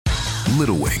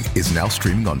Little Wing is now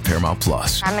streaming on Paramount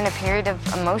Plus. I'm in a period of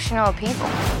emotional upheaval.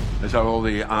 Is that all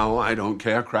the I don't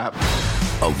care crap?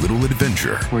 A little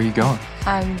adventure. Where are you going?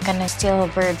 I'm gonna steal a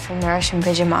bird from the Russian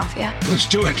pigeon mafia. Let's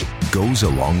do it. Goes a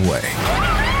long way.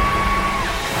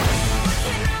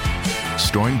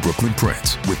 Starring Brooklyn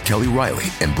Prince with Kelly Riley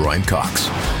and Brian Cox.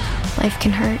 Life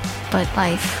can hurt, but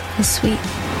life is sweet.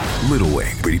 Little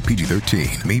Wing, rated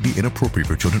PG-13, may be inappropriate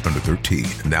for children under 13.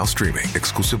 Now streaming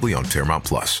exclusively on Paramount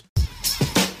Plus.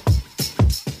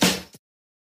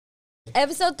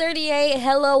 Episode 38.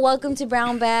 Hello, welcome to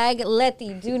Brown Bag. Letty,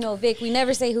 Duno, Vic. We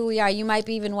never say who we are. You might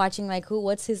be even watching like who?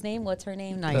 What's his name? What's her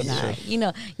name? No, you're not. You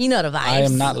know the vibes. I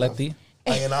am not Letty.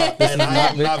 I am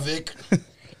not Vic.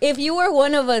 If you were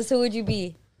one of us, who would you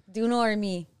be? Duno or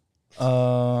me?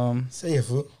 Say it,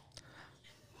 fool.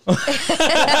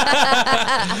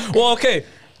 Well, okay.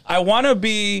 I want to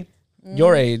be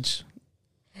your age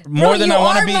more than I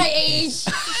want to be. My age.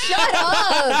 Shut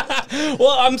up.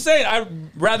 Well, I'm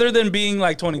saying rather than being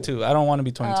like 22. I don't want to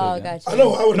be 22. Oh, again. gotcha. I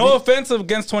know. I would No offense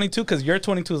against 22 because your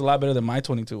 22 is a lot better than my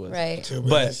 22 was. Right.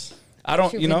 But I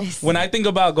don't, when I think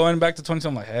about going back to 22,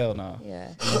 I'm like, hell no. Yeah. You know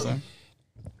what I'm saying?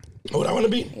 What I want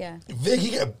to be? Yeah. Vic,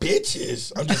 he got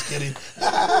bitches. I'm just kidding.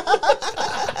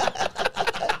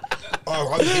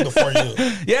 Obviously before you.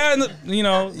 Yeah, and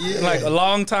like a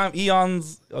long time,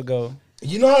 eons ago.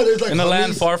 You know how there's like in a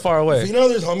land far, far away. You know how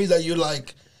there's homies that you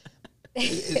like,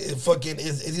 it's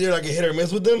either like a hit or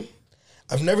miss with them?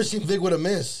 I've never seen Vic with a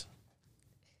miss.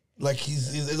 Like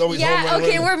he's always home Yeah, right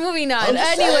okay, away. we're moving on. I'm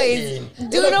just Anyways, saying.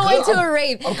 Duno went to a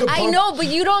rave. I'm I know, but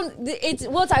you don't.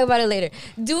 We'll talk about it later.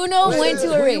 Duno went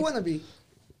to a Who rave. you want to be?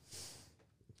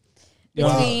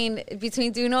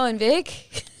 Between Duno and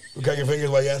Vic. Cut your fingers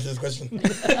while you answer this question.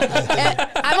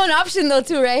 I'm an option though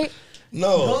too, right?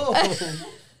 No.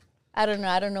 I don't know.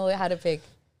 I don't know how to pick.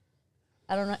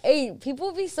 I don't know. Hey,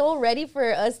 people be so ready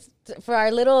for us, for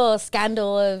our little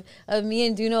scandal of me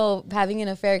and Duno having an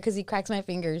affair because he cracks my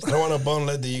fingers. I don't want to bone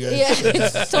let you guys. Yeah,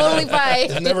 it's totally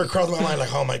fine. It never crossed my mind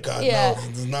like, oh my God, Yeah. no,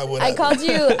 this is not what I called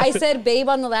you. I said babe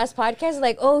on the last podcast.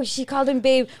 Like, oh, she called him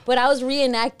babe. But I was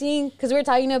reenacting because we were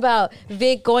talking about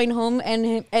Vic going home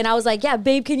and I was like, yeah,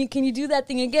 babe, can you do that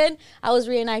thing again? I was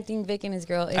reenacting Vic and his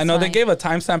girl. It's I know fine. they gave a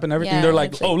timestamp and everything. Yeah, They're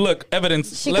like, it's oh, look,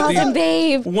 evidence. She called him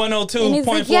babe. 102.4. And he's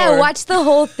like, yeah, watch the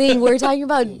whole thing. We're talking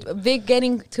about Vic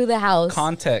getting to the house.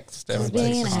 Context.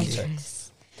 Everybody. Being an Context.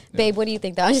 actress. Babe, what do you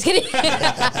think though? I'm just kidding.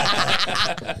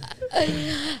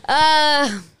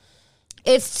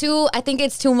 I think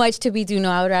it's too much to be Duno.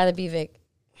 I would rather be Vic.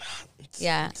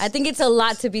 Yeah, I think it's a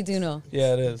lot to be Duno.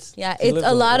 Yeah, it is. Yeah, He it's lives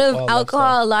a lot of wild alcohol,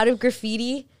 lifestyle. a lot of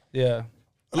graffiti. Yeah.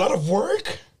 A lot of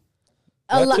work?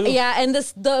 A That lot, too. yeah, and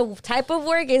the type of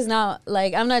work is not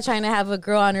like I'm not trying to have a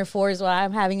girl on her fours while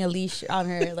I'm having a leash on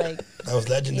her. Like, That was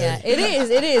legendary. yeah,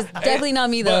 it is definitely not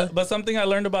me though. But something I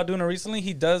learned about Duna recently,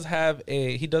 he does have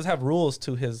rules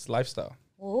to his lifestyle.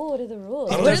 Oh, what are the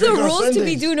rules? I don't What are the drink on rules to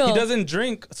be Sundays. Duno? He doesn't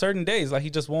drink certain days. Like he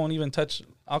just won't even touch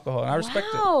alcohol, and I respect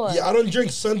it. Wow. Yeah, I don't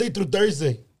drink Sunday through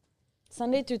Thursday.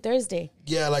 Sunday through Thursday.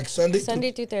 Yeah, like Sunday.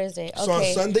 Sunday through Thursday. Okay. So on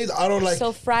Sundays, I don't like.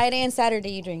 So Friday and Saturday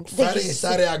you drink. Friday and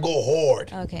Saturday, I go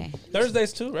hard. Okay.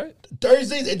 Thursdays too, right?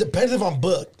 Thursdays, it depends if I'm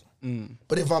booked.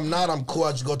 But if I'm not, I'm cool.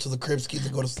 I just go to the crib skis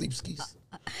and go to sleep skis.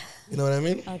 You know what I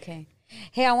mean? Okay.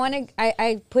 Hey,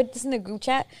 I put this in the group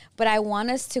chat, but I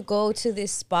want us to go to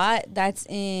this spot that's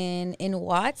in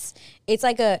Watts. It's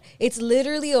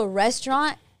literally a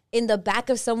restaurant in the back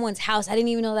of someone's house. I didn't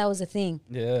even know that was a thing.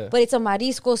 Yeah. But it's a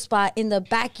marisco spot in the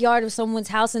backyard of someone's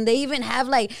house, and they even have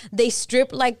they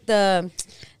strip like the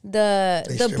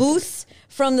strip booths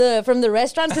from the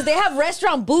restaurants because they have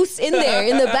restaurant booths in there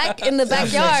in the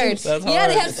backyard. That's Yeah,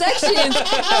 they hard. have sections.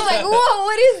 I was like, whoa,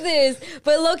 what is this?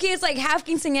 But low-key, it's like half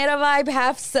quinceañera vibe,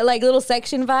 half like little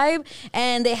section vibe,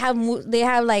 and they have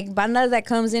like bandas that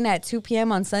comes in at 2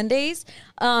 p.m. on Sundays.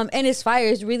 And it's fire.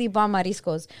 It's really bomb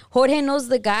mariscos. Jorge knows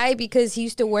the guy because he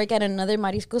used to work at another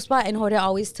marisco spot, and Jorge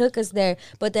always took us there.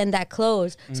 But then that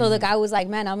closed. So the guy was like,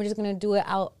 "Man, I'm just gonna do it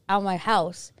out my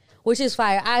house," which is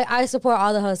fire. I support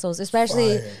all the hustles,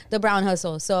 especially Fire. the brown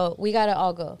hustle. So we gotta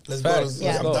all go. Let's Facts. go.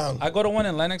 Yeah. I'm down. I go to one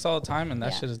in Lennox all the time, and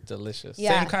that Yeah. shit is delicious.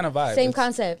 Yeah. Same kind of vibe. Same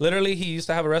concept. Literally, he used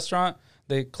to have a restaurant.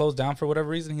 They closed down for whatever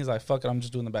reason. He's like, "Fuck it, I'm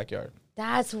just doing the backyard."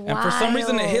 That's wild. And for some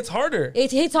reason, it hits harder.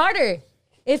 It hits harder.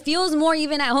 It feels more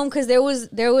even at home because there was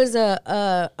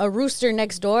a rooster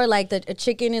next door, like a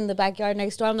chicken in the backyard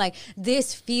next door. I'm like,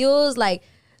 this feels like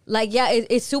yeah,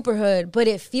 it's super hood, but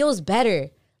it feels better.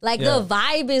 Like Yeah. the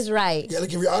vibe is right. Yeah,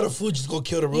 like if you're out of food, just go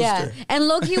kill the rooster. Yeah, and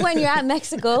low-key when you're at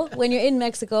Mexico, when you're in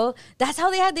Mexico, that's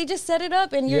how they just set it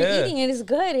up and you're Yeah. eating it. It's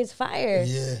good. It's fire.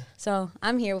 Yeah. So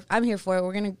I'm here for it.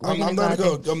 We're gonna I'm go gonna out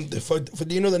go. there.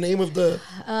 Do you know the name of the?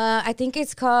 I think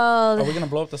it's called. Are we gonna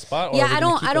blow up the spot? Or Yeah, are we I gonna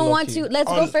don't. keep I it don't want low-key? to.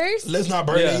 Let's go first. Let's not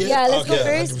burn it yet. Yeah, let's go Okay,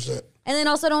 first. 100%. And then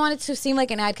also, I don't want it to seem like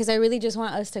an ad because I really just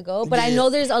want us to go. But I Yeah. know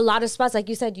there's a lot of spots, like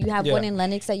you said, you have Yeah. one in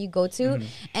Lenox that you go to,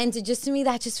 and to me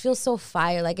that just feels so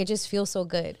fire. Like it just feels so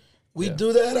good. We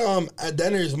do that at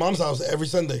Denner's mom's house every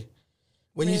Sunday.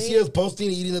 When you see us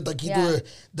posting, eating the taquito, Yeah.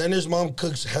 Denner's mom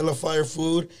cooks hella fire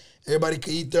food. Everybody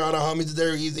can eat there. All the homies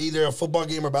there. Either a football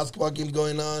game or basketball game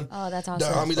going on. Oh, that's The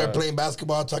awesome. homies are playing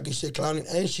basketball, talking shit, clowning,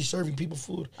 and she's serving people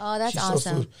food. Oh, that's She sells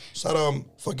awesome. food. Shout out,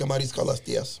 fucking Marisca Las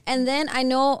Tias. And then I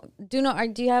know, do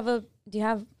you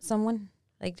have someone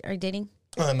like are you dating?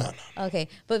 No. Okay,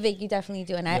 but Vic, you definitely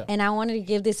do, and I wanted to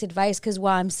give this advice because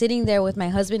while I'm sitting there with my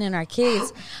husband and our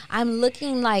kids, I'm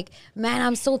looking like, man,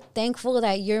 I'm so thankful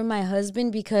that you're my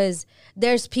husband because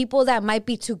there's people that might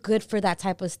be too good for that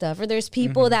type of stuff, or there's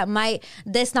people that might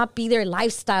this not be their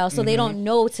lifestyle, so they don't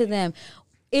know to them.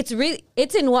 It's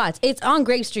in Watts. It's on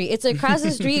Grape Street. It's across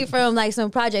the street from like some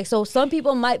projects. So some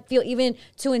people might feel even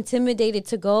too intimidated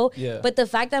to go. Yeah. But the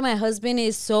fact that my husband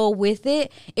is so with it,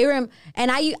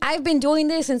 and I've been doing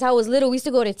this since I was little. We used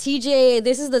to go to TJ.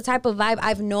 This is the type of vibe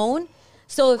I've known.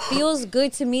 So it feels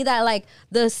good to me that like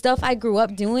the stuff I grew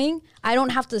up doing, I don't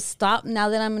have to stop now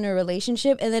that I'm in a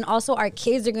relationship. And then also our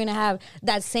kids are gonna have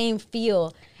that same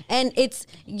feel. And it's,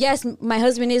 yes, my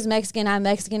husband is Mexican, I'm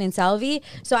Mexican in Salvi.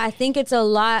 So I think it's a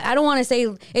lot, I don't want to say,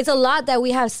 it's a lot that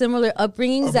we have similar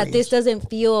upbringings that this doesn't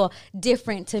feel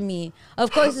different to me.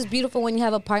 Of course, it's beautiful when you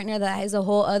have a partner that has a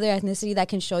whole other ethnicity that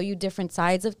can show you different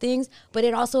sides of things. But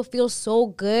it also feels so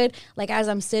good, like as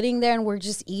I'm sitting there and we're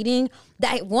just eating,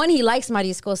 that one, he likes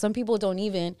marisco. Some people don't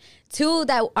even. Two,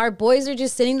 that our boys are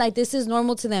just sitting like this is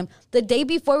normal to them. The day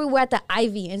before we were at the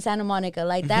Ivy in Santa Monica.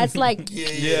 Like that's like,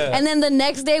 Yeah. And then the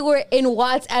next day we're in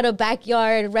Watts at a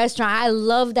backyard restaurant. I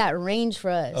love that range for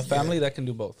us. A family that can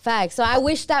do both. Facts. So I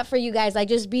wish that for you guys. Like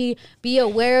just be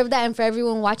aware of that, and for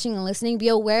everyone watching and listening, be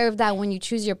aware of that when you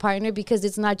choose your partner, because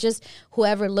it's not just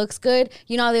whoever looks good.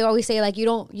 You know how they always say like you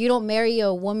don't marry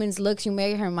a woman's looks, you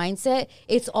marry her mindset.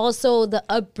 It's also the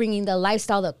upbringing, the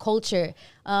lifestyle, the culture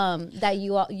that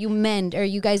you mend or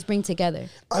you guys bring together.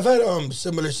 I've had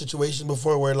similar situations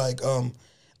before where like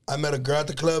I met a girl at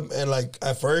the club and like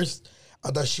at first I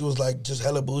thought she was like just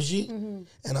hella bougie, and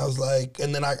I was like,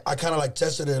 and then I kind of like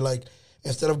tested her, like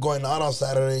instead of going out on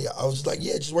Saturday, I was just like,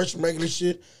 yeah, just wear some regular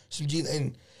shit, some jeans,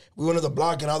 and we went to the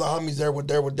block and all the homies there with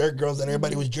their girls and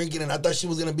everybody was drinking, and I thought she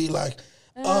was gonna be like,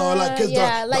 oh, like cause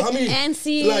yeah, the like homie,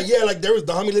 antsy. like yeah, like there was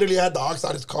the homie literally had the aux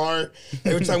out his car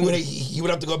every time he would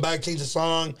have to go back change the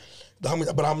song. The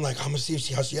homie, but I'm like, I'm gonna see if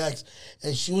how she acts,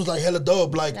 and she was like hella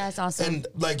dope, like That's awesome. And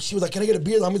like she was like, can I get a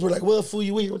beer? The homies were like, well, fool,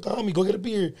 you here with the homie, go get a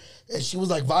beer, and she was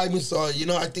like vibing. So I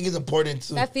think it's important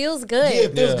to That feels good. yeah,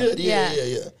 it feels Yeah. good, Yeah.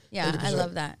 yeah. I 100%.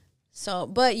 love that. So,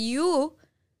 but you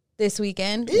this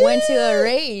weekend went to a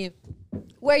rave.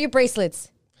 Wear your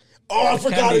bracelets. Oh, I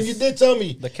forgot it. candies. You did tell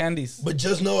me, The candies. but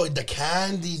just know the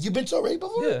candies. You been to a rave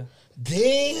before? Yeah.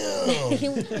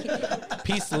 Damn.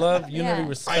 Peace, love, unity, Yeah.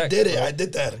 respect. I did it. bro.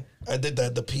 I did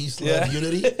that. The peace, love, Yeah.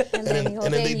 unity, and then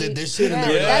hold they on, did you- this shit, and Yeah,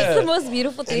 they were like, that's the most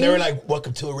beautiful thing. and they were like,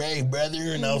 "Welcome to a rave, brother,"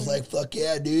 and I was like, "Fuck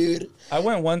yeah, dude." I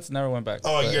went once, never went back.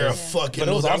 Oh, But you're a yeah. fucking But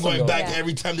it was loser. I'm awesome, going though. back Yeah.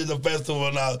 every time there's a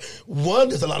festival now. One,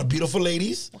 there's a lot of beautiful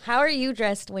ladies. How are you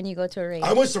dressed when you go to a rave?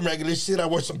 I wore some regular shit. I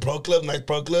wore some Pro Club, nice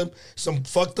Pro Club, some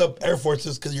fucked up Air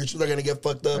Forces because your shoes are gonna get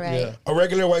fucked up. Right. Yeah. A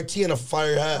regular white tee and a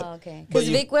fire hat. Oh, okay. But Because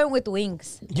you- Vic went with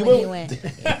wings You when went- he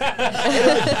went.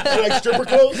 and like stripper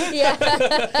clothes. Yeah.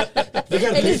 They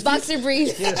got And his pasties. boxer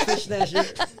briefs.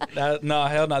 No,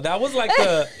 hell no. That was like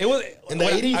it was In the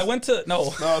when 80s? I went to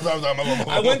no. No,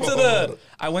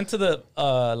 I went to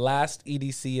the last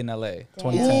EDC in LA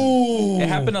 2010. Ooh. It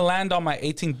happened to land on my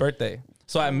 18th birthday.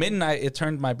 So at midnight it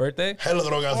turned my birthday. Hella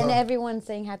drogas. And huh? everyone's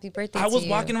saying happy birthday I to was you.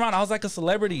 walking around. I was like a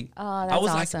celebrity. Oh, I that's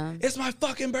was awesome. like, it's my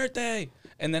fucking birthday.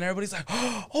 And then everybody's like,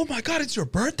 oh my God, it's your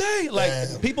birthday? Like,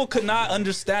 Damn. people could not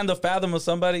understand the fathom of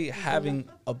somebody having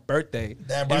a birthday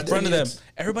Damn, bro, I in front of didn't them. even-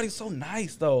 Everybody's so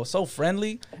nice, though. So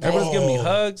friendly. Everybody's giving me Oh.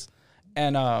 hugs.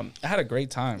 And I had a great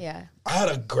time. Yeah. I had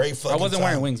a great fucking I wasn't time.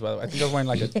 wearing wings, by the way. I think I was wearing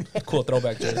like a cool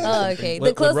throwback jersey. Oh, okay.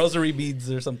 With, The with rosary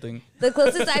beads or something. The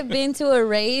closest I've been to a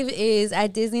rave is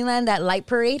at Disneyland, that light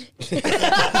parade. That's the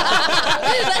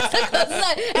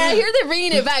closest and I hear they're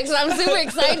bringing it back, so I'm super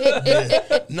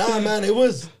excited. Nah, man, it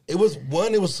was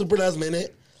super last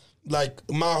minute. Like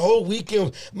my whole week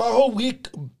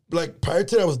like prior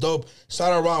to that was dope.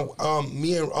 Shout out Ron.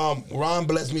 Me and Ron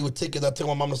blessed me with tickets. I took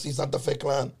my mom to see Santa Fe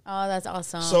Clan. Oh, that's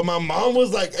awesome. So my mom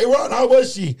was like, "Hey Ron, how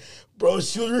was she?" Bro,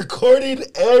 she was recording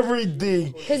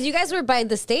everything. Because you guys were by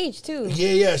the stage too.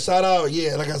 Yeah. Shout out.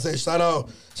 Yeah, like I said, shout out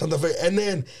Santa Fe. And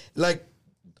then like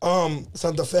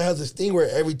Santa Fe has this thing where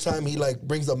every time he like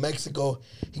brings up Mexico,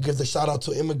 he gives a shout out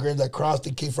to immigrants that crossed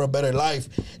and came for a better life.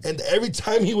 And every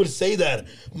time he would say that,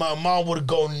 my mom would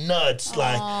go nuts.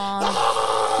 Like,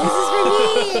 This is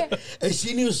for me. and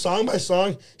she knew song by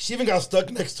song. She even got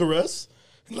stuck next to Russ.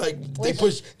 Like they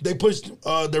pushed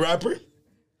the rapper.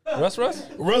 Russ?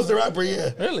 Russ the rapper, yeah.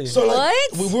 Really? So like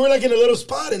What? we were like in a little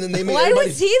spot, and then they made Why everybody.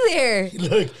 was he there?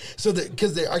 Look, so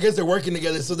because I guess they're working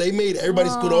together, so they made everybody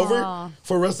scoot over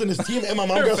for Russ and his team, and my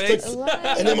mom got face. stuck.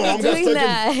 And then my mom got Doing stuck.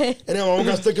 that. And then my mom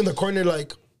got stuck in the corner,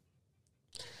 like.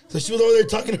 So she was over there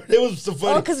talking. It was so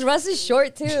funny. Oh, because Russ is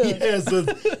short too. Yeah, so,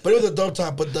 but it was a dope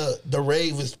time. But the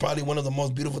rave is probably one of the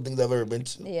most beautiful things I've ever been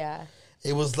to. Yeah.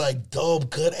 It was like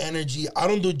dope, good energy. I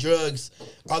don't do drugs.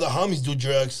 All the homies do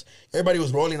drugs. Everybody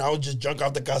was rolling. I was just drunk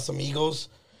off the Casamigos.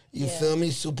 You feel me?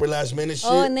 Super last minute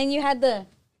shit. Oh, and then you had the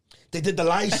They did the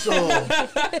light show.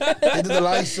 They did the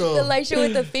light show. light show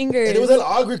with the fingers. And it was a little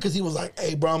awkward because he was like,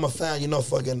 "Hey, bro, I'm a fan. You know,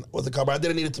 fucking, what's it called? But I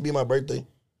didn't need it to be my birthday."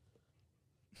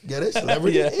 Get it?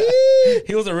 Celebrity? Yeah.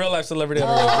 He was a real life celebrity.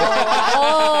 Oh.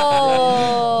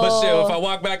 But shit, if I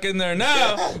walk back in there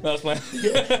now, that's fine.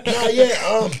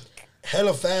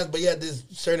 Hella fans. But yeah, this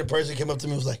certain person came up to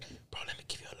me and was like, "Bro, let me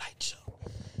give you a light show."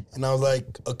 And I was like,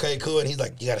 "Okay, cool." And he's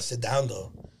like, "You got to sit down,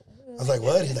 though." I was like,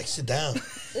 "What?" He's like, "Sit down."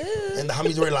 And the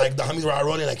homies were all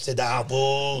rolling like, "Sit down,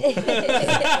 fool." Hella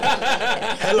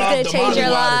off It's the gonna change your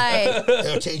Molly water. life.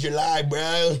 It'll change your life,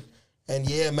 bro. And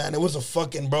yeah, man, it was a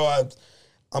fucking, bro.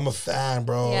 I'm a fan,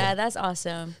 bro. Yeah, that's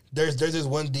awesome. There's this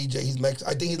one DJ. He's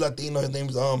Mexican. I think he's Latino. His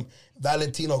name's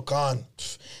Valentino Khan.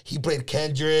 He played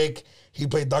Kendrick. He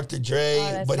played Dr. Dre.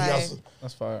 that's but he fire. also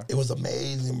That's fire. it was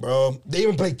amazing, bro. They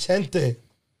even played Chente.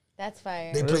 That's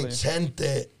fire. They Really? played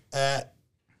Chente at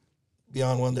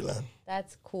Beyond Wonderland.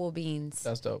 That's cool beans.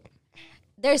 That's dope.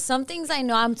 There's some things I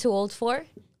know I'm too old for.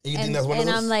 You think And, that's one of and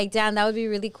those? I'm like, damn, that would be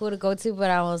really cool to go to.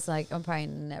 But I was like, I'm probably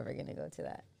never going to go to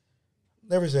that.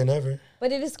 Never say never.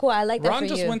 But it is cool. I like that Ron for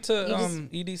just you. went to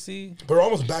You just- EDC. But we're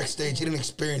almost backstage. He didn't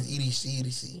experience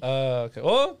EDC. Okay.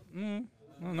 Well, I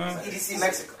don't know. EDC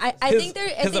Mexico. I think there.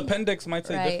 His appendix might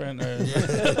say Right. different. Or,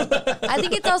 I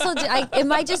think it's also. It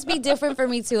might just be different for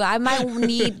me too. I might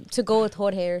need to go with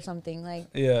Jorge or something. Like,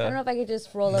 Yeah. I don't know if I could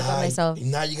just roll up by myself.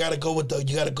 Nah, you gotta go with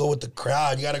the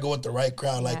crowd. You gotta go with the right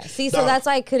crowd. Like, Yeah. See, so that's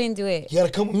why I couldn't do it. you gotta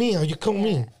come with me. Or you come with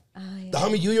me. The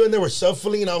homie you and they were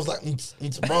shuffling, and I was like,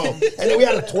 bro. And then we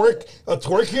had a twerk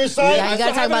here side. Yeah, you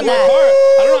gotta talk about in my that. car.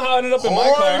 I don't know how I ended up in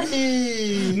my car.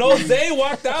 Horny. No, Zay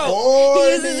walked out. Horny,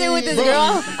 He uses it with this bro.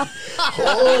 girl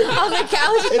Horny. on the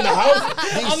couch. In the house.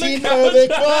 On the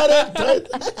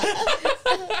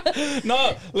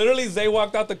No, literally, Zay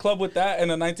walked out the club with that and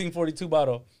a 1942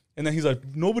 bottle. And then he's like,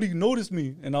 nobody noticed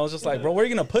me. And I was just like, bro, where are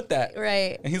you going to put that?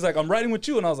 Right. And he's like, I'm riding with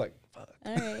you. And I was like, fuck.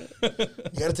 All right.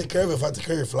 You gotta take care of it if I take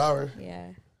care of your flower. Yeah.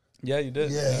 Yeah, you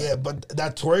did. Yeah. But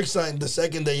that twerk sign, the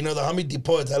second day, the homie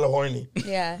Depo is hella horny.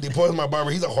 Yeah. Depo is my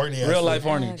barber. He's a horny ass Real fool. life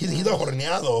horny. He's a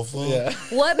horneado, fool. Yeah.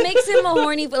 What makes him a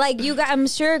horny? Like you guys, I'm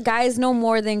sure guys know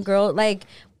more than girls. Like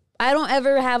I don't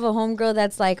ever have a homegirl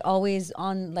that's like always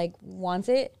on like wants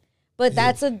it. But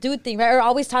that's a dude thing, right? Or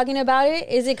always talking about it?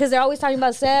 Is it because they're always talking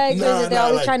about sex? Or is it they're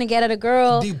always like, trying to get at a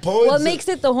girl? Depo is What makes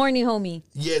it the horny homie?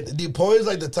 Yeah, Depo is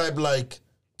like the type like,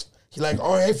 he like,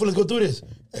 all right, hey, fool, let's go do this.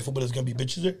 Hey, fool, but there's gonna be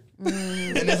bitches there.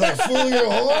 And it's like, fool,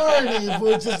 you're horny, fool,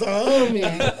 it's just a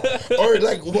homie. Or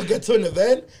like, we'll get to an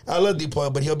event. I love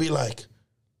Depo, but he'll be like,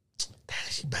 damn,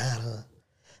 she bad, huh?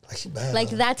 Like, she bad. Like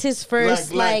huh? that's his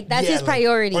first, like that's yeah, his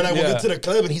priority. Or like, we'll Yeah. get to the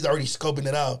club and he's already scoping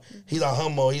it out. He's a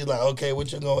humble. He's like, okay, what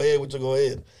you go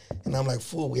ahead. And I'm like,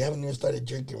 fool, we haven't even started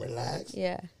drinking, relax.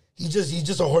 Yeah. He's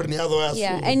just a horneado ass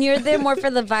Yeah. fool. And you're there more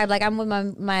for the vibe. Like I'm with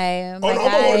my oh, no, guys.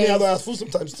 I'm a horneado ass fool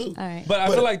sometimes too. All right. But I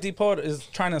feel like Depot is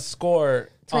trying to score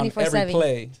on every 24/7.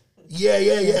 play. Yeah.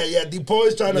 Depo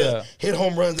is trying to Yeah. hit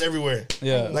home runs everywhere.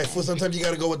 Yeah. Like, fool, sometimes you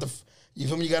got to go with you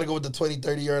feel me? You got to go with the 20,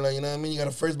 30 yard line, you know what I mean? You got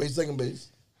a first base, second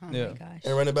base, Yeah. Oh Gosh.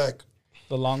 and run it back.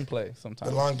 The long play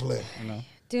sometimes. The long play. You know.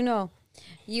 Do you know?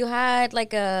 You had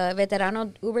like a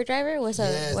veterano Uber driver? What's up?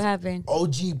 Yes. What happened?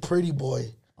 OG Pretty Boy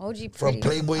OG from pretty.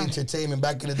 Playboy Entertainment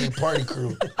back in the day party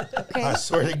crew. I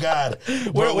swear to God.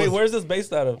 Bro, Where's this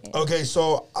based out of? Okay,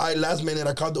 so last minute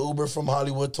I called the Uber from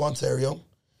Hollywood to Ontario.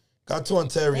 Got to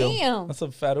Ontario. Damn. That's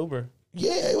a fat Uber.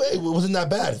 Yeah, it wasn't that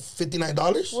bad.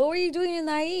 $59. What were you doing in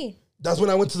the IE? That's when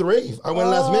I went to the rave. I went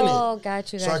last minute. Oh,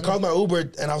 got you. So I called my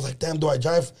Uber and I was like, damn, do I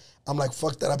drive? I'm like,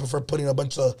 fuck that. I prefer putting a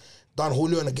bunch of Don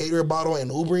Julio in a Gatorade bottle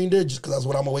and Ubering there just because that's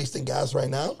what I'm wasting gas right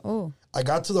now. Oh. I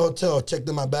got to the hotel, checked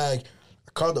in my bag.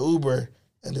 I called the Uber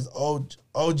and this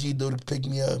OG dude picked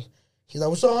me up. He's like,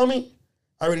 what's up, homie?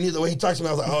 I already knew the way he talks to me.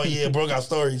 I was like, oh yeah, bro, got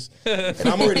stories. And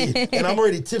I'm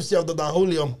already tipsy off the Don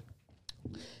Julio.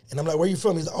 And I'm like, where you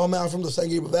from? He's like, oh man, I'm from the San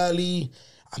Gabriel Valley.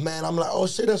 Man, I'm like, oh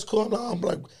shit, that's cool. I'm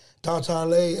like, downtown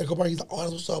LA, Echo Park. He's like, oh,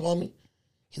 that's what's up, homie.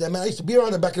 He's like, man, I used to be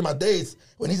around there back in my days.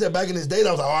 When he said back in his days,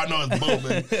 I was like, oh, I know it's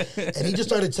moving. And he just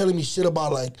started telling me shit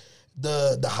about like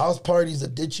the house parties, the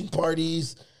ditching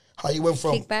parties, how he went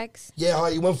from kickbacks. Yeah, how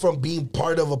he went from being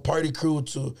part of a party crew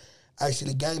to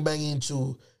actually gangbanging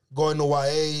to going to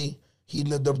YA. He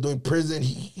ended up doing prison.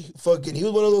 He was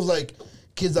one of those like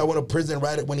kids that went to prison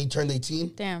right when he turned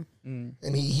 18. Damn.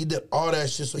 And he did all that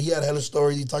shit. So he had hella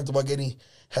stories. He talked about getting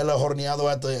hella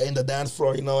horneado in the dance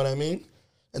floor. You know what I mean?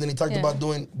 And then he talked about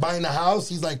buying a house.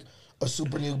 He's like a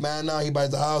super new man now. He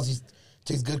buys a house. He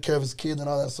takes good care of his kids and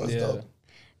all that sort of stuff.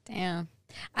 Damn.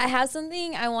 I have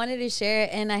something I wanted to share,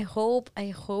 and I hope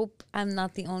I'm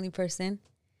not the only person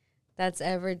that's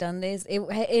ever done this. It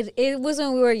was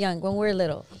when we were young, when we were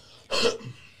little.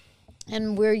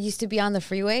 And we used to be on the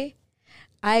freeway.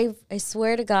 I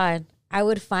swear to God, I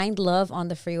would find love on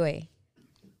the freeway.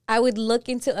 I would look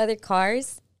into other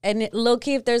cars and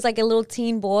low-key, if there's like a little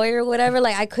teen boy or whatever,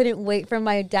 like I couldn't wait for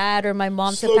my dad or my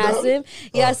mom to pass him.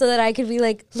 Yeah, so that I could be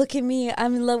like, look at me,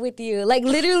 I'm in love with you. Like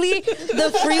literally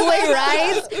the freeway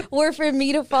rides were for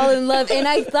me to fall in love. And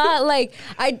I thought like,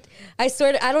 I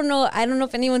sort of, I don't know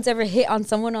if anyone's ever hit on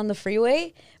someone on the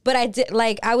freeway, but I did,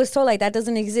 like, I was told, like, that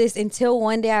doesn't exist until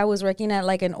one day I was working at,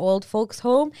 like, an old folks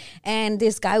home, and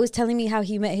this guy was telling me how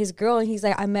he met his girl, and he's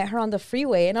like, I met her on the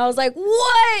freeway, and I was like,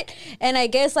 what? And I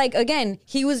guess, like, again,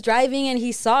 he was driving, and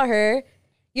he saw her.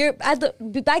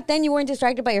 Back then, you weren't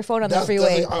distracted by your phone on the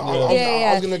freeway.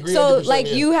 I was gonna agree. So,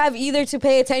 like, you have either to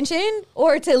pay attention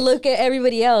or to look at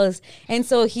everybody else, and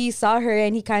so he saw her,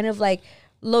 and he kind of, like,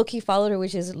 low-key followed her,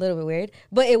 which is a little bit weird,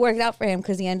 but it worked out for him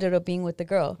because he ended up being with the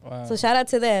girl. Wow. So shout out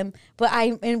to them. But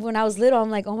when I was little, I'm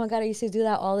like, oh my God, I used to do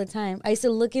that all the time. I used to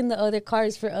look in the other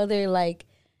cars for other like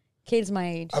kids my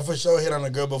age. I for sure hit on a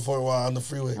girl before while on the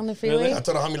freeway. On the freeway? Really? I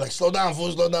told her homie like, slow down,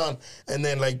 fool, slow down. And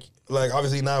then like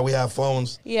obviously now we have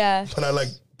phones. Yeah. But I like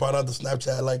brought out the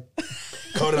Snapchat like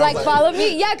coded. Like follow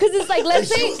me? Yeah, because it's like, let's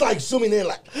say. She was like zooming in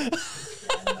like.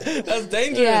 That's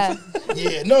dangerous.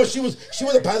 Yeah. No, she was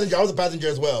a passenger. I was a passenger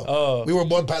as well. Oh. We were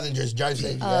both passengers. Drive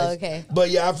safe, you guys. Okay.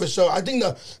 But yeah, for sure. I think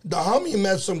the homie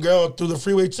met some girl through the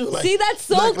freeway too. Like, see, that's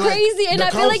so crazy. And I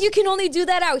feel like you can only do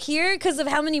that out here because of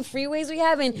how many freeways we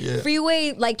have and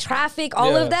freeway like traffic,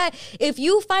 all of that. If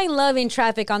you find love in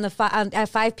traffic on the at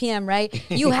 5 p.m., right?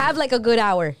 You have like a good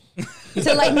hour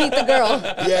to like meet the girl.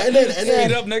 Yeah, and then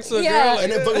meet up next to the girl.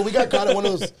 And then fucking we got caught in one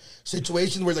of those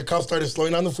situations where the cops started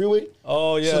slowing down the freeway.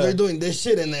 Oh yeah. So they're doing this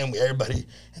shit, and then everybody,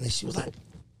 and then she was like,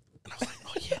 and I was like,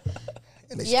 oh yeah.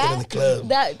 And then she got in the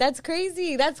club. That's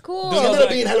crazy. That's cool. She ended up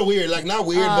being hella weird, like not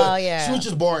weird, but she was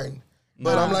just boring.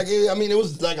 But I'm like, I mean, it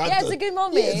was like, it's a good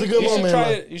moment. Yeah, it's a good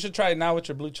moment. You should try it now with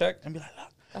your blue check and be like,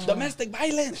 look, domestic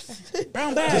violence,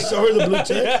 brown bag. Just show her the blue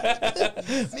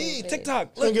check. Me,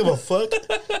 TikTok. Don't give a fuck.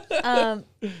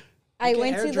 I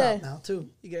went to the now too.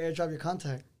 You can airdrop your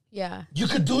contact. Yeah. You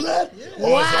could do that? Yeah.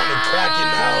 Oh, it's on the cracking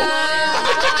now.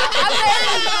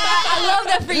 I love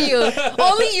that for you.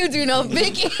 Only you do know.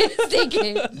 Vicky is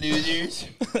thinking. Losers.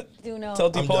 Do know. Tell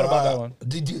Depot about that one.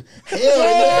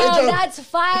 Damn, that's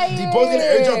fire. Depot's going to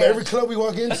airdrop every club we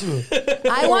walk into.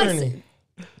 I want to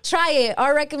try it.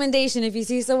 Our recommendation, if you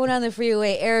see someone on the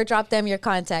freeway, airdrop them your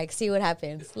contact. See what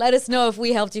happens. Let us know if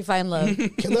we helped you find love.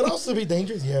 Can that also be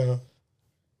dangerous? Yeah. All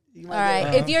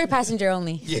right. If you're a passenger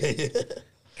only. Yeah.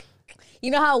 You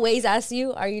know how Waze asks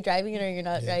you, are you driving it or you're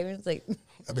not driving? It's like,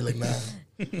 I'd be like, nah.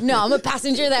 No, I'm a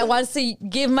passenger that wants to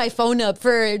give my phone up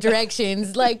for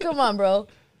directions. Like, come on, bro.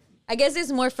 I guess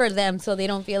it's more for them so they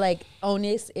don't feel like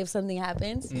onus if something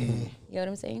happens. You know what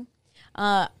I'm saying?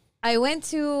 I went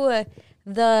to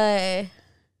the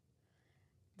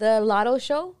Lotto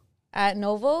show at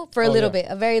Novo for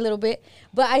a very little bit.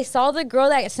 But I saw the girl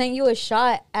that sent you a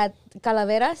shot at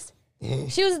Calaveras.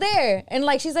 She was there, and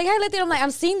like she's like, "Hey, Letty." I'm like,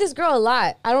 I'm seeing this girl a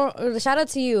lot. Shout out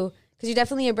to you because you're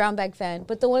definitely a brown bag fan.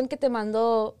 But the one que te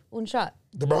mandó un shot,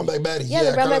 the brown bag baddies,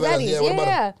 the brown bag baddies,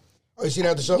 yeah. Oh, you seen her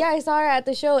at the show? Yeah, I saw her at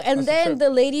the show, and then the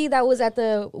lady that was at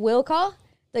the will call,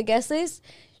 the guest list,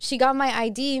 she got my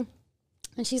ID,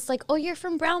 and she's like, "Oh, you're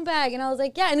from Brown Bag," and I was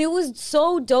like, "Yeah," and it was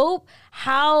so dope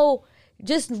how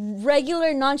just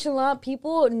regular nonchalant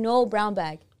people know Brown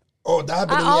Bag. Oh, that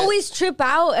happened I to me. always trip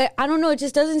out. I don't know. It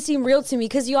just doesn't seem real to me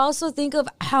because you also think of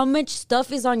how much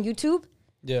stuff is on YouTube.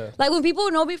 Yeah. Like when people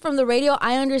know me from the radio,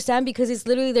 I understand because it's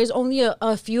literally there's only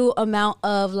a few amount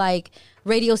of like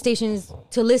radio stations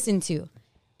to listen to.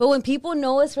 But when people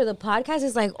know us for the podcast,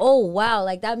 it's like, oh wow,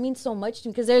 like that means so much to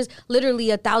me because there's literally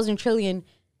 1,000 trillion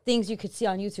things you could see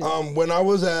on YouTube When I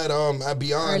was at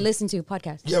Beyond or listen to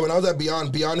podcast. Yeah, when I was at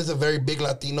Beyond is a very big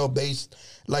Latino based,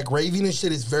 like raving and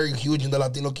shit is very huge in the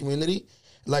Latino community.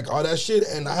 Like all that shit,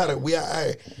 and I had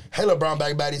hella brown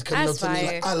bag baddies coming That's up to me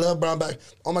fire. like, I love brown bag.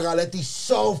 Oh my god, Letty's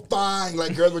so fine.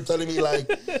 Like girls were telling me like,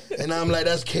 and I'm like,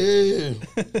 that's cute.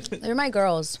 They're my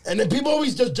girls. And then people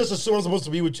always just assume I'm supposed to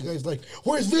be with you guys. Like,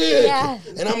 where's Vic? Yeah.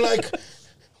 And I'm like,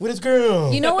 with his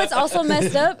girl. You know what's also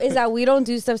messed up is that we don't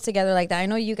do stuff together like that. I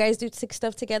know you guys do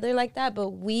stuff together like that, but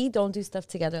we don't do stuff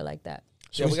together like that.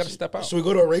 Yeah, we got to step out. Should we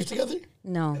go to a rave together?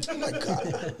 No. Oh my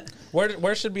god.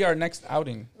 Where should be our next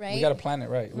outing? Right. We got to plan it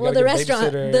right. We Well, gotta the get a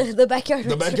restaurant, babysitter. the backyard The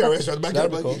restaurant. backyard restaurant, the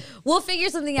backyard That'd be buggy. cool. We'll figure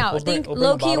something out. We'll I think bring a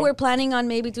low key bottle. we're planning on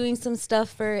maybe doing some stuff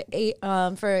for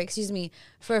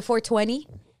 420.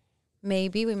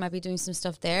 Maybe we might be doing some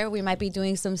stuff there. We might be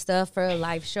doing some stuff for a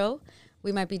live show.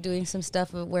 We might be doing some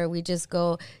stuff where we just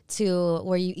go to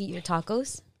where you eat your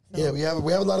tacos. Yeah, we have a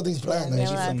lot of things planned. We have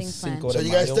a actually. lot of Some things planned. Cinco So de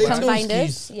you guys Mayo stay vibes. Come tuned. find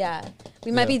us. skis. Yeah.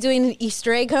 We might be doing an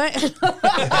Easter egg hunt. In Echo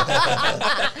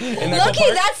Lucky,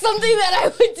 Park? that's something that I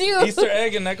would do. Easter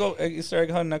egg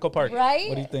hunt in Echo Park. Right?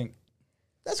 What do you think?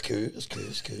 That's good. That's good.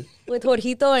 That's good. With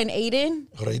Jorgito and Aiden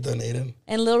Jorgito and Aiden.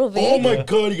 and Little Vic. Oh my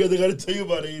god, you guys! I gotta tell you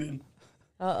about Aiden,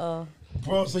 Uh-oh.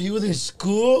 bro. So he was in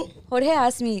school. Jorge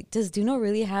asked me, does Duno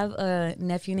really have a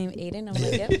nephew named Aiden? I'm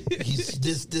like, yep. He's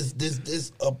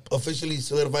this officially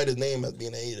solidified his name as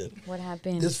being Aiden. What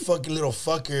happened? This fucking little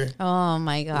fucker Oh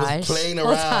my gosh. was playing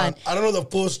Hold around. on. I don't know the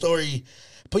full story,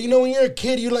 but you know when you're a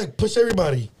kid, you like push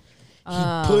everybody.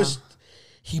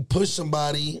 He pushed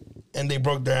somebody and they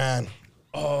broke their hand.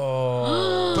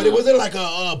 Oh. But it wasn't like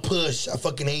a push. I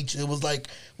fucking hate you. It was like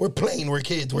we're playing. We're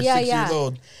kids. We're 6 years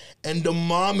old, and the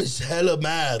mom is hella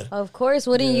mad. Of course,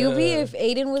 wouldn't you be Yeah. if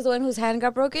Aiden was the one whose hand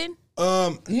got broken?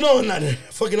 No, not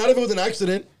fucking. Not if it was an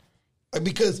accident.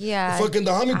 Because Yeah, fucking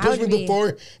the homie I pushed me would be.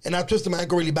 before, and I twisted my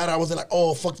ankle really bad. I wasn't like,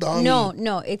 oh fuck the homie.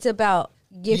 No, it's about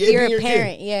if Yeah, you're being a your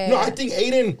parent. kid. Yeah. No, I think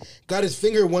Aiden got his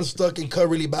finger once stuck and cut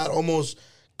really bad, almost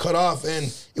cut off, and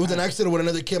it was an accident with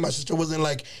another kid. My sister wasn't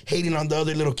like hating on the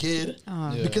other little kid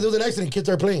because it was an accident. Kids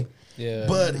are playing. Yeah.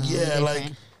 But yeah,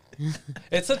 like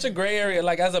It's such a gray area.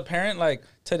 Like as a parent, like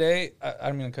today, I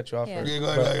don't mean to cut you off. Yeah. First, Yeah, go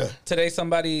ahead, but go ahead.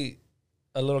 Today,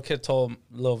 a little kid told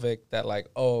Lil Vic that like,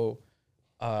 oh,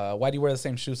 why do you wear the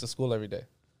same shoes to school every day?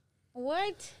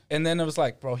 What? And then it was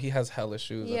like, bro, he has hella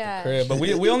shoes Yeah. at the crib. But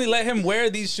we only let him wear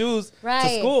these shoes to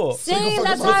Right. school. Same.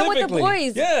 That's how I with the Specifically.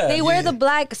 boys. Yeah. They wear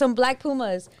Yeah. some black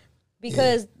Pumas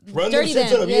because Run them dirty shits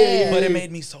them. up. Yeah. But it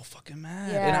made me so fucking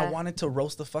mad. And I Yeah. wanted to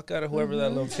roast the fuck out of whoever that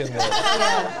little kid was.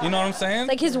 You know what I'm saying?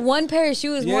 Like his one pair of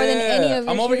shoes more than any of your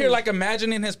I'm over here shoes. like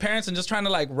imagining his parents and just trying to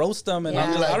like roast them. And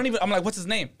I'm Yeah. just, I don't even, I'm like, what's his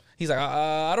name? He's like,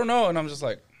 I don't know. And I'm just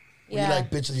like, you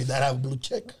like bitches, your dad have a blue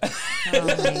check. Oh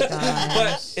my god.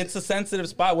 but it's a sensitive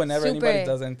spot whenever Super. anybody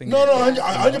does anything. No,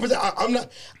 100%. I'm not.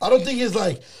 I don't think it's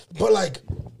like, but like,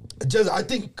 just I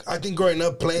think growing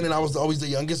up playing and I was always the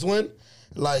youngest one.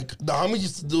 Like the homies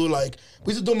used to do like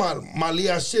we used to do my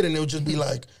Leah shit and it would just be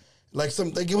like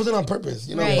something. It wasn't on purpose,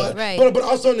 you know. Right, but, right. but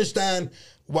also understand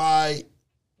why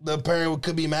the parent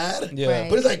could be mad. Yeah. Right.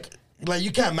 But it's like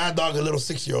you can't mad dog a little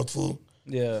 6-year-old fool.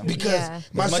 Yeah. Because Yeah.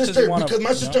 my As much as sister, you wanna, because my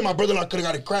you sister, know? and my brother-in-law could have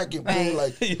got it cracking. Right.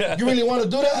 Like, Yeah. you really want to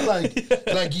do that? Like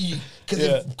you,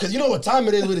 because you know what time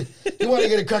it is with it. You want to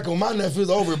get it cracking with my nephew's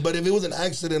over. But if it was an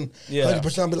accident, Yeah.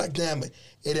 100%, I'd be like, damn it.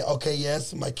 Okay,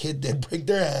 yes, my kid did break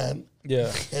their hand.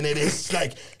 Yeah. And it is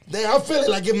like, damn, I feel it.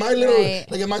 Like if my little, Right.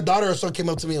 like if my daughter or son came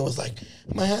up to me and was like,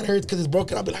 my hand hurts because it's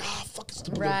broken, I'd be like, oh, fucking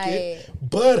stupid little kid. Right.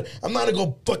 But I'm not going to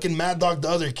go fucking mad dog the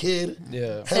other kid.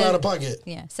 Yeah. Hell out of pocket.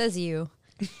 Yeah, says you.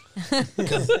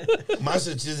 Because my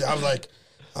sister, I'm like,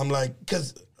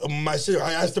 because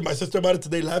I asked my sister about it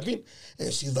today laughing,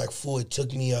 and she's like, fool, it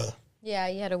took me Yeah,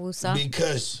 you had a woosah.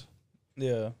 because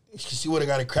Yeah. she would have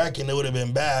got it cracking, it would have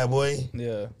been bad, boy. Yeah. You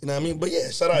know what I mean? But yeah,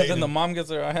 shout out But then the Aiden. mom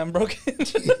gets her hand broken.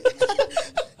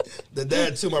 The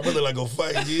dad too, my brother like go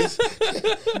fight, jeez.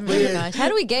 Oh my gosh, how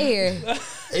do we get here?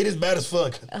 Aiden's bad as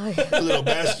fuck. A little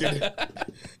bastard.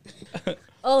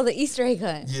 Oh, the Easter egg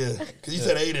hunt. Yeah, because you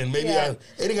said Aiden. Maybe Yeah.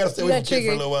 Aiden got to stay You away got from kids for a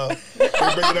triggered. little while.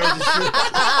 They're breaking down this shit.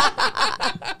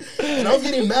 And I was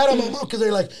getting mad at my mom because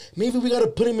they're like, maybe we got to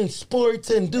put him in sports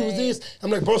and do this.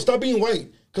 I'm like, bro, stop being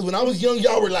white. Because when I was young,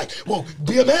 y'all were like, well,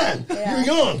 be a man. Yeah.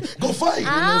 You're young. Go fight. And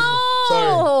Ow.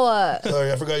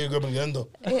 Sorry, I forgot you grew up in Gendo.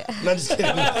 No, just kidding.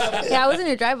 Yeah, I was in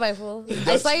your drive-by, fool.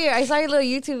 I saw your little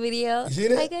YouTube video. You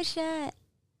seen it? I got shot.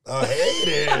 I hate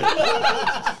it.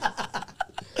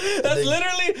 That's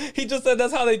literally, he just said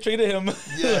that's how they treated him.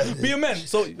 Yeah. Be a man.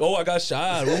 So, I got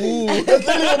shot. Ooh. That's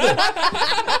literally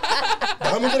what the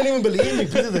homies didn't even believe me.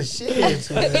 Pieces of shit.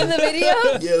 Man. In the video?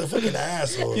 Yeah, the fucking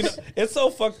assholes. You know, it's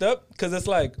so fucked up because it's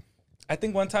like, I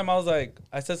think one time I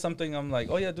said something, I'm like,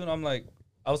 oh yeah, dude, I'm like,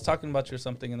 I was talking about you or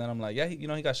something, and then I'm like, yeah, he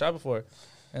got shot before.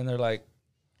 And they're like,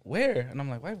 where? And I'm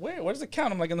like, where? Where does it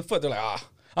count? I'm like, in the foot. They're like, ah.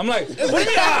 I'm like, what do you mean?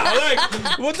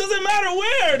 Like, what does it matter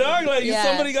where, dog? Like,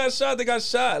 somebody got shot, they got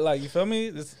shot. Like, you feel me?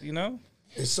 It's,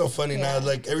 It's so funny now.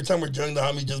 Like, every time we're drunk, the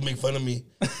homies just make fun of me.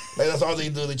 Like, that's all they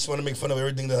do. They just want to make fun of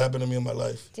everything that happened to me in my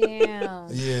life. Damn.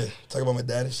 Yeah. Talk about my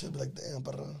dad and shit. Be like, damn,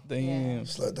 bro. damn.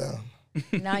 Slow down.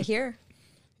 Not here.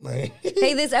 Like,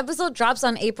 Hey, this episode drops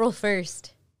on April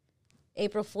 1st.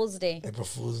 April Fool's Day. April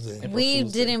Fool's Day. We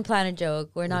didn't plan a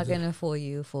joke. We're not going to fool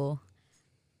you, fool.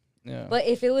 Yeah. But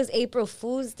if it was April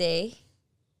Fool's Day,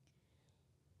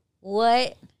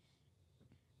 what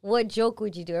joke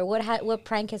would you do, or what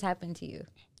prank has happened to you?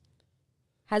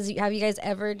 Have you guys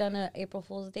ever done an April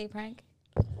Fool's Day prank?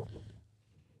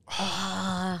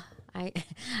 I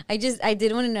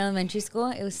did one in elementary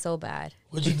school. It was so bad.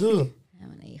 What'd you do?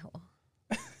 I'm an a-hole.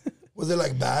 Was it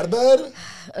like bad?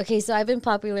 Okay, so I've been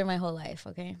popular my whole life.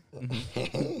 Okay.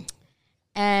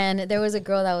 And there was a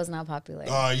girl that was not popular.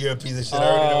 Oh, you're a piece of shit.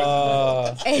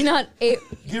 I already know.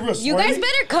 You guys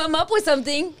better come up with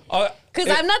something, because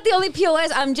I'm not the only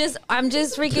POS. I'm just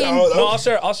freaking. No,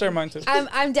 I'll share mine too.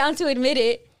 I'm down to admit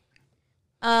it.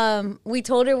 We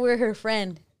told her we're her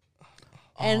friend,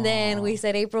 and then we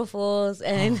said April Fools,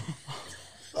 and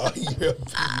Oh, you're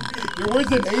worse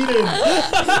than Aiden.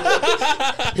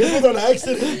 His was on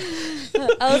accident.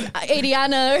 I was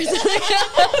Adiana or something.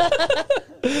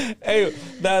 Hey,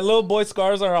 that little boy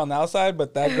scars are on the outside,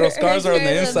 but that girl scars are on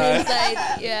the inside.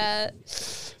 Yeah.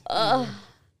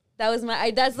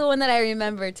 That's the one that I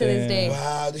remember to this day.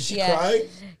 Wow, did she cry?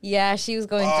 Yeah, she was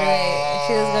going through it.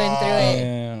 She was going through it.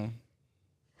 Damn.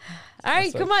 All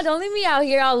right, come on, don't leave me out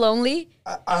here all lonely.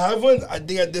 I have one. I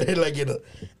think I did it like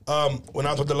when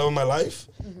I was with the love of my life.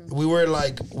 Mm-hmm. We were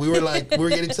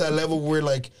getting to that level where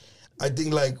like I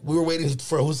think like we were waiting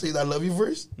for who says I love you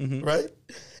first, right?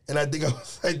 And I think I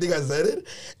said it,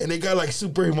 and they got like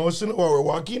super emotional while we're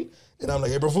walking, and I'm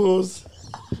like, April Fools.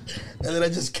 And then I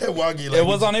just kept walking. Like, it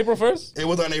was on April 1st? It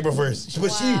was on April 1st.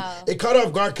 But it caught her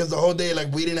off guard because the whole day,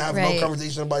 like, we didn't have no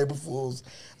conversation about April Fools.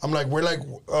 I'm like,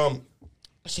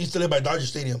 she used to live by Dodger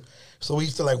Stadium. So we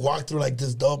used to, like, walk through, like,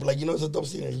 this dope, like, it's a dope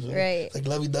scenery. Right. Like,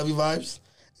 lovey-dovey vibes.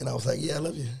 And I was like, yeah, I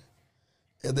love you.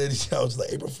 And then I was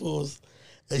like, April Fools.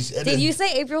 Did you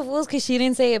say April Fools because she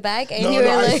didn't say it back? And no, you were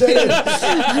I like, said it.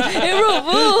 April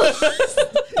Fools.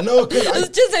 No, because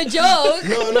it's just a joke.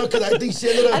 No, because I think she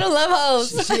ended up. I don't love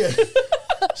hoes.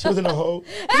 She wasn't a hoe.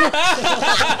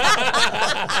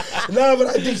 No, but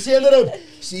I think she ended up.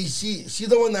 She's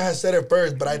the one that has said it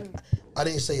first, but I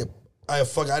didn't say it. I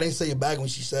didn't say it back when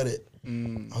she said it.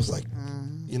 I was like,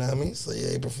 you know what I mean? So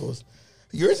yeah, April Fools.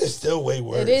 Yours is still way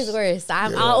worse. It is worse.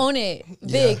 I'll own it.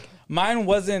 Big. Yeah. Mine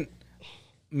wasn't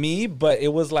me, but it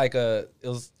was like it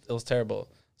was terrible.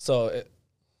 So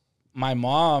my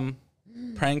mom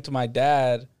pranked my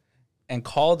dad and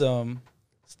called him.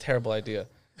 It's a terrible idea.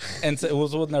 And so it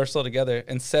was when they were still together,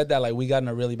 and said that like we got in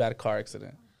a really bad car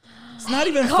accident. It's not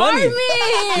even funny.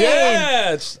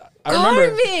 Yeah, I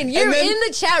remember. Carmen, you're in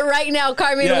the chat right now,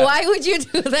 Carmen. Yeah. Why would you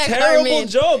do that, Terrible Carmen?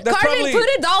 joke. That's Carmen, probably, put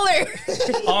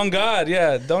 $1. on God,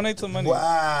 yeah. Donate some money.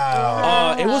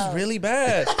 Wow. It was really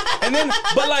bad. And then,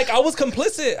 but like, I was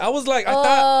complicit. I was like,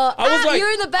 I was like, you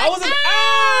were in the back. I was it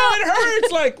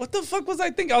hurts. Like, what the fuck was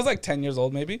I thinking? I was like 10 years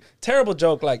old, maybe. Terrible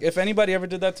joke. Like, if anybody ever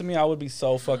did that to me, I would be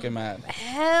so fucking mad.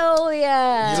 Hell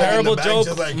yeah. Terrible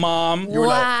joke, like, Mom.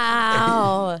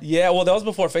 Wow. Yeah, well, that was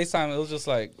before FaceTime. It was just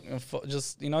like,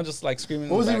 just like screaming.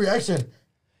 What was the reaction?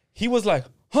 He was like,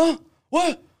 huh?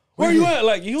 What? Where are you at?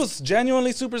 Like, he was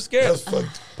genuinely super scared. That's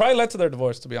fucked. Probably led to their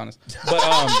divorce, to be honest. But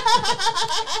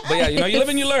yeah, you live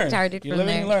and you learn. You live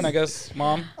and you learn, I guess,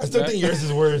 Mom. I still think yours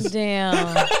is worse.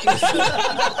 Damn. That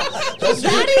is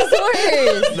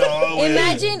worse. No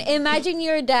way. Imagine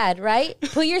you're a dad, right?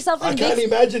 Put yourself in I can't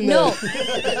imagine that. No.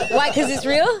 Why? Because it's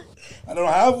real? I don't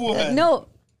have one. No.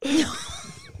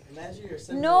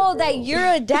 No, that you're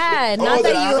a dad, not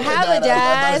that you have a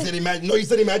dad. No, you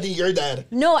said imagine your dad.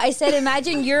 No, I said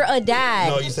imagine you're a dad.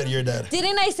 No, you said your dad.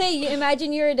 Didn't I say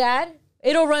imagine you're a dad?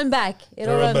 It'll run back.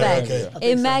 It'll run back. Okay.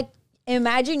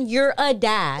 Imagine you're a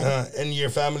dad. And your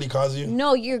family calls you.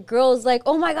 No, your girl's like,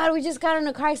 oh my God, we just got in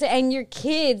a car accident. And your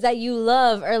kids that you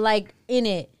love are like in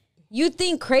it. You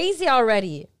think crazy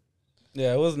already.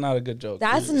 Yeah, it was not a good joke.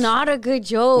 That's not a good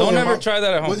joke. Don't ever try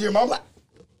that at home. Was your mom like,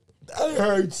 that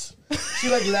hurts? She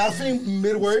like laughing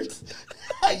mid-words?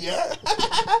 Yeah.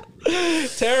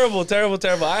 Terrible.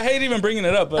 I hate even bringing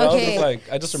it up, but I was just like,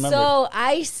 I just remembered. So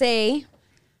I say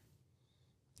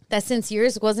that since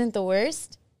yours wasn't the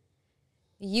worst,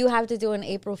 you have to do an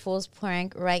April Fool's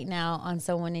prank right now on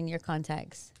someone in your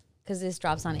contacts because this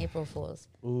drops on April Fool's.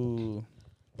 Ooh.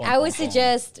 I would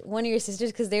suggest one of your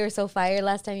sisters because they were so fired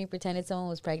last time you pretended someone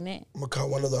was pregnant. I'm going to call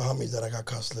one of the homies that I got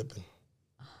caught slipping.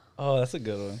 Oh, that's a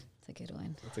good one. That's a good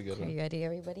one. That's a good Are one. you ready,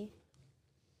 everybody?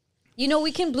 You know,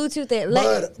 we can Bluetooth it.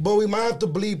 But we might have to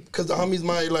bleep because the homies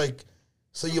might like,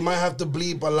 so you might have to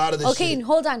bleep a lot of this shit. Okay,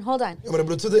 hold on. You want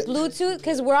me to Bluetooth it? Bluetooth,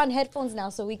 because we're on headphones now,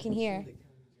 so we can hear.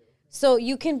 So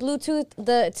you can Bluetooth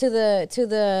to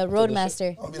the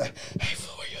Roadmaster. I'll be like, hey,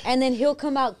 fool, where you at? And then he'll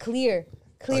come out clear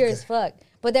as fuck.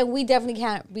 But then we definitely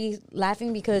can't be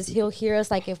laughing because he'll hear us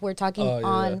like if we're talking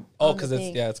on. Oh, because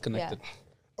it's connected. Yeah.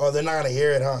 Oh, they're not going to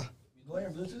hear it, huh?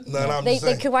 No, I'm They just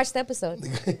saying. could watch the episode.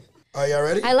 Are y'all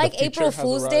ready? I like future April has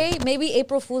Fool's arrived. Day. Maybe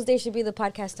April Fool's Day should be the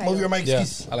podcast title. Move your mic, Yeah,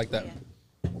 please. I like that.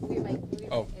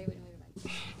 Oh.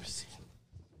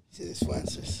 See this fool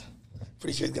answers.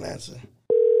 Pretty sure he's going to answer.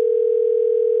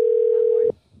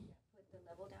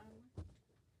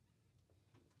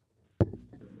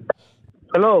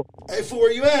 Hello. Hey, fool,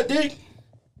 where you at, Dick?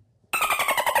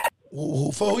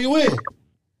 Who you with?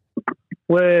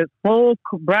 With Folk,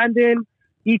 Brandon,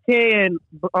 EK, and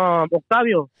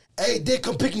Octavio. Hey, Dick,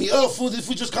 come pick me up, fool. This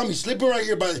fool just caught me slipping right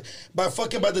here by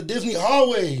the Disney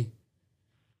hallway.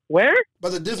 Where? By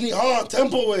the Disney Hall,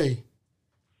 Temple Way.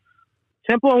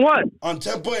 Temple and what? On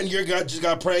Temple, and your guy just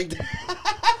got pranked.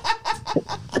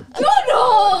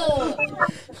 No!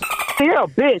 You're a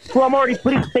bitch. Well, I'm already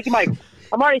taking my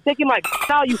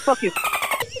now you fucking.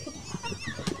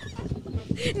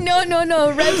 No,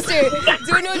 Repster.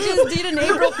 Duno just did an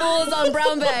April Fool's on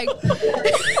Brown Bag.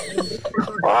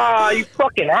 Ah, you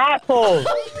fucking asshole.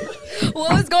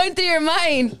 What was going through your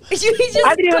mind? I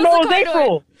didn't even know it was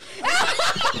April.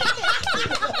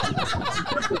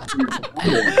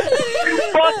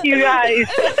 Fuck you guys.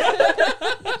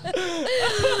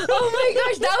 Oh my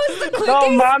gosh, that was the quickest.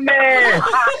 No, my man.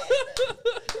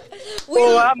 I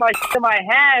have my shit in my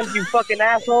hands, you fucking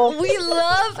asshole. We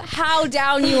love how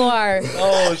down you are.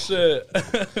 Oh, shit.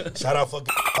 Shout out, fucking.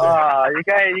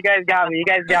 You guys got me.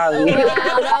 Wow,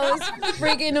 that was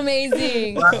freaking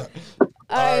amazing. All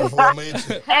right, fool, I'm with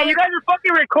you. Hey, you guys are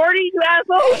fucking recording, you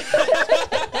asshole.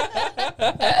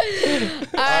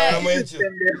 All right, I'm with you.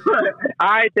 All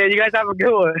right, then. You guys have a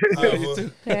good one. All right, fool.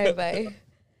 All right, bye.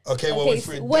 Okay, well, Okay, wait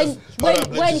for it.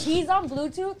 when he's on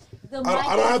Bluetooth, the mic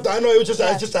I don't have to. I know it was just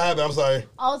a habit. I'm sorry.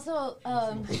 also,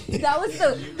 that was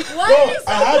the No, what?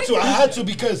 I had to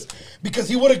because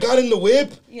he would have got in the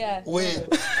whip. Yeah. With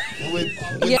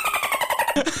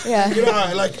Yeah. you know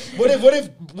how, like what if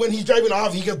when he's driving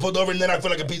off he gets pulled over and then I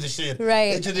feel like a piece of shit.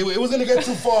 Right. It was gonna get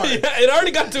too far. Yeah, it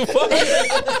already got too far.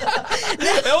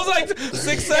 That was like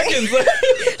 6 seconds.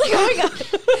 Oh my god,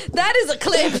 that is a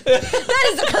clip. That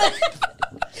is a clip.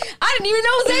 I didn't even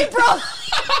know it was April.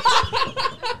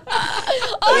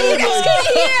 Oh, you guys can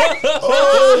hear.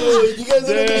 Oh, you guys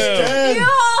don't understand.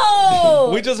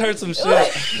 Yo. We just heard some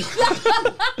shit.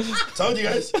 Told you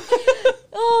guys.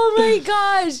 Oh my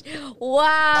gosh. Wow.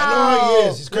 I know how he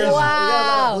is. He's crazy. We got a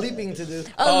Wow. lot of bleeping to do. A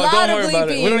Oh, lot don't of worry about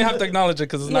it. We bleeping. don't even have to acknowledge it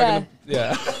because it's not gonna.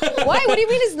 Yeah. Why? What do you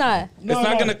mean it's not? It's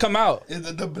not gonna come out.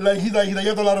 Like he's like you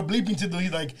have a lot of bleeping to do.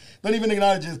 He's like, don't even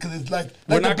acknowledge it because it's like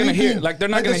We're the not gonna hear- bleeping, like, they're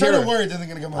not the gonna hear certain it. words isn't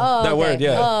gonna come out. Oh, That okay. word,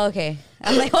 yeah. Oh, okay.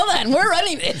 I'm like, hold on, we're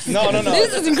running this. No.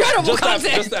 This is incredible Just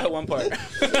content. that one part.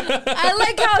 I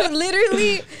like how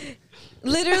literally,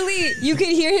 you could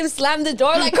hear him slam the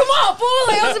door. Like, come on, fool!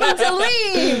 Like, I was about to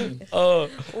leave. Oh,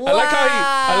 Wow.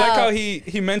 I like how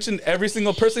he mentioned every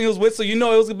single person he was with, so you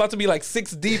know it was about to be like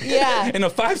 6 deep Yeah. in a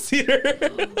 5-seater.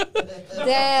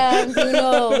 Damn, you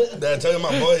know. That I tell you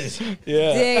my boys.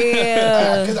 Yeah.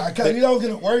 Damn. Cause I knew that was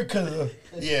gonna work. Cause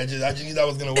I just knew that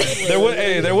was gonna work.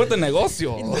 They're with the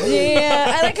negocio.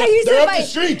 Yeah, I like how you They're said up by the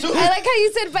street too. I like how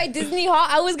you said by Disney Hall.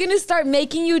 I was gonna start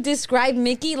making you describe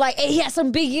Mickey like, hey, he has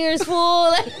some big ears,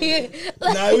 fool. Like,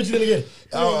 Nah, what you gonna get?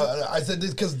 I said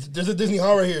this because there's a Disney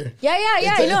Hall right here. yeah,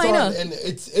 It's I know. on, and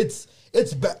it's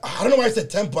I don't know why I said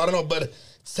Temple. I don't know, but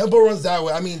Temple runs that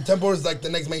way. I mean, Temple is like the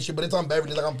next main street, but it's on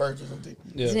Beverly, like on Perks or something.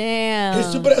 Yeah. Damn. His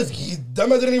stupid ass,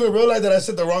 dumbass didn't even realize that I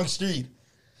said the wrong street.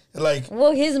 Like,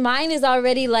 Well, his mind is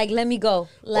already like, let me go.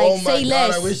 Like, oh my say God,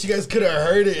 less. I wish you guys could have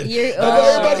heard it. You're- That's why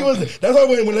everybody was. That's why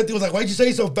when Letty was like, "Why'd you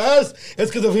say so fast?" It's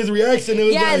because of his reaction. It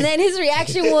was Yeah, like, and then his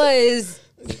reaction was.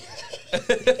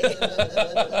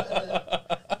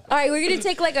 All right, we're gonna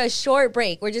take like a short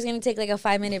break. We're just gonna take like a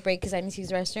 5-minute break because I need to use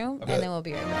the restroom, and then we'll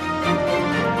be right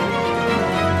back.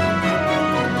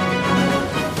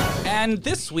 And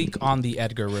this week on the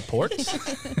Edgar Report.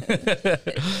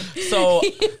 So,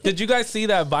 did you guys see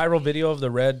that viral video of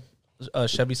the red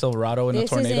Chevy Silverado in a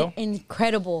tornado? Is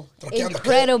incredible,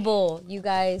 incredible, you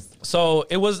guys. So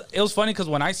it was funny because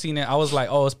when I seen it, I was like,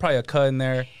 oh, it's probably a cut in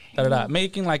there.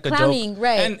 Making like a Clowning, joke,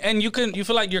 right? And you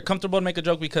feel like you're comfortable to make a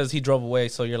joke because he drove away,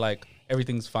 so you're like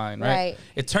everything's fine, right? Right.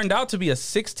 It turned out to be a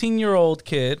 16-year-old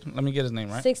kid. Let me get his name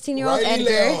right. 16-year-old Riley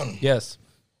Edgar. Leon. Yes.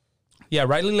 Yeah,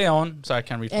 Riley Leon. Sorry, I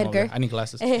can't read from over Edgar. there. I need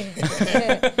glasses. And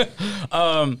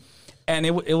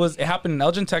it happened in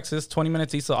Elgin, Texas, 20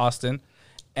 minutes east of Austin,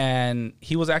 and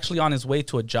he was actually on his way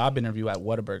to a job interview at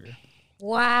Whataburger.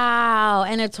 Wow,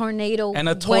 and a tornado And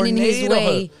went in his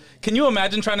way. Can you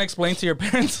imagine trying to explain to your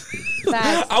parents?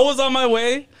 Facts. I was on my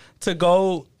way to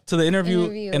go to the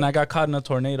interview. And I got caught in a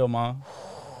tornado, Ma.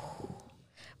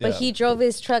 But Yeah. he drove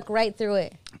his truck right through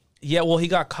it. Yeah, well, he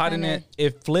got caught in it.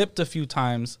 It flipped a few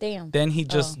times. Damn. Then he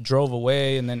just drove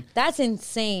away, and then That's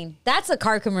insane. That's a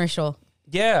car commercial.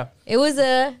 yeah, It was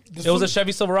a it was a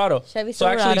Chevy Silverado. Chevy So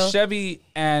Silverado. actually, Chevy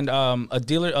and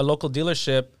a local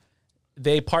dealership,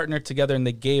 they partnered together and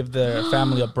they gave the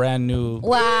family a brand new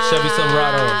Chevy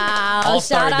Silverado.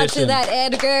 All-Star Shout out edition. to that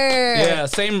Edgar. Yeah,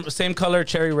 same color,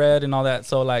 cherry red and all that.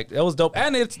 So like it was dope.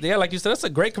 And it's like you said, that's a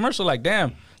great commercial. Like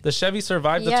damn, the Chevy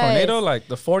survived the Yes. tornado. Like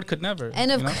the Ford could never.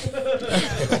 And of, you know?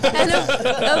 and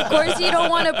of course, you don't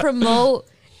want to promote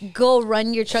go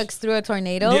run your trucks through a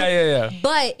tornado. Yeah.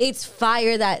 But it's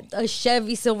fire that a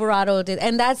Chevy Silverado did.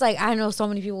 And that's like, I know so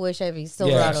many people with Chevy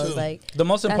Silverados. too. Like The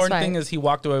most that's important fire. thing is he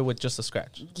walked away with just a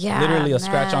scratch. Yeah, Literally a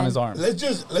scratch on man. his arm. Let's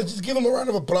just give him a round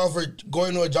of applause for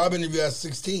going to a job interview at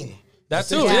 16. That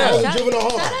too, 16 yeah. hours Shout, driven a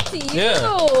shout home. out to you.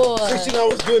 Yeah. 16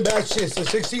 hours doing bad shit. So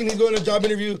 16, he's going to a job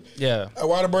interview Yeah. at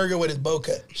Whataburger with his bow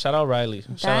cut. Shout out Riley.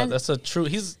 Shout out. That's a true.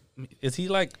 Is he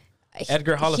like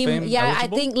Edgar Hall of Fame? Yeah,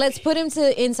 eligible? I think let's put him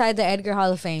to inside the Edgar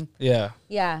Hall of Fame. Yeah.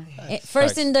 Yeah.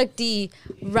 First Facts. inductee,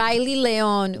 Riley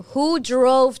Leon, who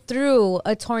drove through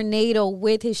a tornado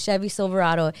with his Chevy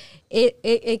Silverado.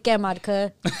 It came out, cuh.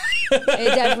 It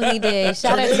definitely did.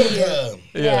 Shout out to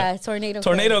you. Yeah, tornado.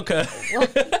 Tornado cut.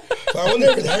 So I wonder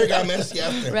if his hair got messy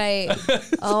after. Right.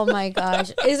 Oh my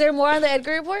gosh. Is there more on the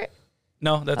Edgar report?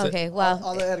 No, that's Okay, it. wow.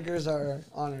 All the Edgars are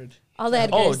honored. All the Edgars.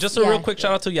 Oh, just a real quick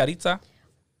shout out to Yaritza.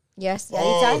 Yes, Oh,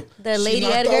 Yaritza, the she Lady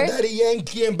knocked out Edgar. Daddy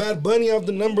Yankee and Bad Bunny off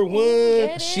the number one.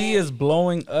 Get it? She is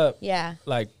blowing up. Yeah.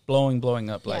 Like blowing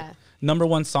up. Like Yeah.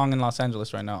 #1 song in Los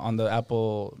Angeles right now on the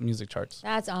Apple Music charts.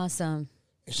 That's awesome.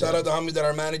 Shout out the homies that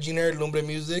are managing her, Lumbre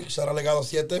Music. Shout out Legado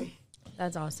 7.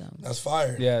 That's awesome. That's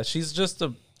fire. Yeah, she's just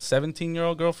a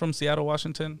 17-year-old girl from Seattle,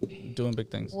 Washington, doing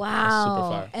big things. That's super Wow.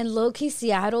 fire. And low-key,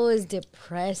 Seattle is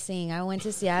depressing. I went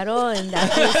to Seattle, and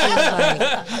that place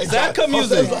was like... Zadka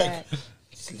music. Like,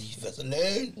 sleep as a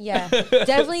leg. Yeah,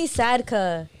 definitely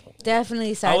Sadka.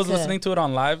 Definitely Sadka. I was listening to it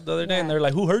on live the other day, and Yeah. they're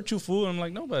like, "Who hurt you, fool?" And I'm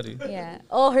like, "Nobody." Yeah.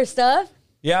 Oh, her stuff?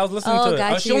 Yeah, I was listening Oh, to it.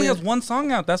 got She only you. has one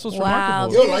song out. That's what's Wow.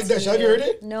 remarkable. You don't like that shit? Have you heard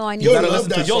it? No, I need You'll to love Listen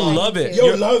to that it. You'll song. love it.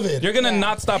 You'll love it. You're gonna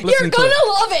not stop You're listening to gonna it.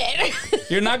 love it.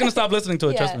 You're not gonna stop listening to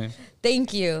it. Trust me.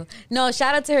 Thank you. No,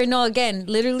 shout out to her. No, again,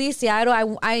 literally Seattle.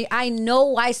 I know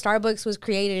why Starbucks was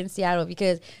created in Seattle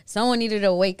because someone needed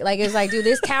to wake. Like it's like, dude,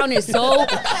 this town is so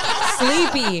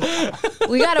sleepy.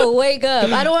 We gotta wake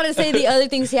up. I don't want to say the other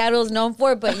things Seattle is known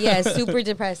for, but yeah, super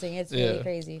depressing. It's really Yeah.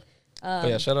 crazy. But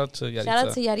yeah, shout out to Yaritza. Shout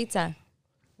out to Yaritza.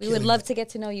 We would love to get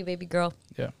to know you, baby girl.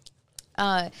 Yeah.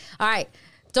 All right.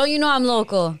 Don't you know I'm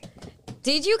local?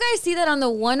 Did you guys see that on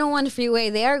the 101 freeway,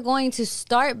 they are going to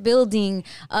start building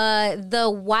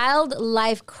the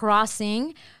wildlife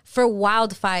crossing for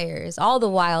wildfires. All the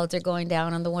wilds are going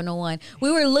down on the 101.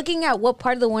 We were looking at what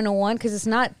part of the 101 because it's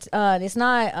not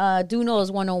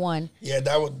Duno's 101. Yeah,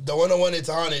 the 101 it's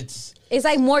on. It's It's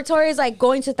more towards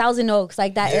going to Thousand Oaks,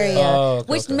 like that area, Oh,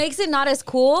 okay, which okay. makes it not as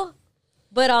cool,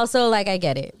 but also I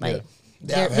get it. Like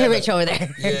Yeah. they're rich over there.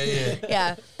 yeah.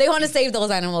 Yeah, they want to save those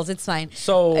animals. It's fine.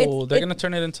 So they're gonna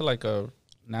turn it into like a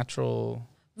natural.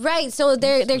 Right, so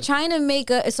they're trying to make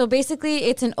so basically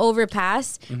it's an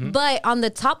overpass, but on the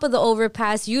top of the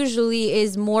overpass usually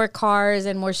is more cars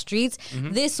and more streets.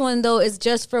 This one though is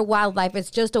just for wildlife.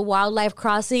 It's just a wildlife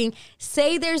crossing.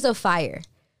 Say there's a fire.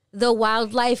 the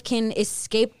wildlife can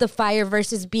escape the fire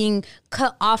versus being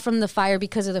cut off from the fire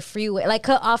because of the freeway, like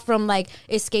cut off from like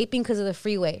escaping because of the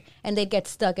freeway, and they'd get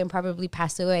stuck and probably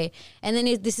pass away. And then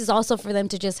this is also for them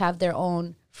to just have their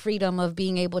own freedom of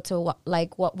being able to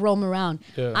roam around.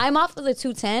 Yeah. I'm off of the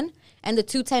 210, and the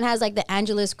 210 has like the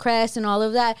Angeles Crest and all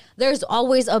of that. There's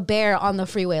always a bear on the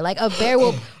freeway. Like a bear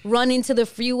will run into the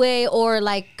freeway, or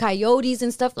like coyotes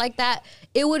and stuff like that.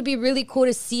 It would be really cool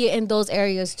to see it in those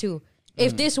areas too.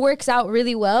 If this works out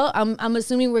really well, I'm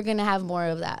assuming we're gonna have more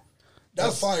of that.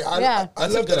 That's fire. I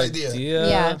love that idea.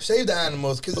 Yeah. Save the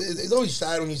animals, because it's always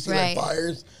sad when you see like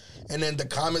fires, and then the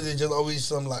comments is just always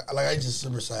some like I just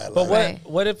super sad. But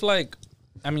what if like,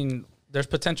 I mean, there's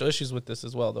potential issues with this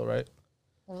as well, though, right?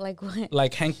 Like what?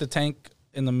 Like Hank the Tank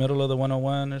in the middle of the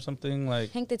 101 or something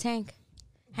like. Hank the Tank,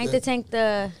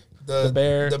 the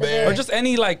bear, or just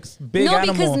any like big animal.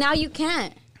 No, because now you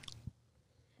can't.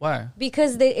 Why?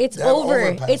 Because it's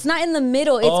over. It's not in the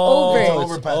middle. It's over.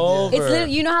 It's over.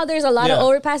 It's you know how there's a lot of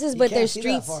overpasses, but there's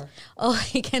streets. Oh,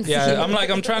 you can't see it. Yeah,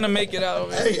 I'm trying to make it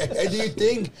out. Hey, do you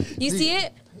think... You see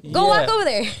it? Go walk over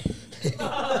there.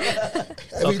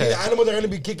 The animals are going to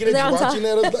be kicking it and watching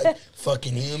at us like,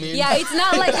 fucking humans. Yeah, it's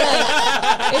not like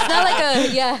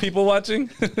a... People watching?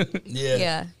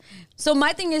 Yeah. So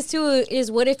my thing is, too,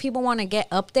 is what if people want to get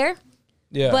up there?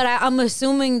 Yeah. But I'm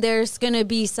assuming there's going to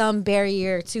be some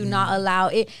barrier to not allow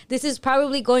it. This is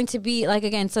probably going to be, like,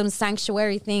 again, some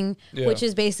sanctuary thing, which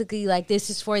is basically, like, this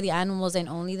is for the animals and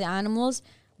only the animals.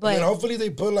 But hopefully they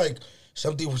put, like,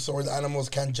 something so where the animals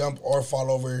can't jump or fall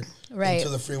over into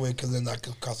the freeway, because then that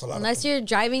could cost a lot. Unless you're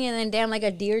driving and then, damn, like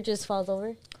a deer just falls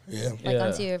over. Yeah. Like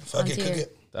onto your... Fuck it, cook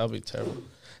it. That would be terrible.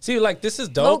 See, like, this is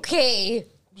dope. Okay.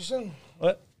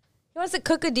 What? He wants to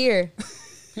cook a deer.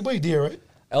 People eat deer, right?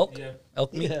 Elk? Yeah.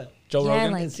 Elk meat? Yeah. Joe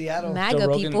Rogan? Like in Seattle. MAGA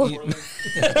people.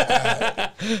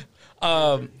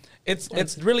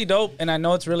 It's really dope, and I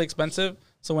know it's really expensive.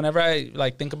 So whenever I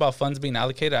like think about funds being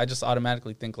allocated, I just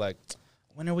automatically think like,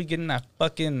 when are we getting that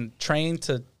fucking train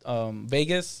to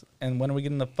Vegas, and when are we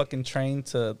getting the fucking train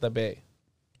to the Bay?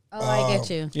 Oh, I get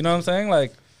you. You know what I'm saying?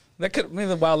 Like, maybe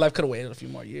the wildlife could have waited a few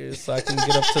more years so I can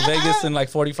get up to Vegas in like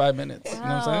 45 minutes. You know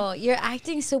what I'm saying? Oh, you're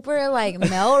acting super like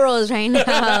Melrose right now.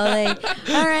 Like,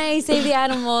 all right, save the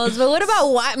animals. But what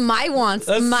about my wants,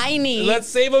 my needs? Let's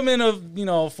save them in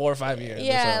 4 or 5 years.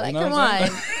 Yeah, or so, like, you know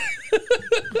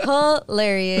come on.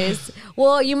 Hilarious.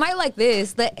 Well, you might like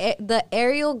this. The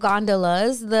aerial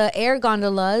gondolas, the air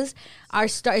gondolas are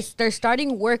they're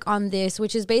starting work on this,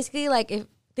 which is basically like,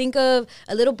 think of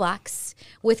a little box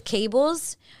with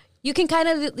cables. You can kind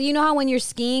of, you know how when you're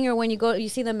skiing or when you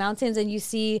see the mountains and you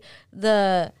see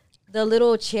the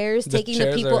little chairs taking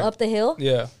the people up the hill?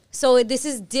 Yeah. So this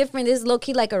is different. This is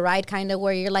low-key like a ride kind of,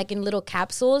 where you're like in little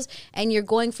capsules and you're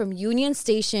going from Union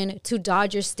Station to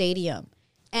Dodger Stadium.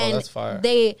 And that's fire.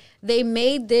 They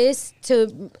made this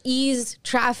to ease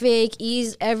traffic,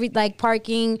 ease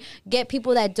parking, get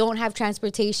people that don't have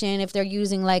transportation, if they're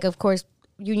using like, of course,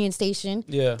 Union Station.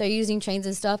 Yeah. They're using trains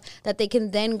and stuff, that they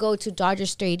can then go to Dodger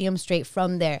Stadium straight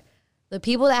from there. The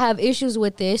people that have issues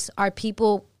with this are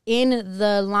people in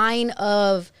the line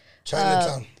of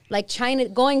Chinatown.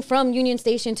 Going from Union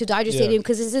Station to Dodger Stadium,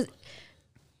 because this is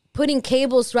putting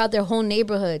cables throughout their whole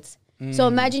neighborhoods. So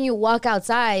imagine you walk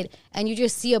outside and you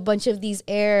just see a bunch of these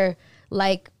air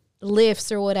like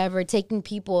lifts or whatever taking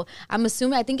people. I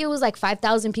think it was like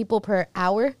 5,000 people per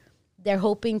hour they're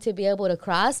hoping to be able to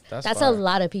cross. That's a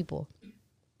lot of people.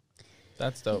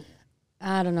 That's dope.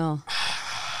 I don't know.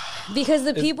 Because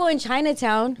the people in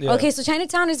Chinatown, okay, so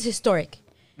Chinatown is historic.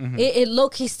 Mm-hmm. It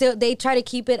low-key still, they try to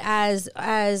keep it as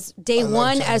day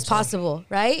one as possible,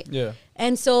 right? Yeah.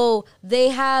 And so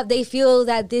they feel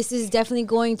that this is definitely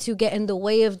going to get in the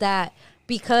way of that,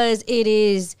 because it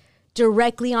is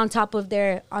directly on top of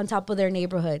their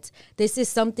neighborhoods. This is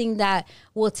something that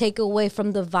will take away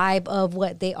from the vibe of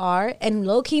what they are, and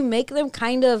low-key make them it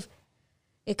kind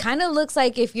of looks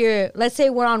like, if let's say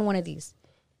we're on one of these.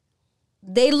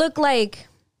 They look like,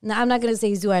 now I'm not going to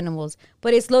say zoo animals,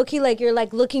 but it's low-key like you're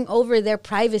like looking over their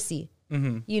privacy.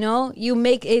 Mm-hmm. You know, you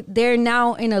make it, they're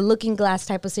now in a looking glass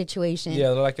type of situation.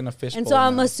 Yeah, they're like in a fishbowl. And so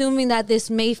I'm assuming that this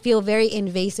may feel very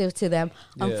invasive to them.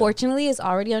 Yeah. Unfortunately, it's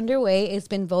already underway. It's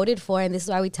been voted for. And this is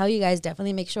why we tell you guys,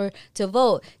 definitely make sure to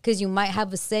vote, because you might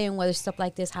have a say in whether stuff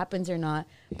like this happens or not.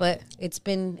 But it's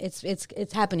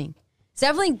happening. It's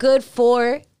definitely good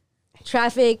for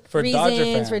traffic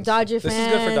reasons, for Dodger fans. This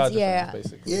is good for Dodger fans,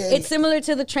 basically. Yeah. It's similar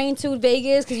to the train to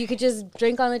Vegas, because you could just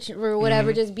drink on the or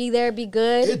whatever, just be there, be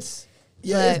good. It's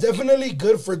definitely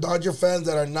good for Dodger fans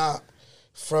that are not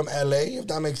from LA, if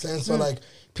that makes sense. So like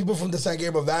people from the San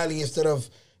Gabriel Valley, instead of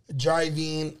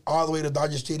driving all the way to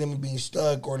Dodger Stadium and being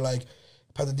stuck, or like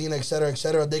Pasadena, et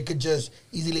cetera, they could just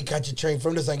easily catch a train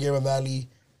from the San Gabriel Valley,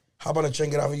 hop on a train,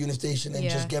 get off a Union Station, and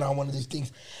just get on one of these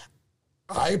things.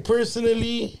 I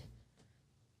personally,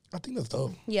 I think that's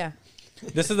dope. Yeah.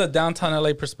 This is a downtown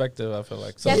LA perspective, I feel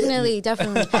like. So Definitely.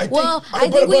 I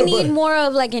think we need more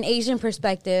of like an Asian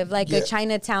perspective, like a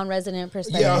Chinatown resident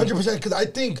perspective. Yeah, 100%. Because I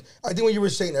think what you were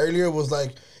saying earlier was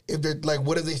like, if they're like,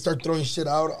 what if they start throwing shit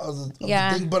out of the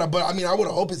thing? But I mean, I would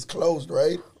hope it's closed,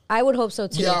 right? I would hope so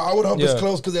too. Yeah, I would hope it's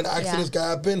closed because then accidents can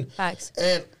happen. Facts.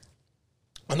 And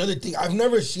another thing, I've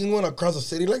never seen one across the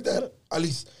city like that. At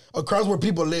least across where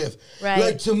people live. Right.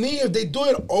 Like, to me, if they do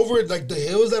it over like the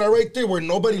hills that are right there where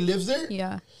nobody lives there.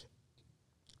 Yeah.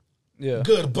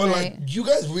 Good, but like you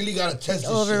guys really gotta test this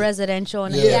over shit. Residential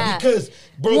and because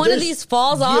bro, one of these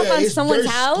falls off on someone's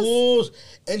house. Schools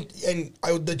and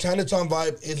the Chinatown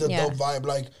vibe is a dope vibe.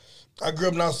 Like I grew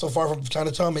up not so far from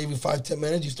Chinatown, maybe 5-10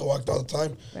 minutes. Used to walk all the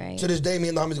time. Right. To this day, me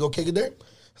and the homies go kick it there.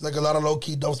 It's like a lot of low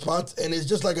key dope spots, and it's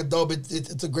just like a dope.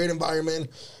 It's a great environment.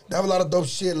 They have a lot of dope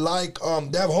shit. Like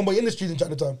they have Homeboy Industries in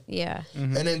Chinatown. Yeah.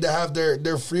 Mm-hmm. And then they have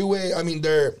their freeway. I mean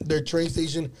their train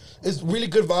station. It's really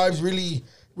good vibes. Really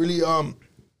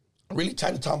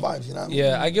Chinatown vibes. You know. What I mean?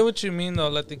 Yeah, I get what you mean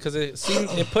though, because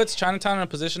it puts Chinatown in a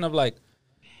position of like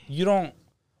you don't.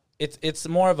 It's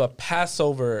more of a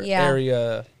Passover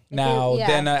area now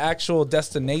than an actual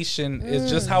destination.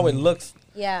 It's just how it looks.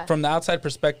 From the outside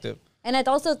perspective. And I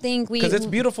also think because it's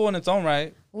beautiful in its own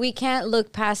right. We can't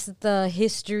look past the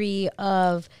history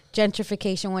of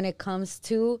gentrification when it comes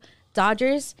to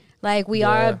Dodgers. Like we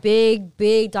are a big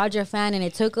Dodger fan, and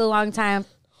it took a long time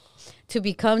to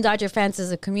become Dodger fans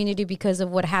as a community because of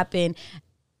what happened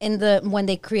when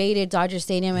they created Dodger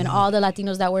Stadium and all the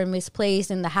Latinos that were misplaced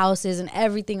and the houses and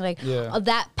everything. Like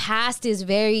that past is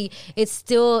it's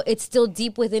still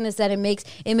deep within us, that it makes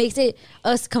it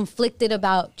us conflicted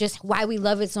about just why we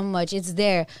love it so much. It's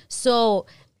there. So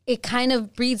it kind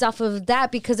of breeds off of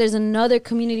that because there's another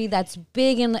community that's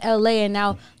big in LA, and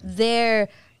now they're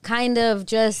kind of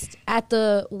just at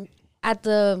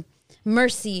the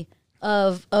mercy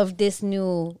of this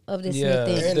new thing.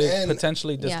 And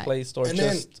potentially displaced or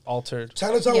just altered.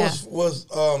 Chinatown was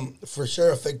for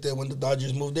sure affected when the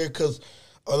Dodgers moved there, because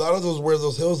a lot of where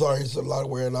those hills are is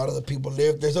where a lot of the people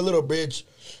live. There's a little bridge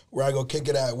where I go kick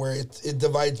it at where it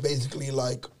divides basically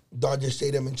like Dodger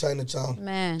Stadium and Chinatown.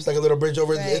 Man, it's like a little bridge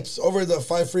over. It's over the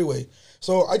 5 freeway.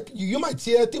 So you might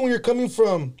see it. I think when you're coming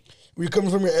from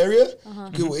your area,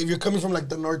 if you're coming from like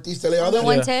the northeast LA, the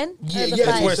 110,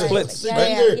 it's where it splits.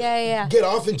 Get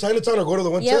off in Chinatown or go to the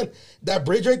 110. Yep. That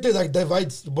bridge right there, like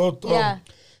divides both.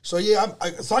 So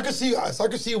I can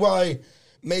see why,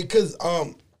 because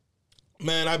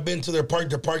man, I've been to their park.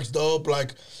 Their park's dope.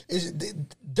 Like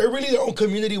they're really their own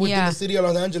community within the city of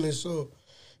Los Angeles. So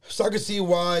I can see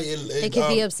why it could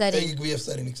be upsetting. It could be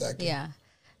upsetting, exactly. Yeah.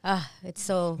 It's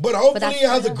so. But hopefully it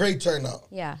has a great turnout.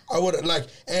 Yeah. I would like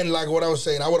what I was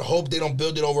saying, I would hope they don't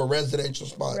build it over residential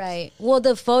spots. Right. Well,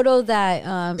 the photo that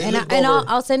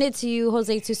I'll send it to you,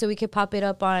 Jose, too, so we could pop it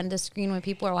up on the screen when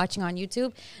people are watching on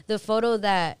YouTube. The photo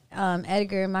that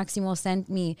Edgar Maximo sent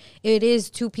me, it is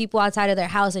 2 people outside of their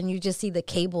house, and you just see the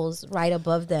cables right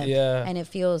above them. Yeah. And it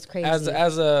feels crazy.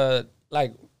 As a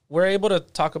like, we're able to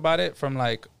talk about it from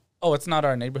like, oh, it's not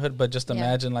our neighborhood, but just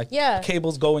imagine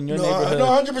cables go in your neighborhood. No,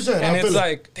 100%. And it's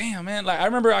like, damn, man. Like I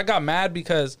remember I got mad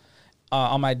because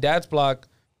on my dad's block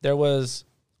there was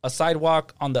a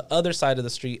sidewalk on the other side of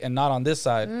the street and not on this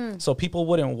side, so people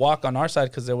wouldn't walk on our side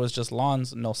because there was just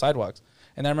lawns, no sidewalks.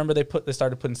 And I remember they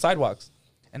started putting sidewalks,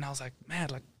 and I was like, man,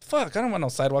 like fuck, I don't want no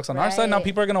sidewalks on our side. Now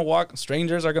people are gonna walk,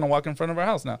 strangers are gonna walk in front of our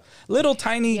house now. Little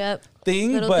tiny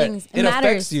thing, but things. It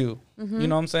affects you. You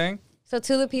know what I'm saying? So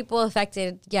to the people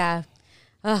affected,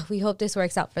 we hope this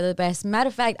works out for the best. Matter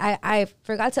of fact, I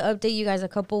forgot to update you guys a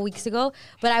couple weeks ago,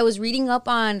 but I was reading up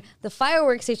on the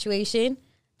fireworks situation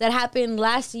that happened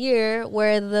last year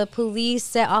where the police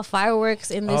set off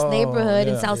fireworks in this neighborhood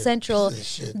in South Central.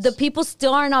 The people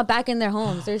still are not back in their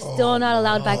homes. They're still not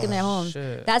allowed back in their homes.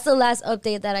 Shit. That's the last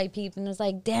update that I peeped, and it was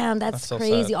like, damn, that's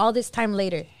crazy. So all this time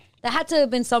later. That had to have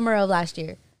been summer of last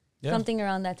year. Yeah. Something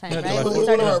around that time, right? We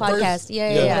started a podcast.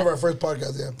 One of our first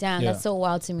podcasts, Damn, that's so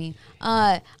wild to me.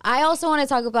 I also want to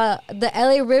talk about the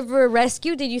LA River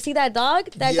rescue. Did you see that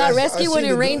dog that got rescued when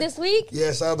it rained this week?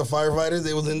 Yes, I saw the firefighters.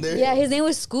 They was in there. Yeah, his name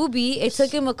was Scooby. It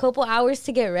took him a couple hours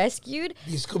to get rescued.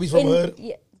 Scooby's from Hood?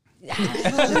 I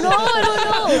don't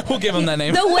know. Who gave him that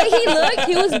name? The way he looked,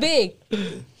 he was big.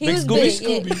 He Big was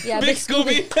Scooby? big. Yeah, Big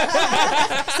Scooby.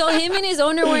 So him and his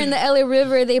owner were in the LA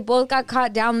River. They both got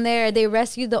caught down there. They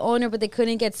rescued the owner, but they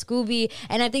couldn't get Scooby.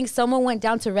 And I think someone went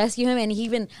down to rescue him, and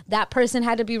even that person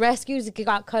had to be rescued. He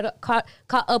got caught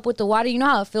up with the water. You know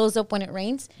how it fills up when it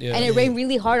rains? Yeah. And it rained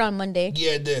really hard on Monday.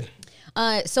 Yeah, it did.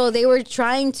 So they were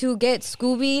trying to get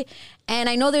Scooby. And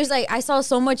I know there's I saw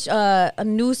so much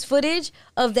news footage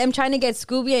of them trying to get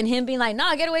Scooby and him being like,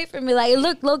 nah, get away from me. Like, it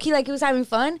looked low-key like he was having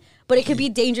fun, but it could be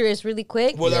dangerous really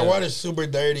quick. Well, that water's super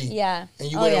dirty. Yeah.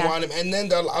 And you wouldn't want him. And then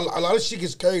a lot of shit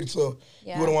gets carried, so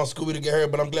Yeah. you wouldn't want Scooby to get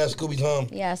hurt, but I'm glad Scooby's home.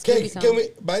 Yeah, Scooby's Can home. we,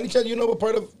 by any chance, you know what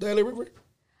part of the LA River?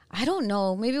 I don't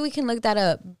know. Maybe we can look that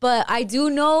up. But I do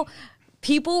know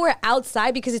people were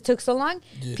outside because it took so long.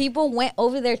 Yeah. People went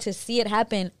over there to see it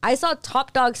happen. I saw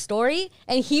Top Dog's story,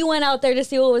 and he went out there to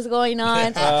see what was going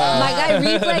on. My guy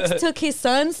Reflex took his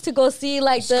sons to go see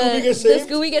like Scooby the get saved?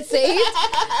 Scooby get saved.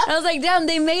 I was like, damn,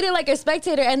 they made it like a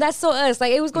spectator, and that's so us.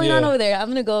 Like, it was going on over there. I'm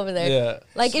gonna go over there. Yeah.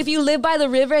 Like, if you live by the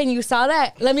river and you saw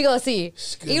that, let me go see.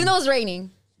 Scooby. Even though it's raining.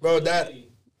 Bro, that...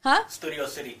 Huh? Studio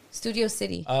City. Studio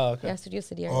City. Oh, okay. Yeah, Studio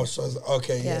City. Oh, so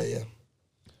okay, Yeah. yeah.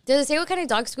 Does it say what kind of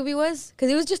dog Scooby was? Because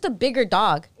it was just a bigger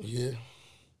dog. Yeah.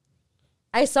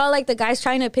 I saw like the guys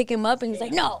trying to pick him up, and he's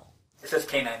like, "No." It says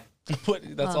canine. What?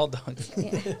 That's all dogs.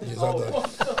 He's all done.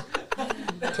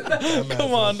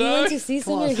 Come on, He went dog. to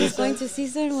Season, or he's going to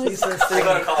Season. I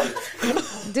go to college.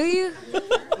 Do you?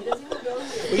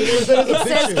 It says It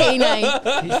says canine.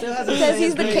 He still has It says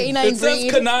he's the canine It says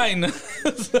breed. canine.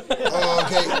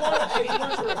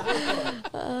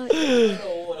 Oh, okay.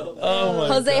 Oh my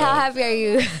Jose, how happy are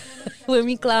you with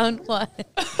me, clown? What?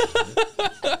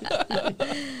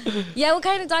 Yeah, what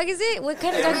kind of dog is it? What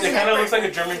kind of dog is It kind it? of looks like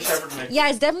a German Shepherd mix. Yeah,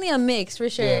 it's definitely a mix for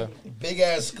sure. Yeah. Big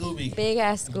ass Scooby. Big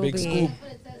ass Scooby. Big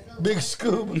Scoop.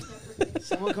 Big Scoob.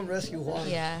 Someone come rescue Juan.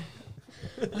 Yeah.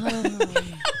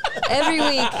 Every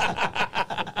week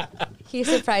he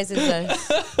surprises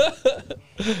us.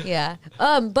 Yeah.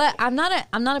 But I'm not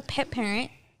a pet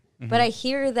parent. But I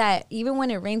hear that even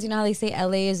when it rains, you know how they say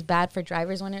LA is bad for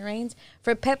drivers when it rains?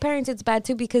 For pet parents, it's bad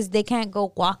too because they can't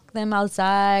go walk them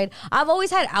outside. I've always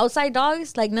had outside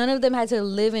dogs. Like, none of them had to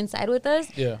live inside with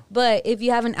us. Yeah. But if you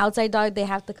have an outside dog, they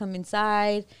have to come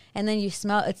inside. And then it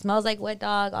smells like wet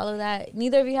dog, all of that.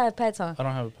 Neither of you have pets, huh? I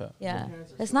don't have a pet. Yeah.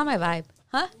 That's not my vibe.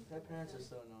 Huh? Pet parents are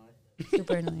so annoying.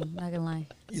 Super annoying, not gonna lie.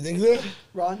 You think so?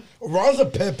 Ron? Ron's a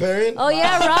pet parent. Oh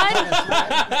yeah,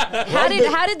 Ron. How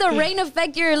did the rain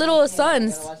affect your little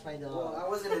sons? Gotta watch my dog. I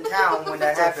wasn't in town when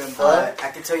that happened, but I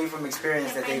can tell you from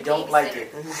experience that they don't like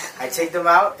it. I take them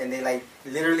out and they like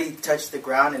literally touch the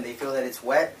ground and they feel that it's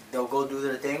wet. They'll go do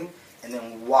their thing and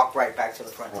then walk right back to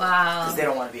the front. Wow. Because they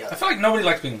don't want to be I out. feel like nobody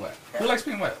likes being wet. Who likes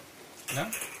being wet?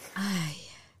 No?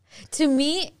 To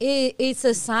me, it's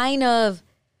a sign of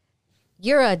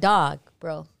you're a dog,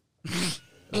 bro.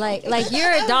 like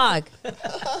you're a dog.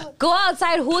 Go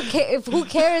outside. Who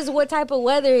cares what type of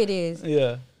weather it is?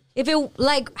 Yeah. If it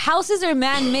like houses are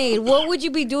man-made, what would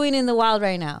you be doing in the wild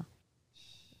right now?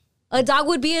 A dog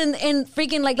would be in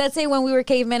freaking, like, let's say when we were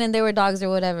cavemen and there were dogs or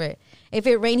whatever. If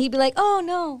it rained, he'd be like, "Oh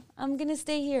no, I'm gonna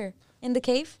stay here in the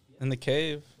cave." In the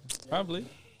cave. Probably.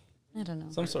 I don't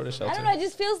know. Some sort of shelter. I don't know. It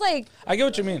just feels like. I get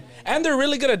what you mean. And they're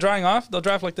really good at drying off. They'll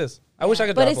dry off like this. I wish I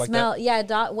could But dry it off like smell. that.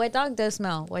 Yeah, wet dog does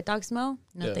smell. Wet dog smell?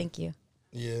 No, Yeah. thank you.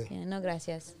 Yeah. Yeah, no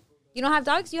gracias. You don't have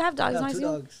dogs? You have dogs, I have 2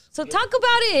 Maximo? dogs. So talk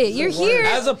about it. You're here.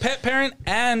 As a pet parent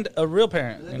and a real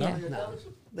parent, you know? Yeah.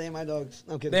 They ain't my dogs.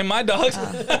 No, I'm kidding. They're my dogs.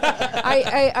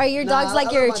 Are your Nah, dogs I like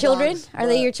love your my children? dogs, Are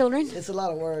they but your children? It's a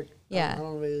lot of work. Yeah. I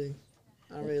don't really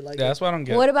like Yeah, it. that's what I don't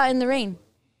get. What about in the rain?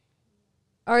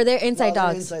 Or they're inside No, they're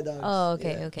dogs? inside dogs. Oh,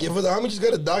 okay, Yeah. okay. Yeah, for the homie just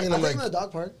got a dog, and I I'm take like, them to the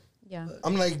dog park. Yeah.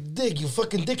 I'm like, Dick, you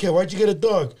fucking dickhead. Why'd you get a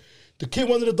dog? The kid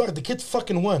wanted a dog. The kid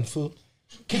fucking won, fool.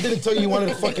 Kid didn't tell you he wanted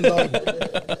a fucking dog.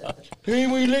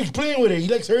 He likes playing with it. He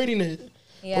likes hurting it.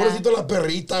 Yeah. Pobrecito la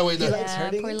perrita, güey. likes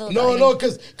hurting poor it? little No, doggy. no,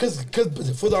 cause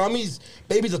for the homies,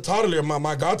 baby's a toddler,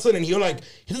 my godson, and he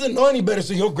doesn't know any better,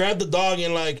 so he'll grab the dog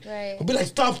and like Right. he'll be like,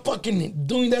 stop fucking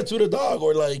doing that to the dog,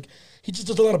 or like he just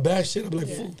does a lot of bad shit. I'm like,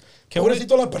 fool. Can we-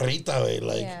 Pobrecito la perrita, güey.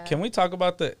 Like, Yeah. Can we talk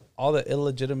about all the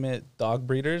illegitimate dog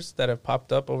breeders that have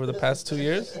popped up over the past 2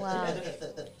 years? Wow.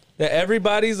 That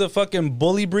everybody's a fucking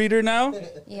bully breeder now?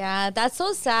 Yeah, that's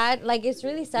so sad. Like, it's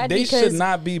really sad They because should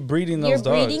not be breeding you're those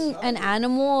dogs. breeding an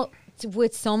animal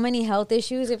with so many health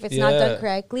issues if it's not Yeah. done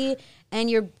correctly,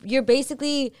 and you're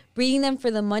basically breeding them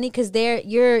for the money because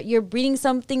you're breeding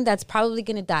something that's probably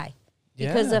gonna die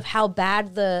because Yeah. of how bad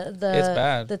It's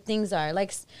bad. the things are.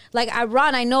 Like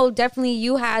Ron, I know definitely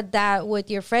you had that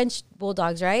with your French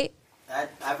bulldogs, right?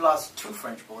 I've lost 2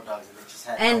 French bulldogs that just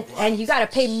had And health and you gotta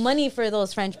pay money for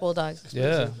those French bulldogs.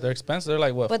 Yeah, they're expensive. They're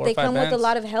like what? But 4 they or 5 come with a bands?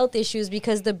 lot of health issues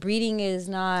because the breeding is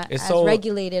not It's as so-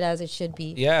 regulated as it should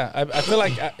be. Yeah, I feel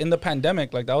like in the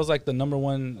pandemic, like that was like the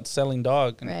 #1 selling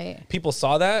dog. And Right. people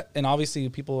saw that, and obviously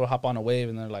people will hop on a wave,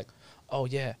 and they're like, "Oh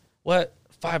yeah, what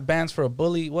 5 bands for a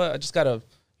bully? What? I just gotta,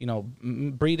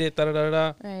 breed it." Da da da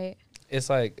da. Right. It's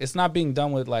like it's not being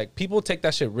done with like people take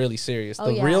that shit really serious. Oh,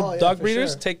 The yeah. real Oh, yeah, dog for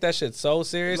breeders sure. take that shit so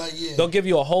serious. Like, yeah. They'll give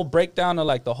you a whole breakdown of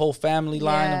like the whole family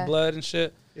line Yeah. of blood and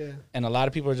shit. Yeah. And a lot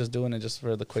of people are just doing it just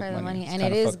for the quick For the money. money. It's And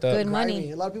kinda it is fucked up. good money.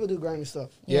 Grimy. A lot of people do grimy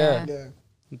stuff. Yeah. Yeah.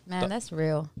 Man, that's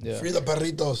real. Yeah. Free the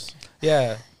perritos.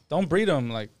 Yeah. Don't breed them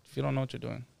like if you don't know what you're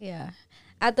doing. Yeah.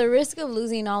 At the risk of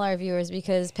losing all our viewers,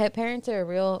 because pet parents are a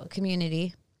real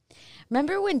community.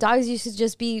 Remember when dogs used to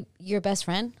just be your best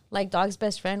friend? Like dog's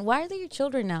best friend? Why are they your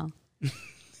children now?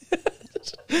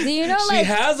 Do you know, She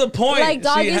has a point. like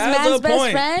dog She is has man's a best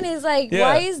point. friend? Is like,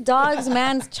 Yeah. why is dog's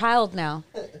man's child now?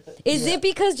 Is it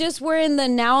because just we're in the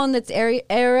now in this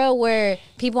era where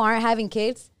people aren't having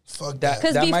kids? Fuck That- that.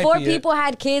 Because might before be it. people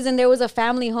had kids and there was a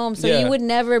family home, so Yeah. you would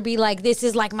never be like, this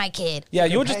is like my kid. Yeah,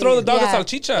 you would just throw the dog Yeah. a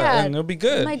salchicha Yeah. and it'll be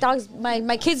good. My dog's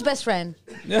my kid's best friend.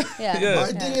 Yeah. Yeah.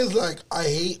 My thing is like I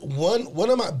hate one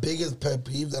of my biggest pet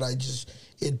peeves that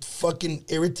it fucking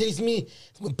irritates me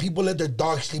is when people let their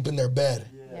dog sleep in their bed.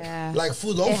 Yeah. Like,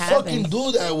 fool, don't It fucking happens.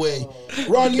 do that way.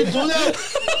 Ron, you do that?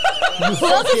 You Who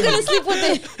else is fucking- gonna sleep with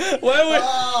it? Why would-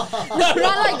 No,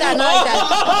 not like that. Not like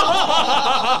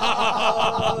that.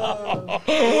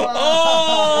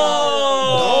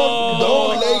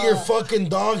 Don't let your fucking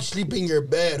dog sleep in your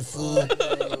bed, fool.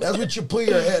 That's what you put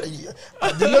your head.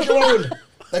 There's nothing wrong with.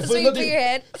 Like, So you put your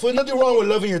head? Fool, nothing wrong with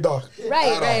loving your dog.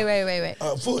 Right, At right,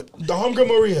 all. right. Fool, the homegirl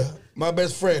Maria, my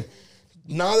best friend.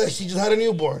 Now that she just had a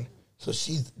newborn, so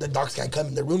the dogs can't come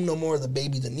in the room no more. The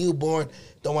baby, the newborn,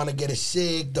 don't want to get it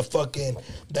sick. The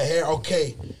hair,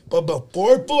 okay. But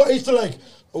before, fool, I used to like,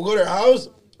 we'll go to their house,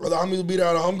 or the homies will be there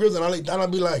at the homegirls, and I like, I'll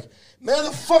be like, man,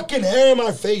 the fucking hair in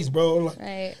my face, bro. Like,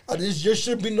 Right. There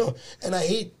should be no, and I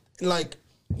hate, like,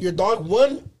 your dog,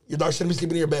 one, your dog shouldn't be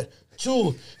sleeping in your bed.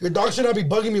 2, your dog should not be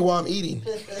bugging me while I'm eating.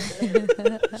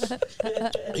 If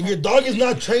your dog is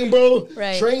not trained, bro,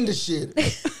 Right. train the shit.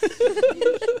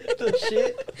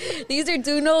 These are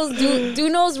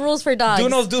Duno's rules for dogs. Do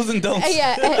those do's and don'ts.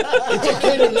 Yeah. It's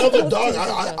okay to love a dog.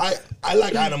 I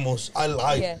like animals. I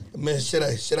like. Yeah. Man, should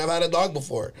I've had a dog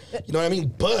before? You know what I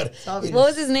mean? But What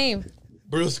was his name?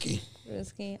 Brewski.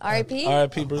 Brewski. R.I.P.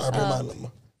 R.I.P. Bruce.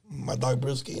 My dog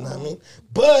Brewski, you know what I mean?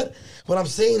 But what I'm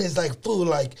saying is like, fool,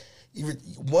 like,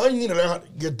 one,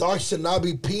 your dog should not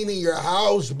be peeing in your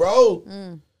house, bro.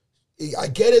 I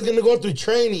get it's gonna go through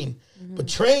training, but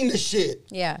train the shit.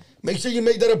 Yeah. Make sure you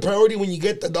make that a priority when you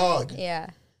get the dog. Yeah.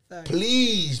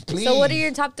 Please. So what are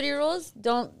your top 3 rules?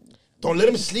 Don't. Don't let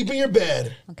him sleep in your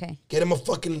bed. Okay. Get him a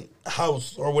fucking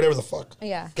house or whatever the fuck.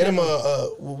 Yeah. Get him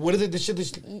what is it? The shit they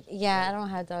sleep. Yeah, I don't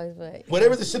have dogs, but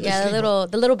Whatever the shit they yeah, sleep.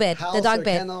 the little bed, House the dog or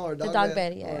bed, kennel or the dog dog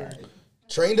bed, bed. Yeah. or-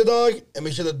 Train the dog and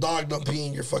make sure the dog don't pee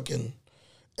in your fucking.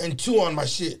 And 2 on my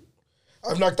shit.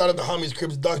 I've knocked out at the homies'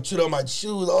 cribs. Dog chewed on my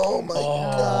shoes. Oh my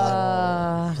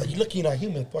god! Like, you looking at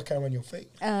human? What kind on your face?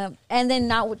 And then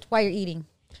not while you're eating.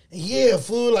 Yeah,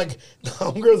 fool. Like the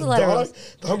homegirl's a lot of dog.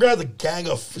 rules. The homegirl has a gang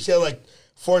of. She has like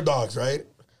 4 dogs, right?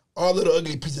 All little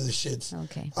ugly pieces of shits.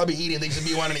 Okay. I'll be eating. They just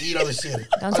be wanting to eat other shit.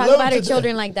 Don't I talk love about them our to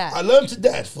children death. like that. I love them to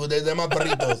death, fool. They're my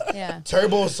burritos. Yeah.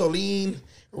 Turbo, Celine,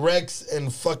 Rex,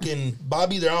 and fucking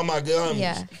Bobby. They're all my gums.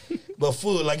 Yeah. But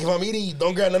fool, like if I'm eating,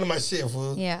 don't grab none of my shit,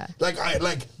 fool. Yeah. Like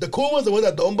the cool ones, the ones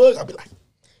that don't bug, I'll be like,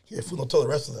 yeah, fool, don't tell the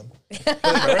rest of them.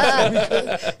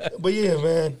 But yeah,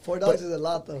 man. 4 dogs is a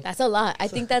lot, though. That's a lot. I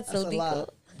think that's That's a lot.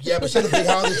 illegal. Yeah, but she has a big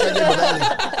house. She has a valley.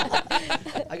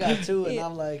 I got 2, and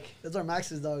I'm like, those are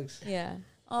Max's dogs. Yeah.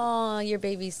 Oh, your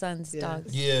baby son's Yeah.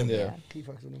 dogs. Yeah. Yeah. He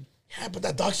fucks with them. Yeah, but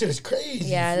that dog shit is crazy.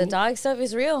 Yeah, fool. the dog stuff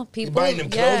is real. People buying them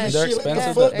clothes yeah. and They're shit like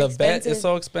expensive. that. Yeah. The vet Expensive. is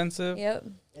so expensive. Yep.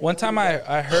 One time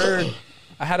I heard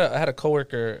I had a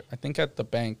coworker, I think at the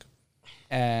bank,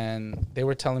 and they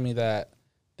were telling me that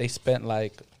they spent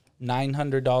like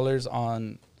 $900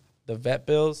 on the vet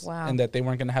bills Wow. and that they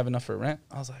weren't gonna have enough for rent.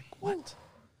 I was like, what?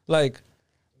 Like,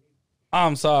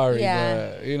 I'm sorry,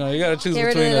 Yeah. but you gotta choose Get rid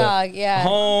of between the a dog, yeah.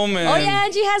 home and Oh yeah,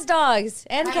 Angie has dogs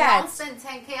and My mom cats. spent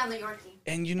 $10K on the Yorkie.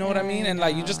 and you know what I mean? And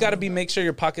like you just gotta make sure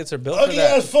your pockets are built Ugly for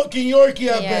that. ass fucking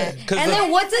Yorkie, I Yeah. bet. And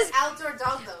then what's It's this? an outdoor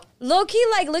dog though. Low key,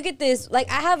 like, look at this. Like,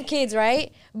 I have kids,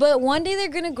 right? But one day they're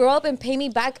gonna grow up and pay me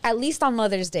back at least on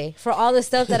Mother's Day for all the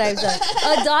stuff that I've done.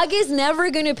 A dog is never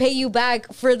gonna pay you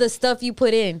back for the stuff you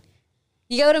put in.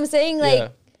 You get what I'm saying? Like, yeah.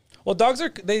 Well, dogs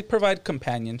they provide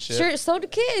companionship. sure, so do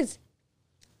kids.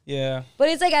 Yeah. But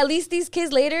it's like at least these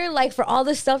kids later, like for all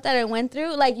the stuff that I went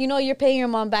through, like you're paying your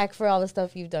mom back for all the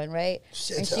stuff you've done, right?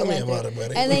 Shit, And tell me about it,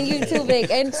 buddy. And then you too,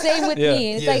 Vic. And same with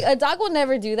me. It's like a dog will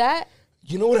never do that.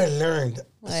 You know what I learned?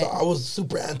 What? So I was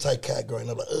super anti-cat growing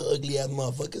up, like ugly ass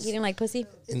motherfuckers. You didn't like pussy?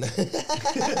 Is Is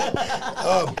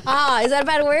that a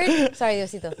bad word? Sorry,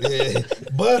 Diosito. Yeah,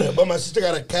 but my sister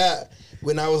got a cat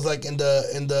when I was like in the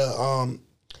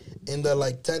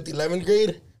like 10th, 11th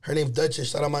grade. Her name's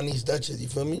Duchess. Shout out my niece Duchess. You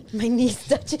feel me? My niece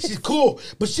Duchess. She's cool,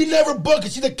 but she never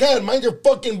bugs. She's a cat. Mind your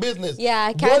fucking business.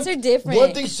 Yeah, cats are different.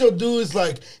 One thing she'll do is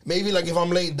like maybe like if I'm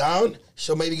laying down,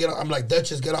 she'll maybe get. I'm like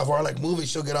Duchess, get off, or I like move it,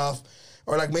 she'll get off.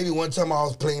 Or like maybe one time I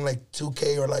was playing like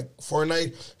 2K or like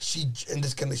Fortnite,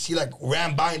 she like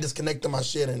ran by and disconnected my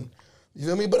shit, and you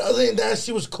feel me? But other than that,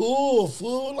 she was cool,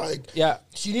 fool. Like, yeah,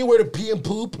 she knew where to pee and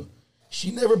poop. She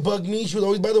never bugged me. She was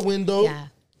always by the window. Yeah.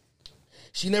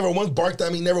 She never once barked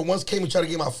at me. Never once came and tried to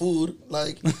get my food.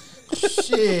 Like,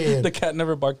 shit. The cat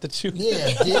never barked at you. Yeah,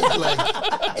 dick.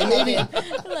 Like, and maybe I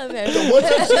love it. the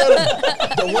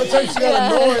one time she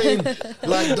got annoying.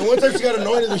 Like the one time she got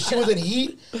annoying is when she was in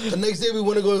heat. The next day we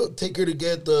want to go take her to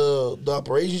get the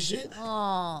operation shit.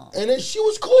 Aww. And then she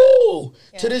was cool.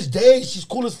 Yeah. To this day, she's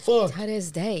cool as fuck. To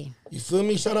this day. You feel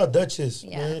me? Shout out Duchess,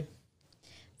 man.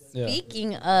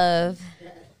 Speaking of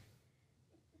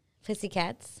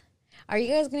pussycats, are you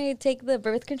guys going to take the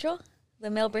birth control? The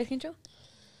male birth control?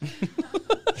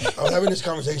 I was having this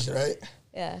conversation, right?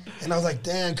 Yeah. And I was like,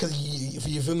 damn, because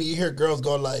you feel me? You hear girls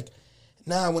go like,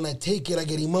 nah, when I take it, I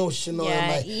get emotional.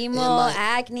 Yeah,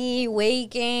 acne,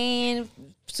 weight gain,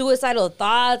 suicidal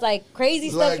thoughts, like crazy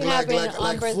stuff can happen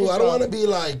on birth control. I don't want to be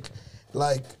like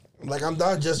I'm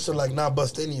down just to like not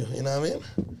bust in you. You know what I mean?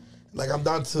 Like I'm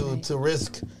down to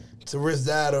risk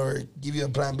that or give you a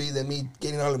plan B than me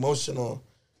getting all emotional.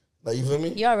 Like, you feel me?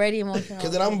 You're already emotional.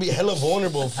 Because then I'm gonna be hella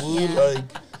vulnerable, fool. Yeah.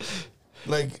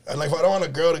 Like if I don't want a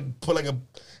girl to put like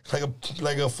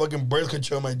a fucking birth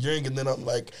control in my drink, and then I'm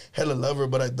like hella love her,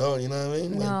 but I don't. You know what I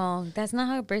mean? No, that's not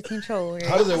how birth control works.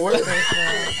 How does it work?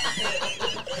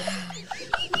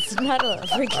 It's not a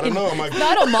freaking. I don't know. It's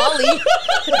not a Molly.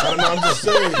 I don't know. I'm just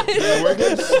saying. Does it work?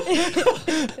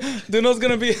 Duno's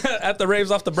gonna be at the raves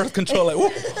off the birth control. Like,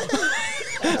 whoop.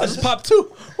 I just popped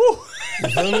two. Woo. You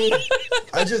feel me?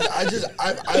 I've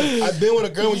been with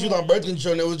a girl when she was on birth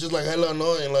control, and it was just like hella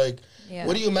annoying. Like,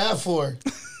 what are you mad for?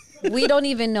 We don't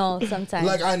even know sometimes.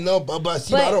 Like, I know, but I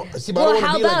don't want to be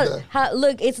like that.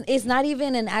 Look, it's not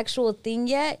even an actual thing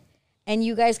yet, and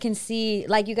you guys can see,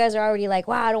 like, you guys are already like,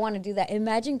 wow, I don't want to do that.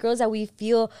 Imagine girls that we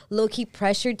feel low-key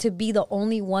pressured to be the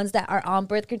only ones that are on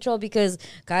birth control because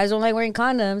guys don't like wearing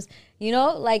condoms. You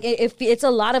know? Like, if it's a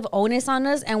lot of onus on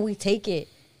us, and we take it.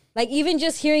 Like, even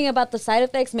just hearing about the side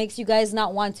effects makes you guys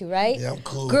not want to, right? Yeah, I'm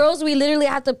cool. Girls, we literally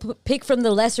have to pick from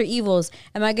the lesser evils.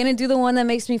 Am I going to do the one that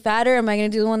makes me fatter? Am I going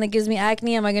to do the one that gives me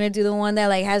acne? Am I going to do the one that,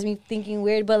 like, has me thinking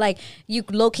weird? But, like, you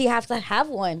low-key have to have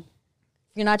one.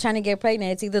 If you're not trying to get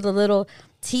pregnant, it's either the little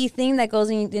T thing that goes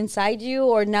inside you,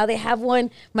 or now they have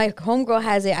one. My homegirl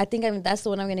has it. I think that's the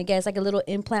one I'm going to get. It's like a little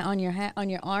implant on your on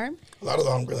your arm. A lot of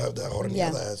the homegirls have that horny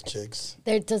ass chicks.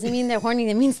 That doesn't mean they're horny.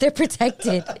 It means they're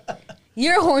protected.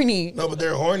 You're horny. No, but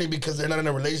they're horny because they're not in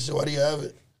a relationship. Why do you have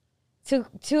it?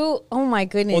 Oh my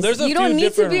goodness. Well, you don't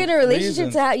need to be in a relationship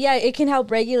reasons. to have, it can help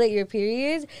regulate your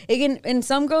periods. And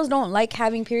some girls don't like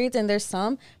having periods, and there's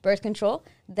some birth control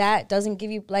that doesn't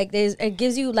give you, like, it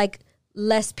gives you, like,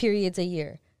 less periods a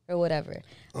year or whatever.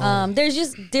 There's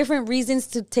just different reasons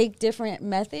to take different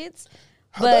methods.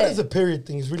 How bad is a period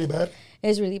thing? It's really bad?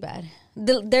 It's really bad.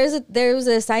 There was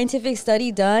a scientific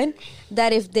study done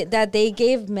that that they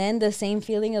gave men the same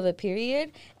feeling of a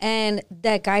period, and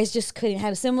that guys just couldn't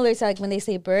have, similar to like when they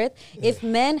say birth. Yeah. If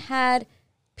men had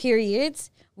periods,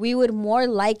 we would more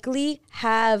likely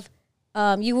have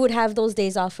you would have those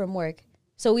days off from work.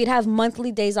 So we'd have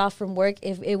monthly days off from work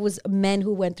if it was men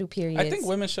who went through periods. I think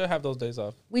women should have those days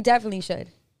off. We definitely should,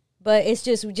 but it's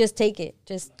just we just take it.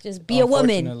 Just be a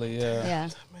woman. Yeah.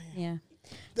 Yeah.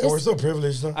 We're so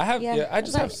privileged, though. I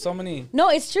just have so many. No,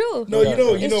 it's true. No,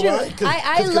 you know why?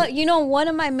 I love, you know, one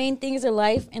of my main things in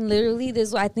life, and literally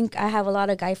this, I think I have a lot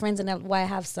of guy friends, and why I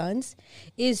have sons,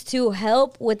 is to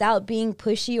help without being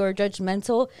pushy or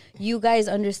judgmental. You guys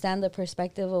understand the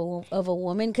perspective of a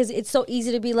woman, because it's so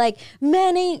easy to be like,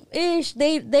 men ain't ish,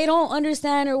 they don't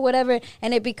understand or whatever,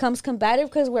 and it becomes combative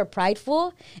because we're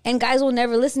prideful, and guys will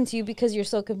never listen to you because you're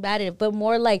so combative. But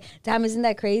more like, damn, isn't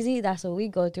that crazy? That's what we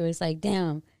go through. It's like,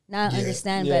 damn. Now I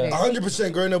understand better.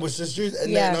 100% growing up with sisters.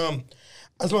 And then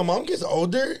as my mom gets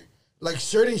older, like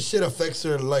certain shit affects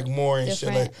her like more and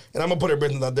shit. Like, and I'm going to put her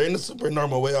business out there in a super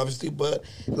normal way, obviously. But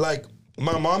like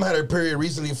My mom had her period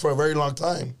recently for a very long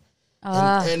time.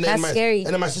 That's scary.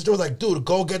 And then my sister was like, dude,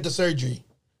 go get the surgery.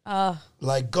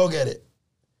 Like, go get it.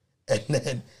 And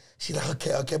then she's like,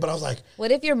 okay. But I was like,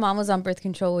 what if your mom was on birth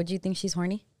control? Would you think she's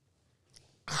horny?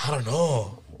 I don't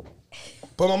know.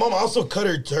 But my mom also cut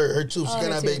her tubes. She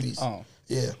can't have babies. Oh.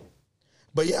 Yeah.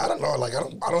 But yeah, I don't know. Like, I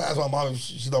don't ask my mom if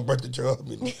she's on birth control. I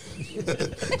mean,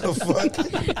 the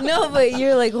fuck? No, but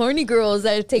you're like horny girls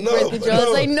that take birth control.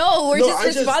 It's like, no, we're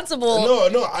just responsible.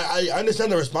 I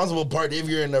understand the responsible part if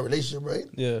you're in a relationship, right?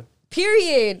 Yeah.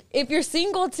 Period. If you're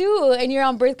single too and you're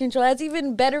on birth control, that's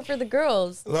even better for the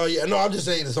girls. No, I'm just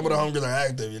saying that some of the homegirls are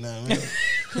active, you know what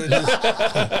I mean?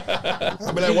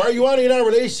 I'll be like, why are you on it? You're not in a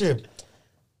relationship.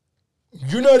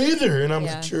 You're not either. And I'm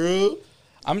like, true.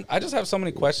 I just have so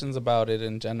many questions about it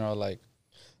in general. Like,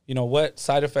 you know, what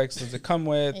side effects does it come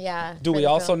with? Yeah. Do we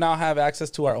also now have access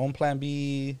to our own Plan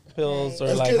B pills?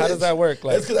 Or like, how does that work?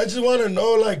 Like, that's because I just want to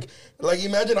know, like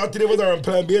imagine all three of us are on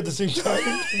Plan B at the same time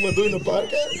while doing the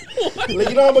podcast. Like,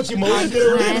 you know how much emotion get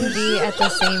around? Plan B at the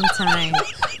same time.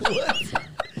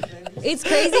 It's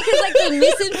crazy because like the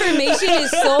misinformation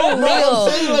is so real.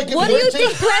 Saying, like, what do you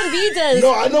think Plan B does?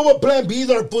 No, I know what Plan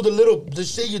Bs are for the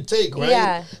shit you take, right?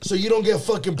 Yeah. So you don't get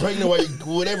fucking pregnant while you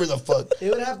whatever the fuck. It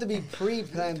would have to be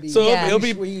pre-Plan B. So it'll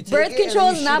be birth control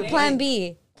is not Plan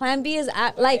B. Plan B is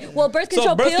birth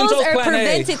control pills are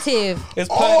preventative.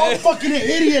 I'm fucking an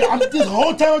idiot. This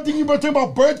whole time I'm thinking about talking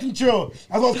about birth control.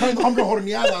 I was kind of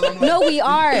like, no, we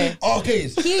are. Okay.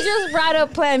 He just brought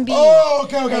up Plan B. Oh,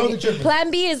 okay. Plan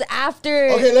B is after.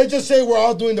 Okay, let's just say we're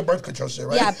all doing the birth control shit,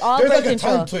 right? Yeah, all there's birth like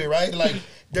control. a time to it, right? Like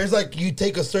there's like you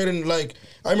take a certain like.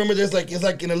 I remember there's like it's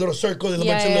like in a little circle. There's a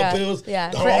bunch of little pills.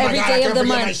 Yeah. Oh For my every God, day I of can't the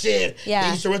forget month. my shit. Yeah.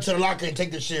 You used to run to the locker and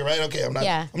take the shit, right? Okay, I'm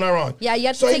not wrong. Yeah, you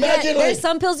have to so take imagine, there's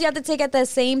some pills you have to take at the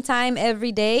same time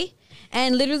every day,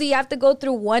 and literally you have to go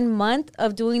through 1 month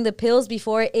of doing the pills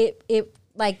before it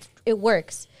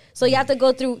works. So you have to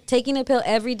go through taking a pill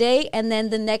every day, and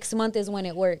then the next month is when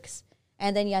it works,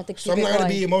 and then you have to keep. So I'm it not going. gonna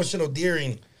be emotional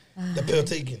during the pill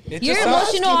taking. You're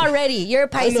emotional already. You're a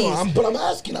Pisces. I know, but I'm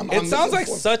asking. It sounds like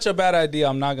such a bad idea.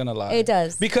 I'm not gonna lie. It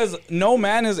does, because no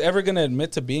man is ever gonna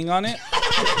admit to being on it.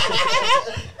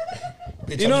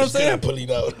 You know what I'm saying? Pull it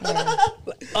out.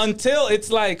 Until it's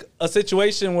like a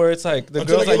situation where it's like the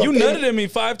girl's like, you nutted at me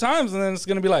 5 times, and then it's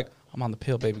gonna be like, I'm on the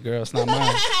pill, baby girl. It's not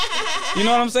mine. You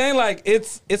know what I'm saying? Like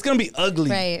it's gonna be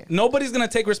ugly. Right. Nobody's gonna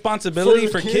take responsibility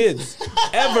for kids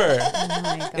ever.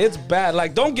 Oh it's bad.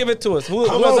 Like don't give it to us. Who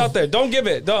else out there? Don't give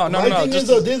it. No. This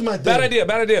is my thing. Bad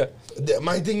idea.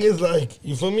 My thing is like,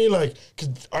 you feel me? Like,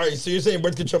 all right. So you're saying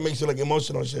birth control makes you like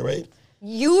emotional shit, right?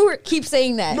 You keep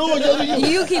saying that. No,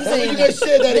 you keep saying you guys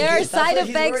said that. There are side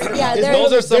effects. Yeah,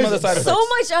 those are some of the side effects. So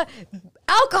much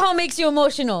alcohol makes you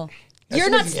emotional. You're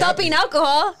not stopping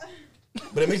alcohol.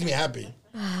 But it makes me happy.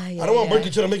 I don't want birth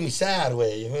control to make me sad.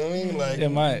 Way, you know what I mean? Like it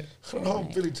might. I don't know.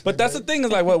 But that's the thing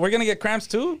is like, what we're gonna get cramps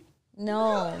too?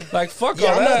 No. Like fuck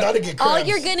all that. Not to get cramps. All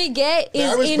you're gonna get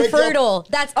is infertile.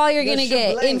 That's all you're gonna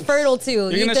get. Blanks. Infertile too.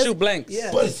 You're gonna shoot blanks.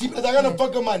 Yeah. But see, but I gotta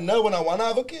fuck up my nut when I wanna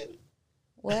have a kid.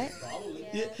 What?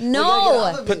 Yeah.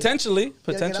 No. Potentially.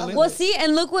 Well, see,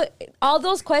 and look what all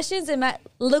those questions and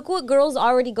look what girls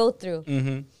already go through.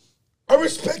 Mm-hmm. I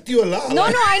respect you a lot. No,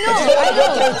 I know.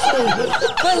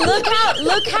 But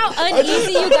look how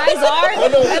uneasy you guys are.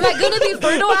 Am I gonna be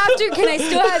fertile after? Can I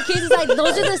still have kids? It's like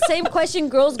those are the same question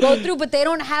girls go through, but they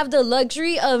don't have the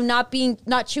luxury of not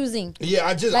choosing.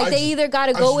 Yeah, they either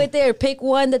gotta go with it or pick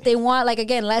one that they want. Like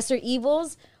again, lesser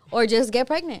evils, or just get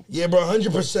pregnant. Yeah, bro,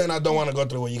 100%. I don't want to go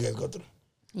through what you guys go through.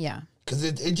 Yeah, because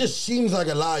it just seems like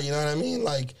a lie. You know what I mean?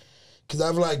 Like. Because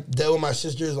I've, like, dealt with my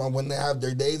sisters on when they have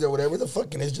their days or whatever the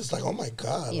fuck, and it's just like, oh, my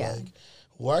God. Yeah. Like,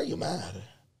 why are you mad?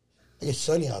 Like, it's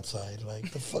sunny outside. Like,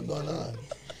 the fuck going on?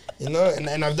 You know?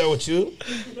 And I've dealt with you.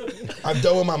 I've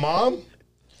dealt with my mom.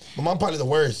 My mom probably the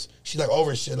worst. She's, like,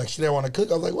 over shit. Like, she didn't want to cook.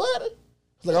 I was like, what? I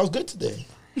was like, I was good today.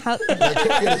 Like,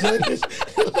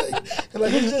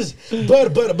 it's just,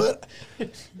 but.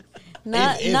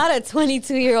 Not a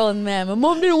 22-year-old man. My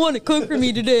mom didn't want to cook for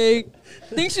me today.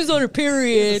 I think she's on her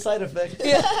period. It's a side effect.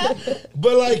 Yeah.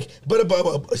 but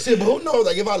who knows?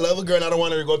 Like, if I love a girl and I don't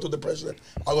want her to go through depression,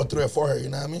 I'll go through it for her, you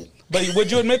know what I mean? But would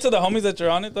you admit to the homies that you're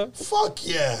on it, though? Fuck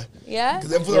yeah. Yeah?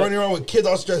 Because if they're running around with kids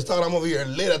all stressed out, I'm over here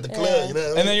lit at the club, you know what I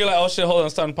mean? And then you're like, oh shit, hold on,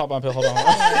 it's time to pop my pill, hold on.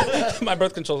 My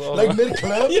birth control. Like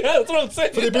mid-club? Yeah, that's what I'm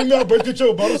saying. So they bring me out birth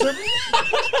control bottle service?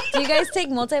 Do you guys take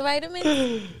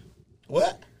multivitamins?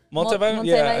 What? Multivitamins?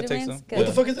 Yeah, I take some. What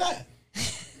the fuck is that?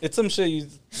 It's some shit you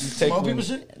take. Small people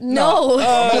shit? No.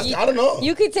 I don't know.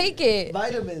 You could take it.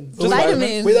 Vitamins.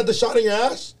 Vitamins. Wait, that the shot in your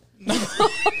ass?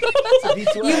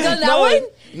 You've done that one?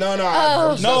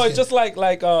 No, No, it's just like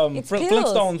It's pills.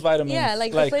 Flintstones vitamins. Yeah,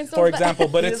 like the Flintstones for example,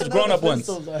 but it's doesn't know grown up what ones,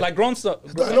 Flintstones are. like grown stuff,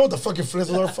 I know what the fucking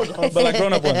Flintstones are. Fuck off. but like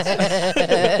grown up ones.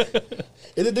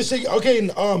 Is it this shit? Okay,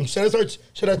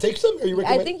 should I take some? Are you I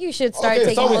recommend? think you should start Okay, it's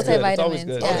taking always good. It's multivitamins. always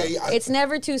good. Yeah. Okay, It's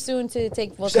never too soon to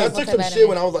take See, I took some multivitamins. shit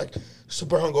when I was like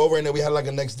super hungover, and then we had like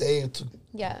a next day to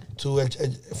Yeah,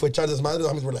 for Charles' madre.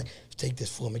 Homies were like, take this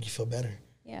fool, make you feel better.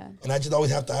 yeah. And I just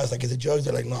always have to ask, like, is it drugs?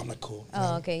 They're like, no, I'm not cool.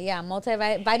 Oh, okay. Yeah,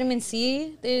 vitamin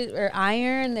C or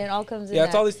iron, it all comes in. Yeah,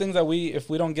 it's that. all these things that if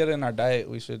we don't get it in our diet,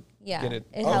 we should Yeah, get it.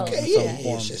 it helps. Okay, in some yeah.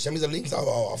 form. Shit, send me the links.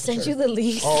 I'll Send you the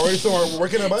links. Oh, already, so we're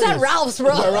working on It's at Ralph's,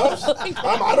 bro. Is that Ralph's?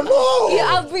 I don't know. Yeah,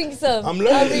 I'll bring some. I'm I'll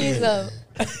learning. bring you some.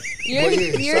 You're, Well,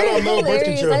 yeah, you're shout out Mel Birth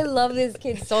hilarious. Control. I love this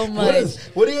kid so much.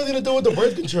 What are you guys gonna do with the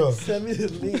birth control? Send me the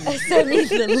link. Send me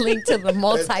the link to the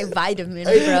multivitamin,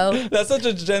 bro. That's such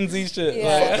a Gen Z shit.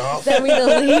 Yeah. Fuck off. Send me the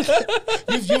link.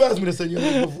 You asked me to send you a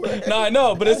link before. No, I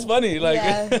know, but it's funny. Like,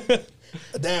 Yeah.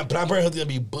 Damn, Planned Parenthood's gonna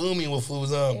be booming with Foos.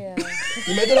 Yeah.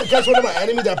 Imagine I catch one of my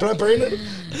enemies at Planned Parenthood.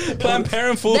 Planned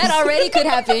Parenthood That already could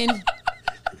happen.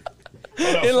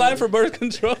 in line for birth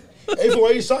control. Hey, fool, why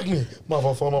you shock me?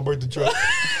 For my birthday truck.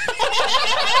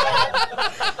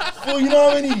 Fool, you know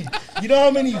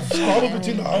how many squabbles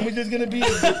between the homies there's gonna be?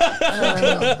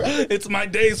 It's my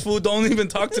days, fool. Don't even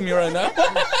talk to me right now.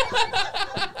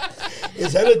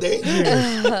 It's hella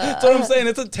dangerous. That's what I'm saying.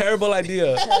 It's a terrible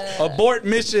idea. Abort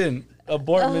mission.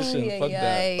 Abort mission. yeah, Fuck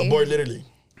that. yeah. Abort literally.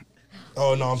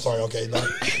 Oh no, I'm sorry. Okay, no.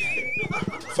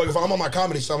 Fuck, if I'm on my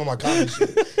comedy shit, I'm on my comedy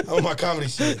shit. I'm on my comedy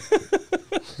shit.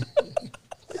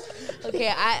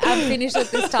 Okay, I'm finished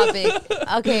with this topic.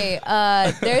 Okay,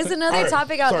 there's another All right,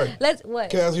 topic. sorry. What?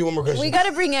 Can I ask you one more question? We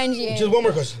gotta bring Angie in. Just one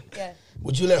more question. Yeah.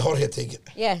 Would you let Jorge take it?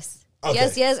 Yes.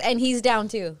 Okay. Yes, and he's down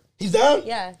too. He's down?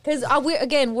 Yeah, because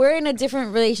we're in a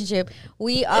different relationship.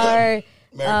 We are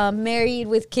married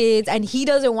with kids, and he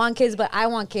doesn't want kids, but I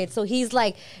want kids. So he's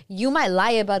like, you might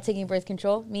lie about taking birth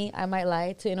control. Me, I might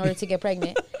lie in order to get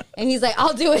pregnant. And he's like,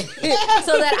 I'll do it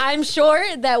so that I'm sure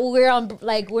that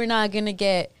we're not gonna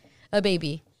get a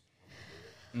baby.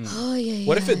 Oh yeah.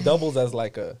 What if it doubles as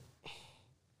like a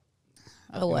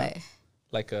what?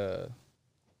 like a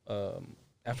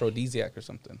aphrodisiac or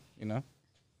something? You know?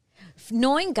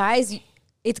 Knowing guys,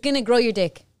 it's gonna grow your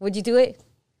dick. Would you do it?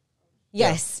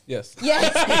 Yes. Yes. Yes.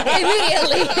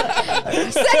 Immediately.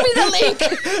 Send me the link.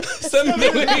 Send me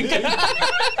the link.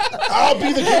 I'll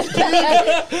be the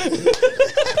guinea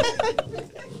pig.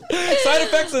 Side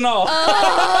effects and all.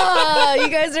 Oh, you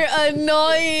guys are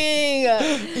annoying.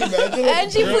 Imagine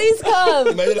Angie, please come.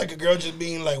 Imagine like a girl just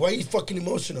being like, why are you fucking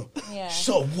emotional? Yeah.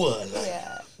 So what? Like,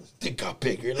 Yeah. dick got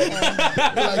bigger.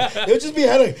 Like, it'll just be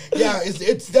hella. Yeah,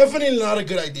 it's definitely not a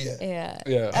good idea. Yeah.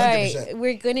 Yeah. All right, 100%.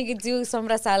 we're gonna do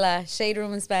Sombra Sala, Shade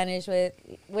Room in Spanish with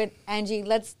Angie.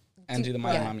 Angie the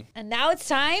mommy. And now it's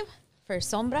time for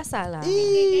Sombra Sala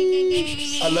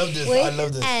I love this. I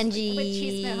love this. Angie. With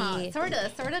chisme, huh?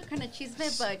 Sort of kind of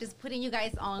chisme, but just putting you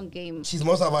guys on game. She's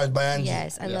most advised by Angie.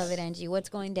 Yes, I love it, Angie. What's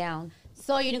going down?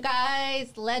 So, you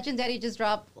guys, Legendary just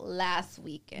dropped last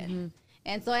weekend. Mm-hmm.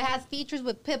 And so it has features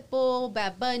with Pitbull,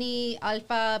 Bad Bunny,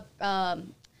 Alpha,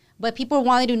 but people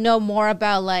wanted to know more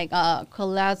about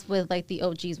collabs with the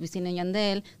OGs we've seen in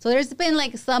Yandel. So there's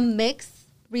been some mixed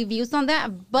reviews on that,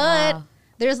 but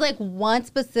there's one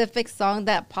specific song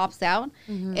that pops out,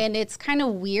 and it's kind of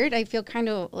weird. I feel kind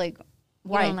of why?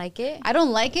 You don't like it? I don't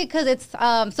like it because it's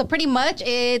so pretty much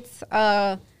it's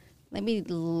let me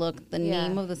look. The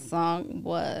name of the song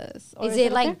was. Is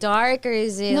it dark or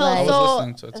is it no? like?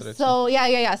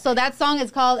 Yeah. So that song is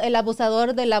called El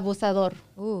Abusador del Abusador.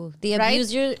 Ooh, the right?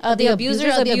 abuser, The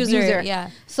abuser's of the abuser. Yeah.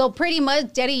 So pretty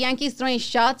much, Daddy Yankee's throwing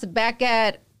shots back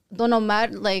at Don Omar,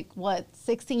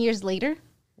 16 years later,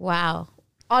 Wow.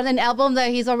 on an album that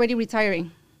he's already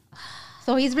retiring.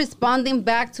 So he's responding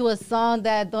back to a song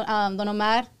that Don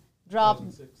Omar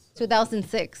dropped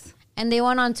 2006. And they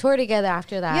went on tour together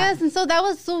after that. Yes, and so that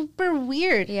was super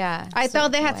weird. Yeah. I So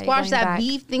thought they had why squashed going that back?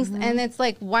 beef things, and it's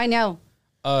why now?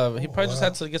 He probably just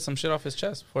had to get some shit off his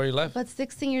chest before he left. But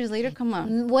 16 years later, come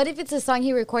on. What if it's a song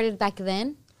he recorded back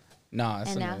then? Nah,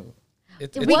 it's And now?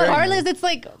 it's With very Carlos, new. it's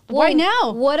why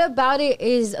now? What about it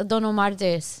is Don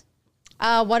Omar's?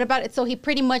 What about it? So he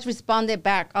pretty much responded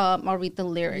back. I'll read the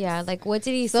lyrics. Yeah, what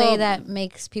did he So- say that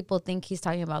makes people think he's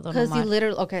talking about Don Because he Omar?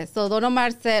 literally, okay, so Don Omar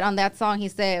said on that song, he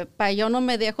said, pa yo no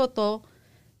me dejo todo,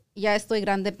 ya estoy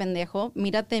grande pendejo,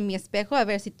 mírate en mi espejo a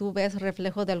ver si tú ves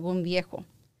reflejo de algún viejo.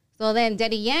 So then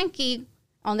Daddy Yankee,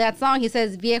 on that song, he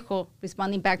says, viejo,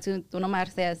 responding back to Don Omar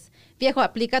says, viejo,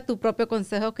 aplica tu propio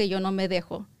consejo que yo no me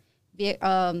dejo.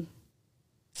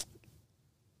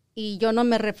 Y yo no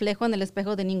me reflejo en el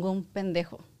espejo de ningún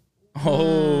pendejo.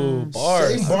 Oh,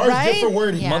 bars. Same bars, Right? different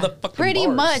wording. Yeah. Motherfucking Pretty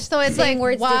bars. much. So it's Same like,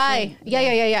 words, why? different-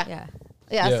 Yeah.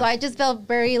 Yeah. So I just felt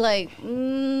very like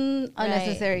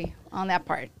unnecessary on that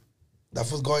part. That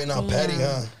was going out petty,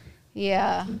 huh?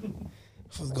 Yeah.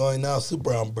 That was going out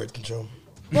super on birth control.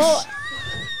 Well,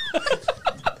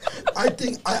 I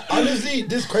think, honestly,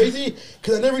 this crazy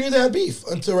because I never knew they had beef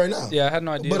until right now. Yeah, I had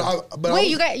no idea. But wait,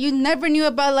 you never knew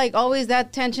about like always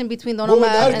that tension between Don Well, when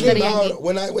Omar that and came Daddy out,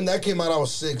 Yankee? when that came out, I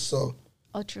was 6. So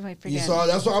Oh, true. I you forget. saw.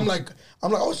 That's why I'm like,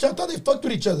 oh shit, I thought they fucked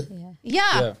with each other.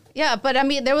 Yeah. But I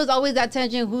mean, there was always that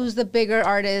tension. Who's the bigger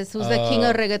artist? Who's the king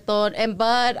of reggaeton?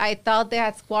 But I thought they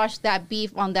had squashed that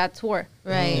beef on that tour.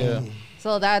 Right. Yeah.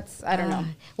 So that's, I don't know.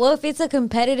 Well, if it's a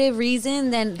competitive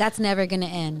reason, then that's never gonna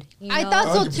end. you I know?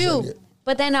 thought so 100%, too. yeah.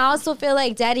 But then I also feel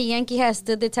like Daddy Yankee has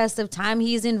stood the test of time.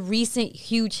 He's in recent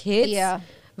huge hits. Yeah.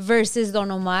 Versus Don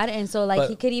Omar, and so like But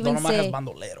he could even Don Omar say has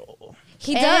bandolero.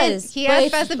 he And does. he But has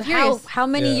if- Fast and how, Furious. how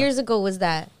many Yeah. years ago was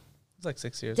that? It's like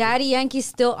 6 years. Daddy Yankee's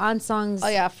still on songs. Oh,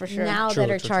 yeah, for sure. Now True, that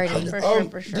are true, true. charting.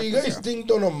 For sure. Do you guys think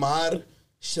Don Omar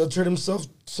sheltered himself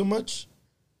so much?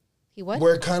 He what?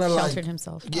 Where kind of like Sheltered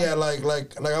himself. Yeah, like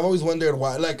I've always wondered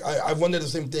why. Like I've wondered the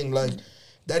same thing. Like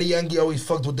Daddy Yankee always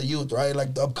fucked with the youth, right?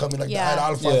 Like the upcoming, like Yeah. the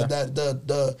Ad Alphas, Yeah. that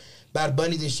the Bad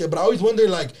Bunnies and shit. But I always wonder,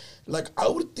 like I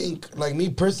would think, like me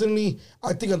personally,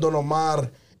 I think a Don Omar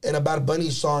and a Bad Bunny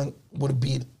song would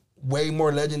be way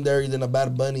more legendary than a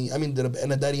Bad Bunny. I mean,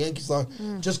 and a Daddy Yankee song,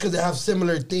 just because they have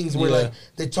similar things where Yeah. like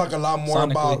they talk a lot more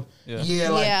Sonically, about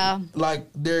yeah. like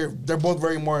they're both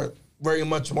very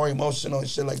much more emotional and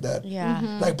shit like that.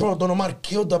 Yeah. Like, bro, Don Omar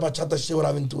killed the bachata shit with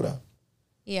Aventura.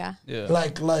 Yeah. Yeah.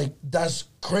 Like that's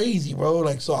crazy, bro.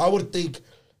 Like, so I would think,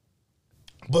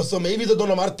 but so maybe the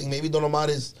Don Omar thing, maybe Don Omar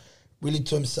is really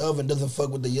to himself and doesn't fuck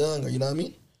with the young, or you know what I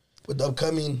mean, with the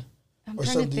upcoming, I'm or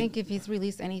trying something, to think if he's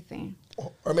released anything.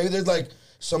 or maybe there's like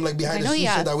some like behind I the know he scenes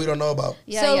has. shit that we don't know about.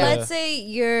 Yeah, so yeah. let's say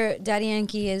your Daddy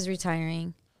Yankee is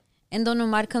retiring, and Don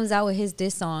Omar comes out with his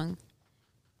diss song.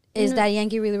 Is Daddy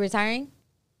Yankee really retiring?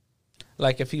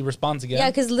 Like if he responds again. Yeah,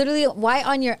 because literally, why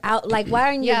on your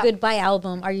why on your Yeah. goodbye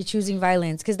album are you choosing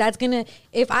violence? Because that's gonna,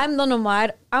 if I'm Don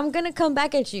Omar, I'm gonna come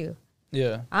back at you.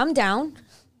 Yeah. I'm down.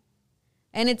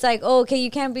 And it's like, oh, okay, you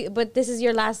can't be, but this is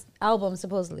your last album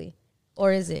supposedly,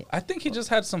 or is it? I think he just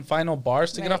had some final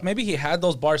bars to get Right. off. Maybe he had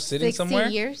those bars sitting 60 somewhere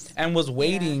years? and was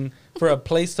waiting for a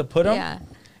place to put them. Yeah.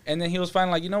 And then he was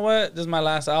finally like, you know what? This is my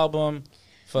last album.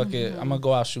 Fuck it. I'm going to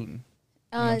go out shooting.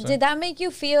 what I'm saying? Did that make you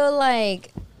feel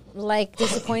like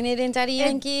disappointed in Daddy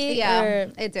Yankee? Yeah,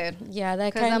 Or- it did. yeah,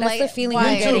 that 'Cause kind I'm that's like, the feeling why?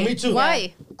 I'm Me too, getting. me too.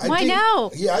 Why? I Why think-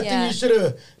 now? Yeah, I Yeah. think you should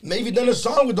have maybe done a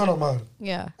song with Don Omar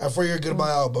Yeah. for your goodbye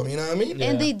album. You know what I mean? Yeah.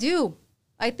 And they do.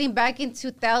 I think back in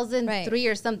 2003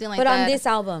 or something like But that. on this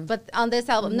album. But on this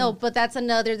album, no. But that's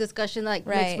another discussion, like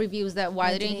Right. mixed reviews. That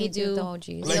why didn't he do? the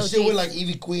OGs? Like No, shit with geez. like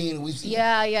Evie Queen. We've seen.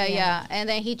 Yeah. And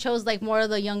then he chose like more of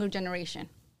the younger generation.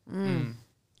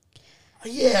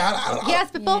 Yeah, I He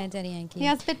has Pitbull. Yeah, Daddy Yankee. He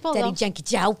has Pitbull. Daddy though. Yankee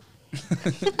Chow.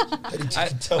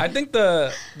 I think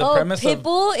the premise of...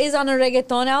 Pitbull is on a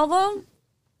reggaeton album.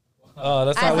 Oh,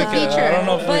 that's As not a we can. feature. I don't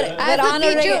know if But, we... but a on a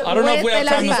feature reggaeton. I don't know if we have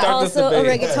time to He's start this also a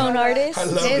debate. reggaeton artist. I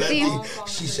love Is he? Letty.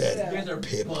 She said,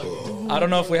 Pitbull. I don't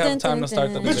know if we have Dun, time dun, to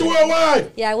start the dun. Mr. debate.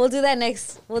 Worldwide. Yeah, we'll do that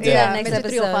next. We'll do Yeah. that next Mr. episode.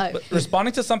 305. But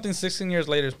responding to something 16 years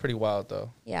later is pretty wild,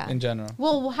 though. Yeah. In general.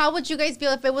 Well, how would you guys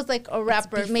feel if it was like a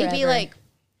rapper, beef maybe forever. like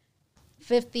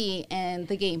 50 and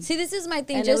the game? See, this is my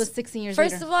thing. And it just was 16 years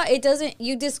First later. of all, it doesn't.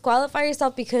 You disqualify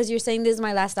yourself because you're saying this is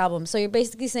my last album. So you're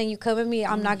basically saying you come at me,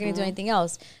 I'm not going to do anything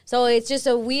else. So it's just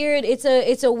a weird. It's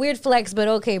a weird flex, but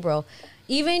okay, bro.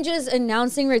 Even just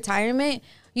announcing retirement.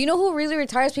 You know who really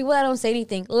retires? People that don't say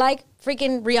anything, like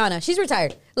freaking Rihanna. She's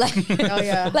retired. Like, Oh,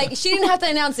 yeah. like she didn't have to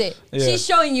announce it. Yeah. She's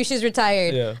showing you she's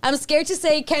retired. Yeah. I'm scared to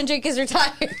say Kendrick is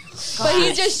retired, but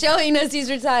he's just showing us he's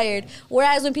retired.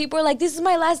 Whereas when people are like, "This is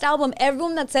my last album,"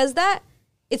 everyone that says that,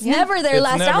 it's never their It's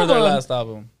last never album. their last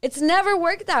album. It's never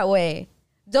worked that way.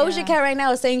 Doja Yeah. Cat right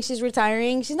now is saying she's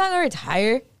retiring. She's not gonna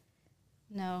retire.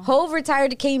 No. Hove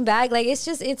retired, came back. Like it's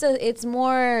just it's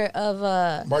more of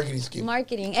a Marketing scheme.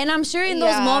 marketing. And I'm sure in those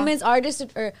Yeah. moments, artists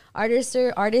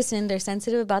and they're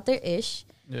sensitive about their ish.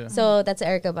 Yeah. So that's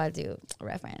Erica Badu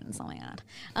reference. Oh my god.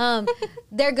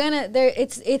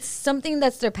 It's something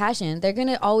that's their passion. They're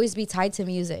gonna always be tied to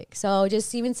music. So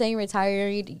just even saying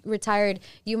retired,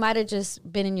 you might have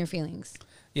just been in your feelings.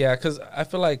 Yeah, because I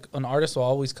feel like an artist will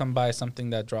always come by something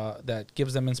that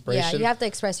gives them inspiration. Yeah, you have to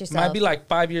express yourself. Might be like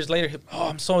 5 years later, oh,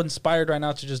 I'm so inspired right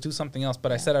now to just do something else,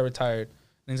 but I said I retired.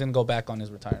 And he's going to go back on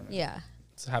his retirement. Yeah.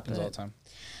 It happens all the time.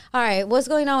 All right, what's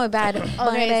going on with Bad Bunny?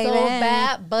 Okay, so baby?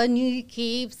 Bad Bunny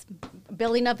keeps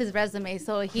building up his resume.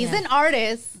 So he's an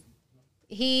artist.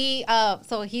 He's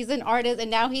an artist,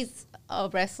 and now he's a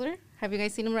wrestler. Have you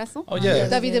guys seen him wrestle? Oh, yeah.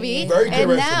 WWE. Very good and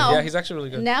wrestler. now, Yeah, he's actually really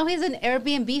good. Now he's an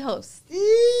Airbnb host.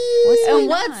 What's And going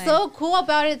what's on? so cool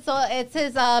about it? So it's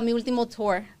his Mi Ultimo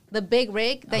tour, the big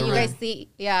rig that you guys see.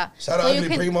 Yeah. Shout out So you Ugly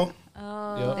can- Primo.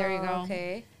 Oh, There you go.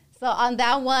 Okay. So on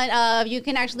that one, you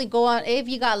can actually go on. If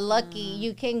you got lucky,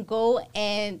 you can go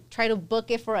and try to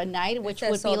book it for a night, which says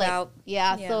would be sold like, out.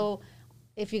 yeah. Yeah. So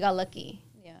if you got lucky,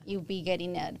 Yeah. you'll be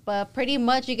getting it. But pretty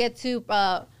much, you get to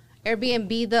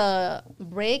Airbnb the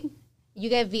rig. You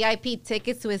get VIP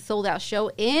tickets to his sold out show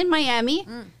in Miami.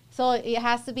 So it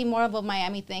has to be more of a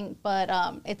Miami thing, but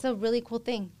it's a really cool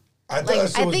thing. I thought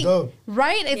that shit was dope.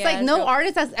 Right? It's Yeah, like it's no dope.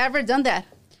 artist has ever done that.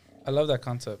 I love that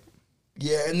concept.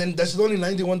 Yeah, and then that's only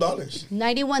 $91.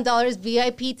 $91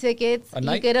 VIP tickets. A You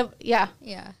night? get Yeah.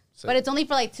 but it's only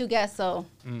for like 2 guests, so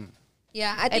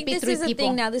Yeah, I think be this 3 is a people.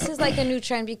 thing now. This is like a new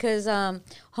trend because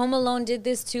Home Alone did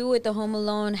this too with the Home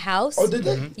Alone house. Oh, did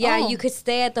they? Yeah, Oh. you could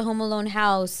stay at the Home Alone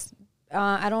house.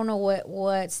 I don't know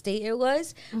what state it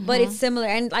was, but it's similar.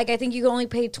 And like I think you could only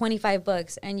pay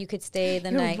 $25 and you could stay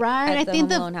the You're night right. at I the think Home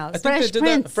the- Alone house. I think they Fresh did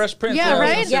Prince. that. Fresh Prince. Yeah, I was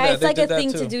right? gonna say Yeah, that. it's They like did a that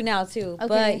thing too. to do now too. Okay.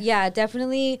 But yeah,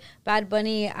 definitely Bad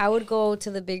Bunny. I would go to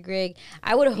the big rig.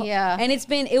 I would. Yeah. And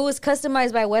it was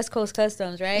customized by West Coast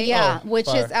Customs, right? yeah, Oh, which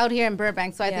fire. is out here in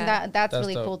Burbank. So I think Yeah. that's That's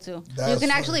really dope. cool too. That's you can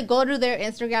fun. actually go to their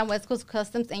Instagram, West Coast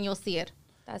Customs, and you'll see it.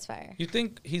 That's fire. You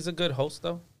think he's a good host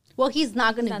though? Well, he's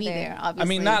not going to not be there. there,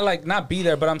 obviously. I mean, not be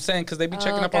there, but I'm saying because they be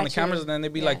checking up on the gotcha. cameras and then they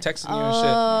be Yeah. like texting you and shit.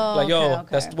 Like, yo, okay,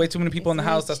 that's okay. way too many people in the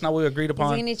house. That's not what we agreed Is he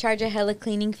upon. gonna charge a hella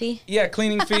cleaning fee? Yeah,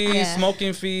 cleaning fees, Yeah.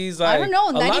 smoking fees. I Like, don't know,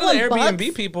 a lot of the 91 Airbnb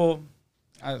bucks? people,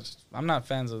 I'm not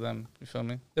fans of them. You feel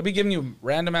me? They'll be giving you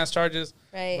random ass charges.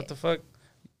 Right. What the fuck?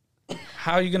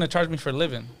 How are you gonna charge me for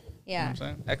living? You know Yeah. what I'm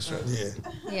saying? Extra. Yeah.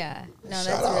 Yeah. No, Shout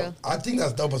that's out. real. I think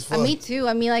that's dope as fuck. Me too.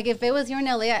 I mean, like, if it was here in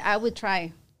LA, I would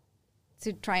try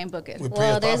and book it. With Well,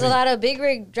 Priya there's a Bobby. lot of big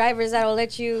rig drivers that will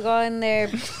let you go in there.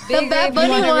 Big Bad rig, Bunny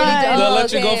you wanna one. really They'll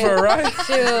let you go for a ride.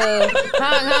 Shoot.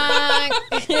 Honk,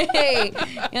 honk. Hey,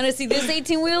 you wanna see this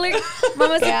 18-wheeler?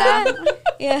 Mama said Yeah. that?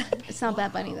 Yeah. It's not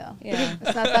Bad Bunny, though. Yeah.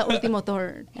 It's not that Ultimo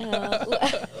Thor. Not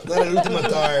el último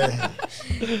tar.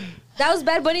 That was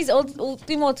Bad Bunny's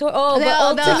Ultimo tour. Oh, The- but the-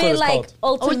 ultimate, That's what it's like, called.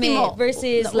 ultimate Ultimo.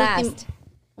 versus The last. ultim-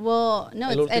 Well, no,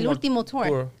 it's El Ultimo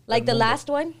Tour. Like the last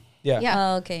one? Yeah.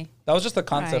 Yeah. Oh, okay. That was just a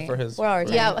concept Alright. for his. We're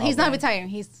already Yeah, done. he's not Okay. retiring.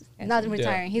 He's not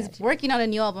retiring. He's working on a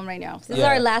new album right now. This is Yeah.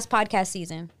 our last podcast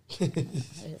season.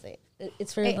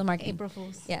 It's for the marketing. April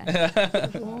Fools. Yeah.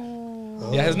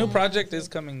 Yeah, his new project is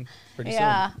coming pretty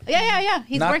Yeah. soon. Yeah.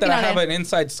 He's Not working that I on have it. an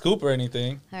inside scoop or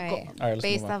anything. All right. All right, let's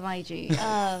Based move on. on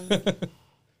IG.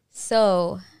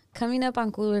 So, coming up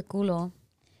on Cooler Culo,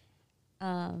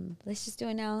 let's just do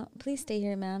it now. Please stay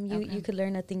here, ma'am. You could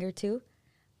learn a thing or two.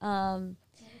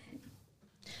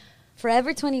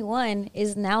 Forever 21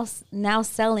 is now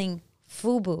selling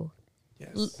FUBU.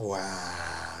 Yes.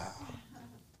 Wow.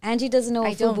 Angie doesn't know I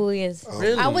what don't. FUBU is.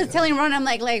 Really? I was telling Ron, I'm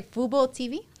like Fubo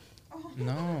TV?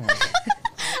 No.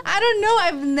 I don't know.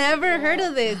 I've never heard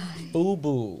of this. Boo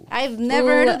boo. I've never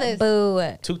heard of this. Boo.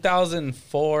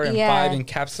 2004 and Yeah. 5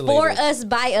 encapsulated. For us,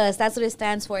 by us. That's what it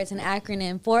stands for. It's an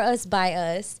acronym. For us, by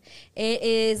us. It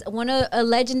is a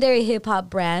legendary hip hop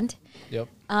brand. Yep.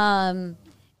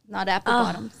 Not apple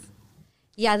bottoms.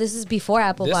 Yeah, this is before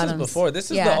Apple This is Bottoms. before.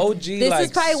 This is the OG, This like,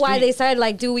 is probably why street they started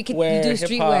like, we could wear, do hip-hop.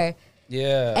 streetwear.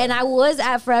 Yeah. And I was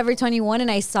at Forever 21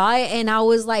 and I saw it and I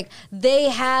was like,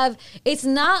 it's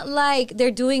not like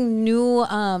they're doing new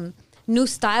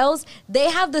styles. They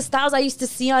have the styles I used to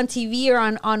see on TV or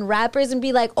on rappers and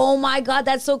be like, oh my God,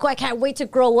 that's so cool. I can't wait to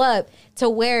grow up to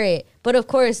wear it. But of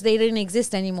course, they didn't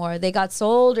exist anymore. They got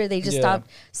sold or they just stopped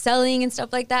selling and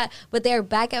stuff like that. But they're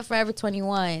back at Forever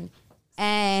 21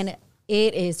 and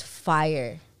it is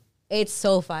fire. It's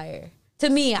so fire. To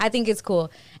me, I think it's cool.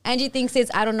 Angie thinks it's,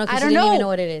 I don't know, because she didn't even know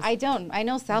what it is. I don't. I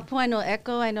know Southpaw, I know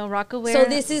Echo, I know Rockaware. So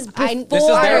this is before. This is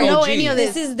their I don't know OG. any of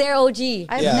this. This is their OG.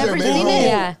 I've Yeah. never Yeah, seen man. it.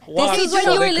 Yeah. Watch This is when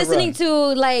so you they were could listening run.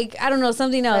 to, like, I don't know,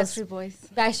 something else. Backstreet Boys.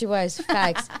 Backstreet Boys.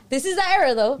 Facts. This is the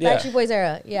era, though. Yeah. Backstreet Boys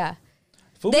era. Yeah.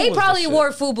 Fubu They was the probably shit.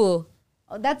 wore FUBU.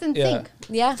 Oh, that's in Yeah. sync.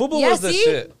 Yeah. Fubu yeah, was the see?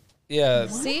 shit. Yeah.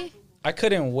 See? I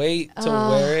couldn't wait to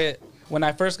wear it. When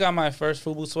I first got my first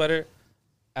Fubu sweater,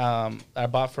 I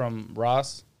bought from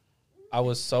Ross. I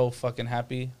was so fucking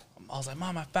happy. I was like,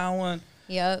 Mom, I found one.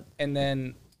 Yep. And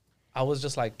then I was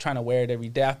just like trying to wear it every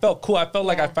day. I felt cool. I felt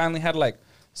like I Yeah. finally had like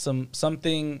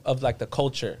something of like the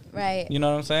culture. Right. You know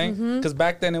what I'm saying? Because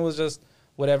back then it was just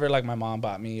whatever like my mom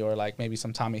bought me, or like maybe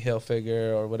some Tommy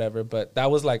Hilfiger or whatever. But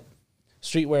that was like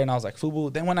streetwear, and I was like,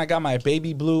 FUBU. Then when I got my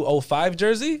baby blue 05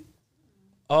 jersey,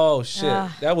 oh shit,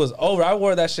 that was over. I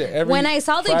wore that shit every When I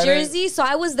saw the Friday. jersey, so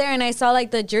I was there and I saw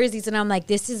like the jerseys, and I'm like,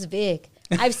 this is Vic.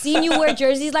 I've seen you wear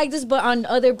jerseys like this, but on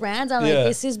other brands, I'm like,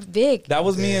 this is Vic. That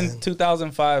was me in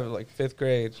 2005, like 5th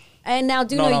grade. And now,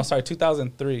 Duno, No, sorry,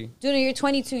 2003. Duno, you're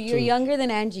 22. You're younger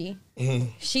than Angie.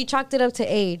 She chalked it up to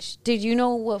age. Did you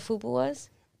know what FUBU was?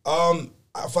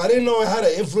 If I didn't know it had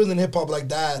an influence in hip hop like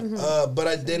that, but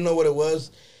I didn't know what it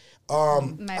was. I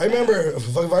remember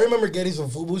if I remember getting some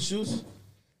FUBU shoes,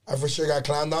 I for sure got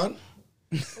clowned on.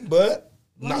 But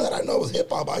now that I know it was hip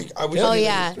hop, I wish. Oh I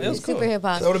yeah, it was super cool. hip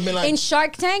hop. So it would've been like, in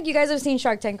Shark Tank, you guys have seen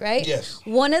Shark Tank, right? Yes.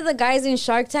 One of the guys in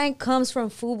Shark Tank comes from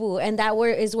FUBU, and that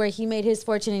is where he made his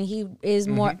fortune. And he is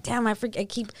more. Damn, I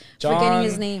keep forgetting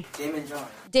his name.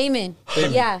 Damon.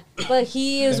 Yeah, but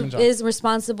he is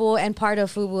responsible and part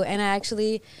of FUBU. And I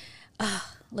actually,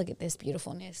 look at this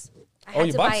beautifulness. I had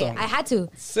you to bought buy some? it. I had to.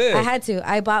 Sick. I had to.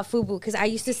 I bought FUBU because I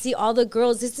used to see all the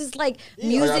girls. This is like I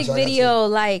music got you. video,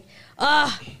 like,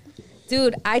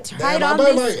 dude, I tried damn,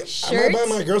 on this shirt. I might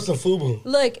buy my girl some FUBU.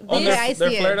 Look, Oh, this I see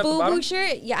it. flared at the bottom? FUBU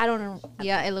shirt. Yeah, I don't know.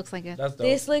 Yeah, it looks like it. That's dope.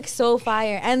 This looks so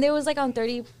fire, and there was like on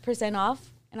 30% off,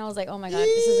 and I was like, oh my god,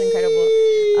 this is incredible.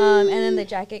 And then the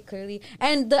jacket clearly,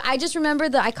 and I just remember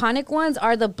the iconic ones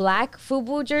are the black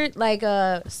FUBU shirt, like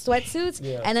sweatsuits,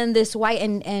 and then this white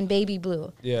and baby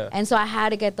blue. Yeah. And so I had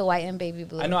to get the white and baby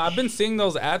blue. I know. I've been seeing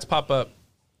those ads pop up,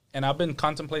 and I've been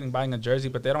contemplating buying a jersey,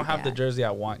 but they don't have the jersey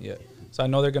I want yet. So I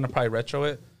know they're gonna probably retro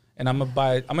it, and I'm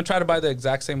gonna try to buy the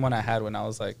exact same one I had when I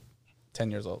was like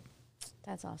 10 years old.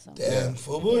 That's awesome. Damn,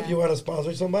 FUBU, if you want to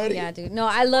sponsor somebody. Yeah, dude. No,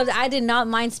 I did not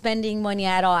mind spending money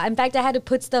at all. In fact, I had to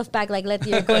put stuff back. Like,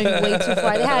 Letty, you're going way too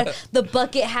far. They had the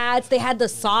bucket hats. They had the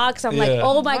socks. I'm like,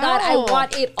 oh my God, I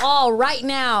want it all right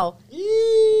now.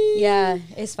 Yeah,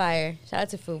 it's fire. Shout out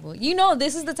to FUBU. You know,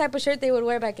 this is the type of shirt they would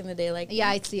wear back in the day. Like, Yeah,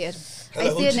 I see it. Hella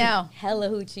I see it hoochie. now. hella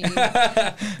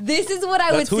hoochie. This is what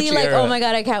I would That's see. hoochie Like, era. oh my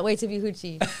God, I can't wait to be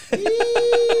hoochie.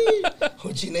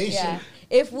 Hoochie Nation. Yeah.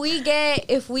 If we get,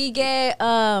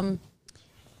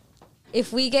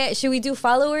 should we do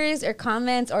followers or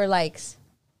comments or likes?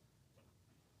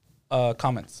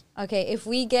 Comments. Okay, if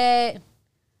we get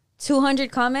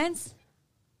 200 comments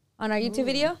on our YouTube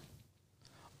video,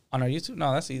 On our YouTube?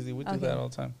 No, that's easy. We do Okay. that all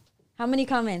the time. how many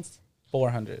comments?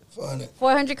 400.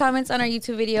 400 comments on our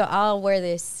YouTube video. I'll wear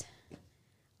this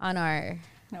on our.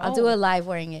 I'll do a live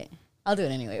wearing it. I'll do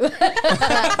it anyway.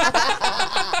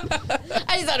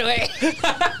 I just want to wear it.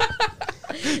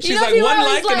 She's like, one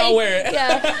like and I'll wear it.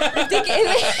 Yeah. If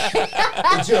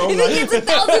If it gets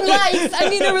 1,000 likes, I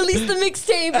need to release the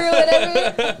mixtape or whatever.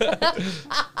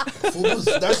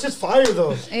 That's just fire,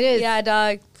 though. It is. Yeah,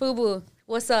 dog. FUBU.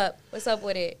 What's up? What's up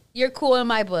with it? You're cool in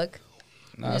my book.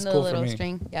 Nah, that's And the cool for little me.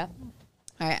 string. Yeah.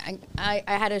 All right. I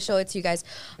had to show it to you guys.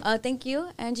 Thank you,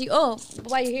 Angie. Oh,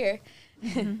 while you're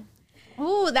here.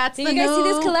 Ooh, that's Did the you guys see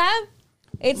this new- collab?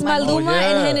 It's Maluma Oh, yeah.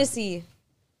 and Hennessy.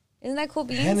 Isn't that cool,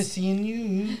 Beans? Hennessy and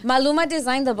you. Maluma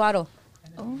designed the bottle.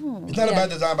 It's not a bad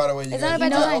design, by the way. You It's guys. not a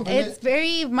bad No, design. it's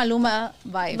very Maluma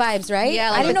vibes. Vibes, right?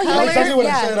 Yeah, I like didn't know the he colors. was. Exactly what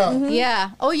I said. Yeah. Yeah.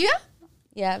 Oh, yeah?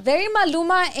 Yeah. Very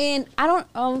Maluma and I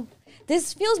don't.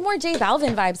 This feels more J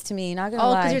Balvin vibes to me. Not gonna Oh,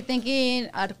 lie. because you're thinking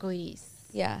arcoíris.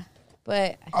 Yeah,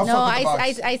 but I'll No, fuck with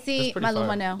the I box. see pretty Maluma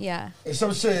fire. now. yeah. It's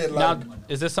some shit Now, like.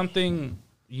 is this something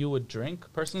you would drink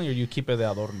personally, or you keep it de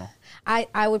adorno?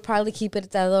 I would probably keep it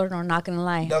at that or not gonna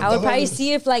lie. That's I would the probably whole-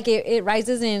 see if like it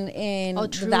rises in Oh,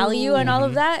 true. value and all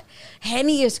of that.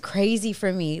 Henny is crazy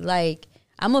for me. Like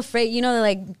I'm afraid, you know,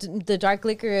 like the dark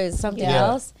liquor is something Yeah.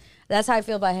 else. That's how I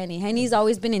feel about Henny. Henny's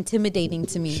always been intimidating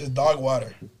to me. It's dog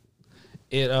water.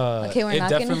 It Okay, we're it not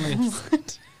gonna- definitely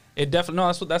it definitely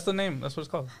no, that's the name. That's what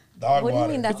it's called. Dog What do you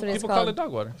water. mean that's what it's People called? call it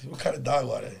dog water. What kind of dog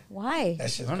water? Why?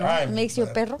 That shit's I don't know. grimy. It makes you a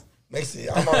man. perro? Makes it.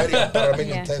 I'm already a perro. Makes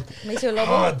Yeah. me taste. Makes you a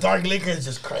lobo? Oh, dark liquor is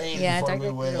just crazy. Yeah, for dark me,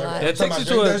 liquor is way. a lot. Every It time takes I you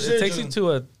drink to that shit, it takes you just-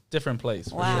 to a different place.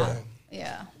 for Wow. sure.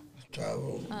 Yeah.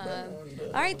 Travel.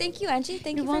 All right, thank you, Angie.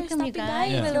 Thank you for welcome, stopping you by. guys.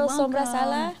 The Yeah. little You're sombra welcome.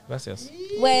 sala. Gracias.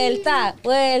 Vuelta,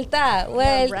 vuelta,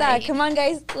 vuelta. right. Come on,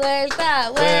 guys.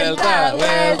 Vuelta, Vuelta,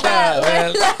 vuelta,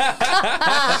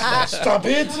 vuelta. Stop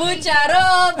it. Mucha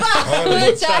ropa,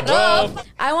 mucha Mucha ropa.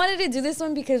 I wanted to do this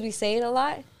one because we say it a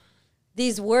lot.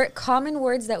 These common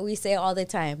words that we say all the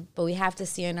time, but we have to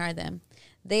CNR them.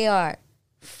 They are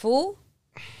fool,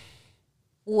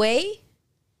 way,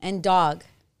 and dog.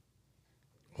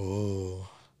 Oh.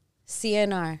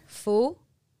 CNR. Fool,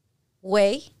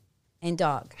 way, and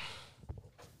dog.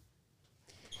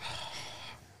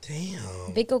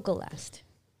 Damn. Vic will go last.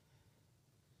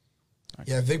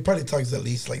 Yeah, Vic probably talks at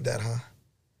least like that, huh?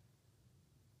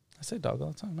 I say dog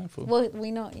all the time, man. Fool. Well,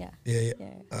 we know, yeah. Yeah.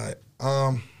 All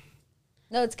right.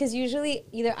 No, it's because usually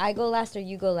either I go last or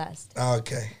you go last.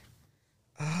 Okay.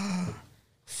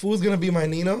 Food's gonna be my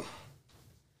Nino.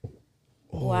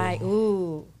 Why?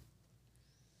 Ooh.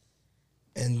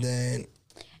 And then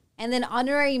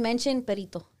honorary mention,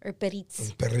 Perito or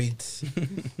Peritz. Perritz.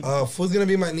 Food's gonna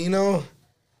be my Nino.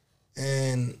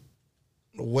 And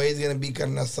Way's gonna be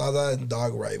carne asada and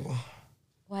dog rival.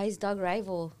 Why is dog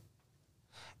rival?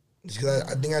 Just because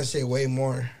I think I say way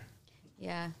more.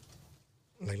 Yeah.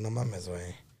 Like, no mames,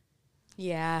 way.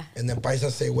 Yeah. And then Paisa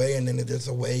say way, and then if there's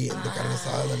a way in the carne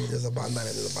asada, and there's a banda, and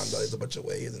there's a banda, there's a bunch of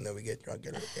ways, and then we get drunk,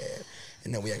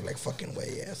 and then we act like fucking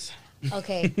way, yes.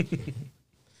 Okay.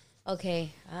 Okay.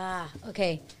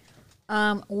 Okay.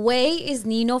 Way is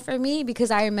Nino for me because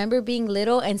I remember being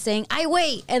little and saying, I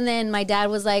wait. And then my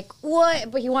dad was like, what?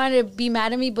 But he wanted to be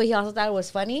mad at me, but he also thought it was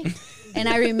funny. And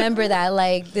I remember that,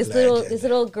 like, this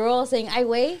little girl saying, I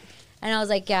wait. And I was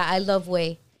like, yeah, I love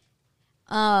way.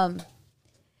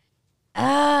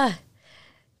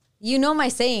 You know my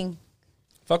saying.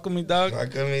 Fuck with me, dog.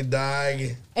 Fuck with me, dog.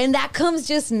 And that comes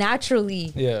just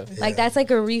naturally. Yeah. Like, that's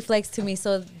like a reflex to me.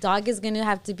 So dog is going to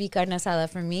have to be carne asada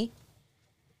for me.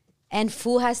 And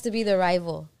fool has to be the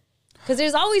rival. Because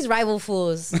there's always rival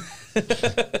fools.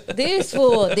 This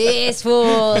fool.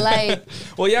 Like,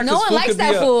 well, yeah, no one likes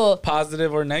that fool.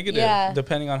 Positive or negative,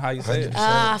 depending on how you say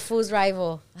it. Fool's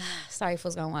rival. Sorry,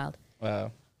 fool's gone wild.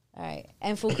 Wow. All right.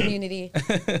 And fool community.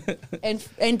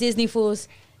 and Disney fools.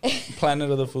 Planet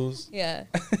of the Fools. Yeah.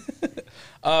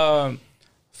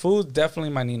 Food,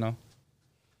 definitely my Nino.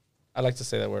 I like to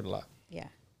say that word a lot. Yeah.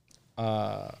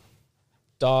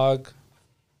 Dog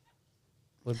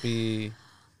would be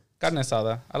carne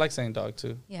asada. I like saying dog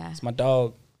too. Yeah. It's my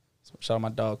dog. Shout out my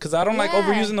dog. Because I don't like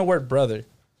overusing the word brother.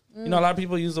 You know, a lot of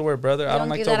people use the word brother. I don't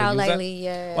like to overuse that.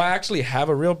 Yeah. Well, I actually have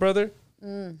a real brother.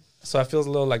 So I feel a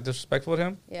little like disrespectful to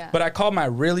him. Yeah. But I call my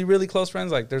really, really close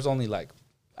friends, like there's only like,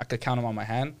 I could count them on my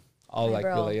hand. I'll My like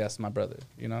bro. be like, yes, my brother,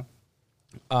 you know?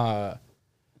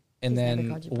 And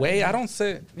then Way, I don't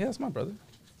say, yeah, it's my brother.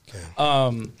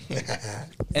 And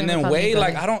then Way,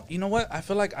 like, I don't, you know what? I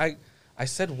feel like I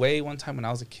said Way one time when I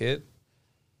was a kid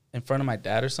in front of my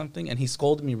dad or something, and he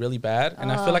scolded me really bad.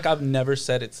 And I feel like I've never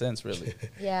said it since, really.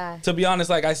 Yeah. To be honest,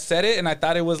 like, I said it, and I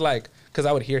thought it was like, because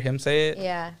I would hear him say it.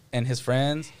 Yeah. And his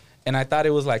friends. And I thought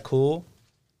it was, like, cool.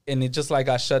 And it just, like,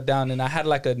 got shut down. And I had,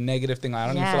 like, a negative thing. I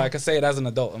don't even feel like I could say it as an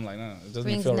adult. I'm like, no, it doesn't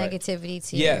Brings feel right. negativity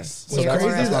to yes. your, What's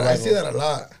crazy is that I see that a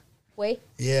lot. Way?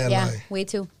 Yeah, like, way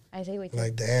too. I say way too.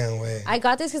 Like, damn, Way. I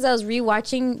got this because I was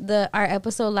rewatching our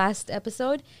last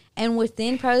episode, and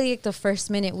within probably like the first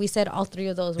minute, we said all three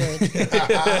of those words. And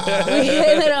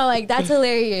I'm like, that's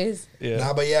hilarious. Yeah.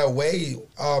 Nah, but yeah, Way.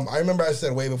 I remember I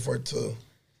said Way before too,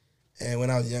 and when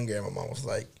I was younger, my mom was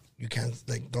like, "You can't,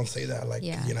 like, don't say that, like,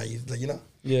 you're not used, like, you know."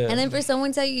 Yeah. And then for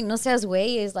someone to tell you no seas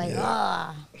way is like,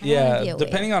 yeah.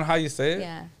 Depending on how you say it.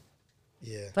 Yeah.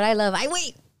 Yeah. But I love I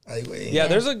wait. Yeah,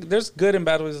 there's good and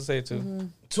bad ways to say it too. Mm-hmm.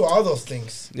 To all those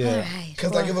things. Yeah.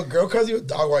 Because like if a girl calls you a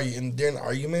dog while you're in an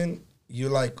argument, you're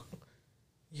like,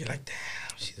 damn,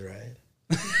 she's right.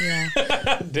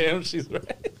 Yeah. Damn, she's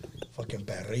right. Fucking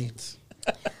perritos.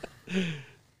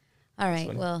 All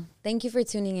right. Well, thank you for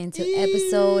tuning in to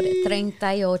episode 38.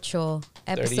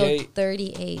 Episode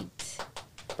 38.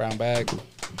 Brown bag.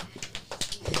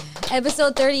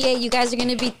 Episode 38. You guys are going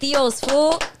to be Theo's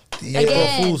fool.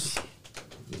 Again.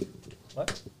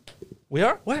 What? We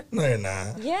are? What? No, you're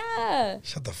not. Yeah.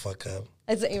 Shut the fuck up.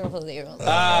 It's April Fool's. April Fool's.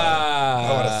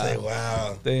 I want to say,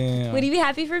 wow. Damn. Would you be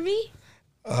happy for me?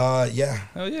 Yeah.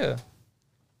 Oh, yeah.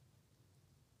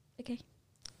 Okay.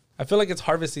 I feel like it's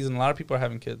harvest season. A lot of people are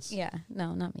having kids. Yeah.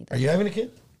 No, not me. Are you having a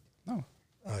kid? No.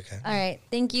 Okay. All right.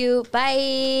 Thank you.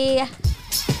 Bye.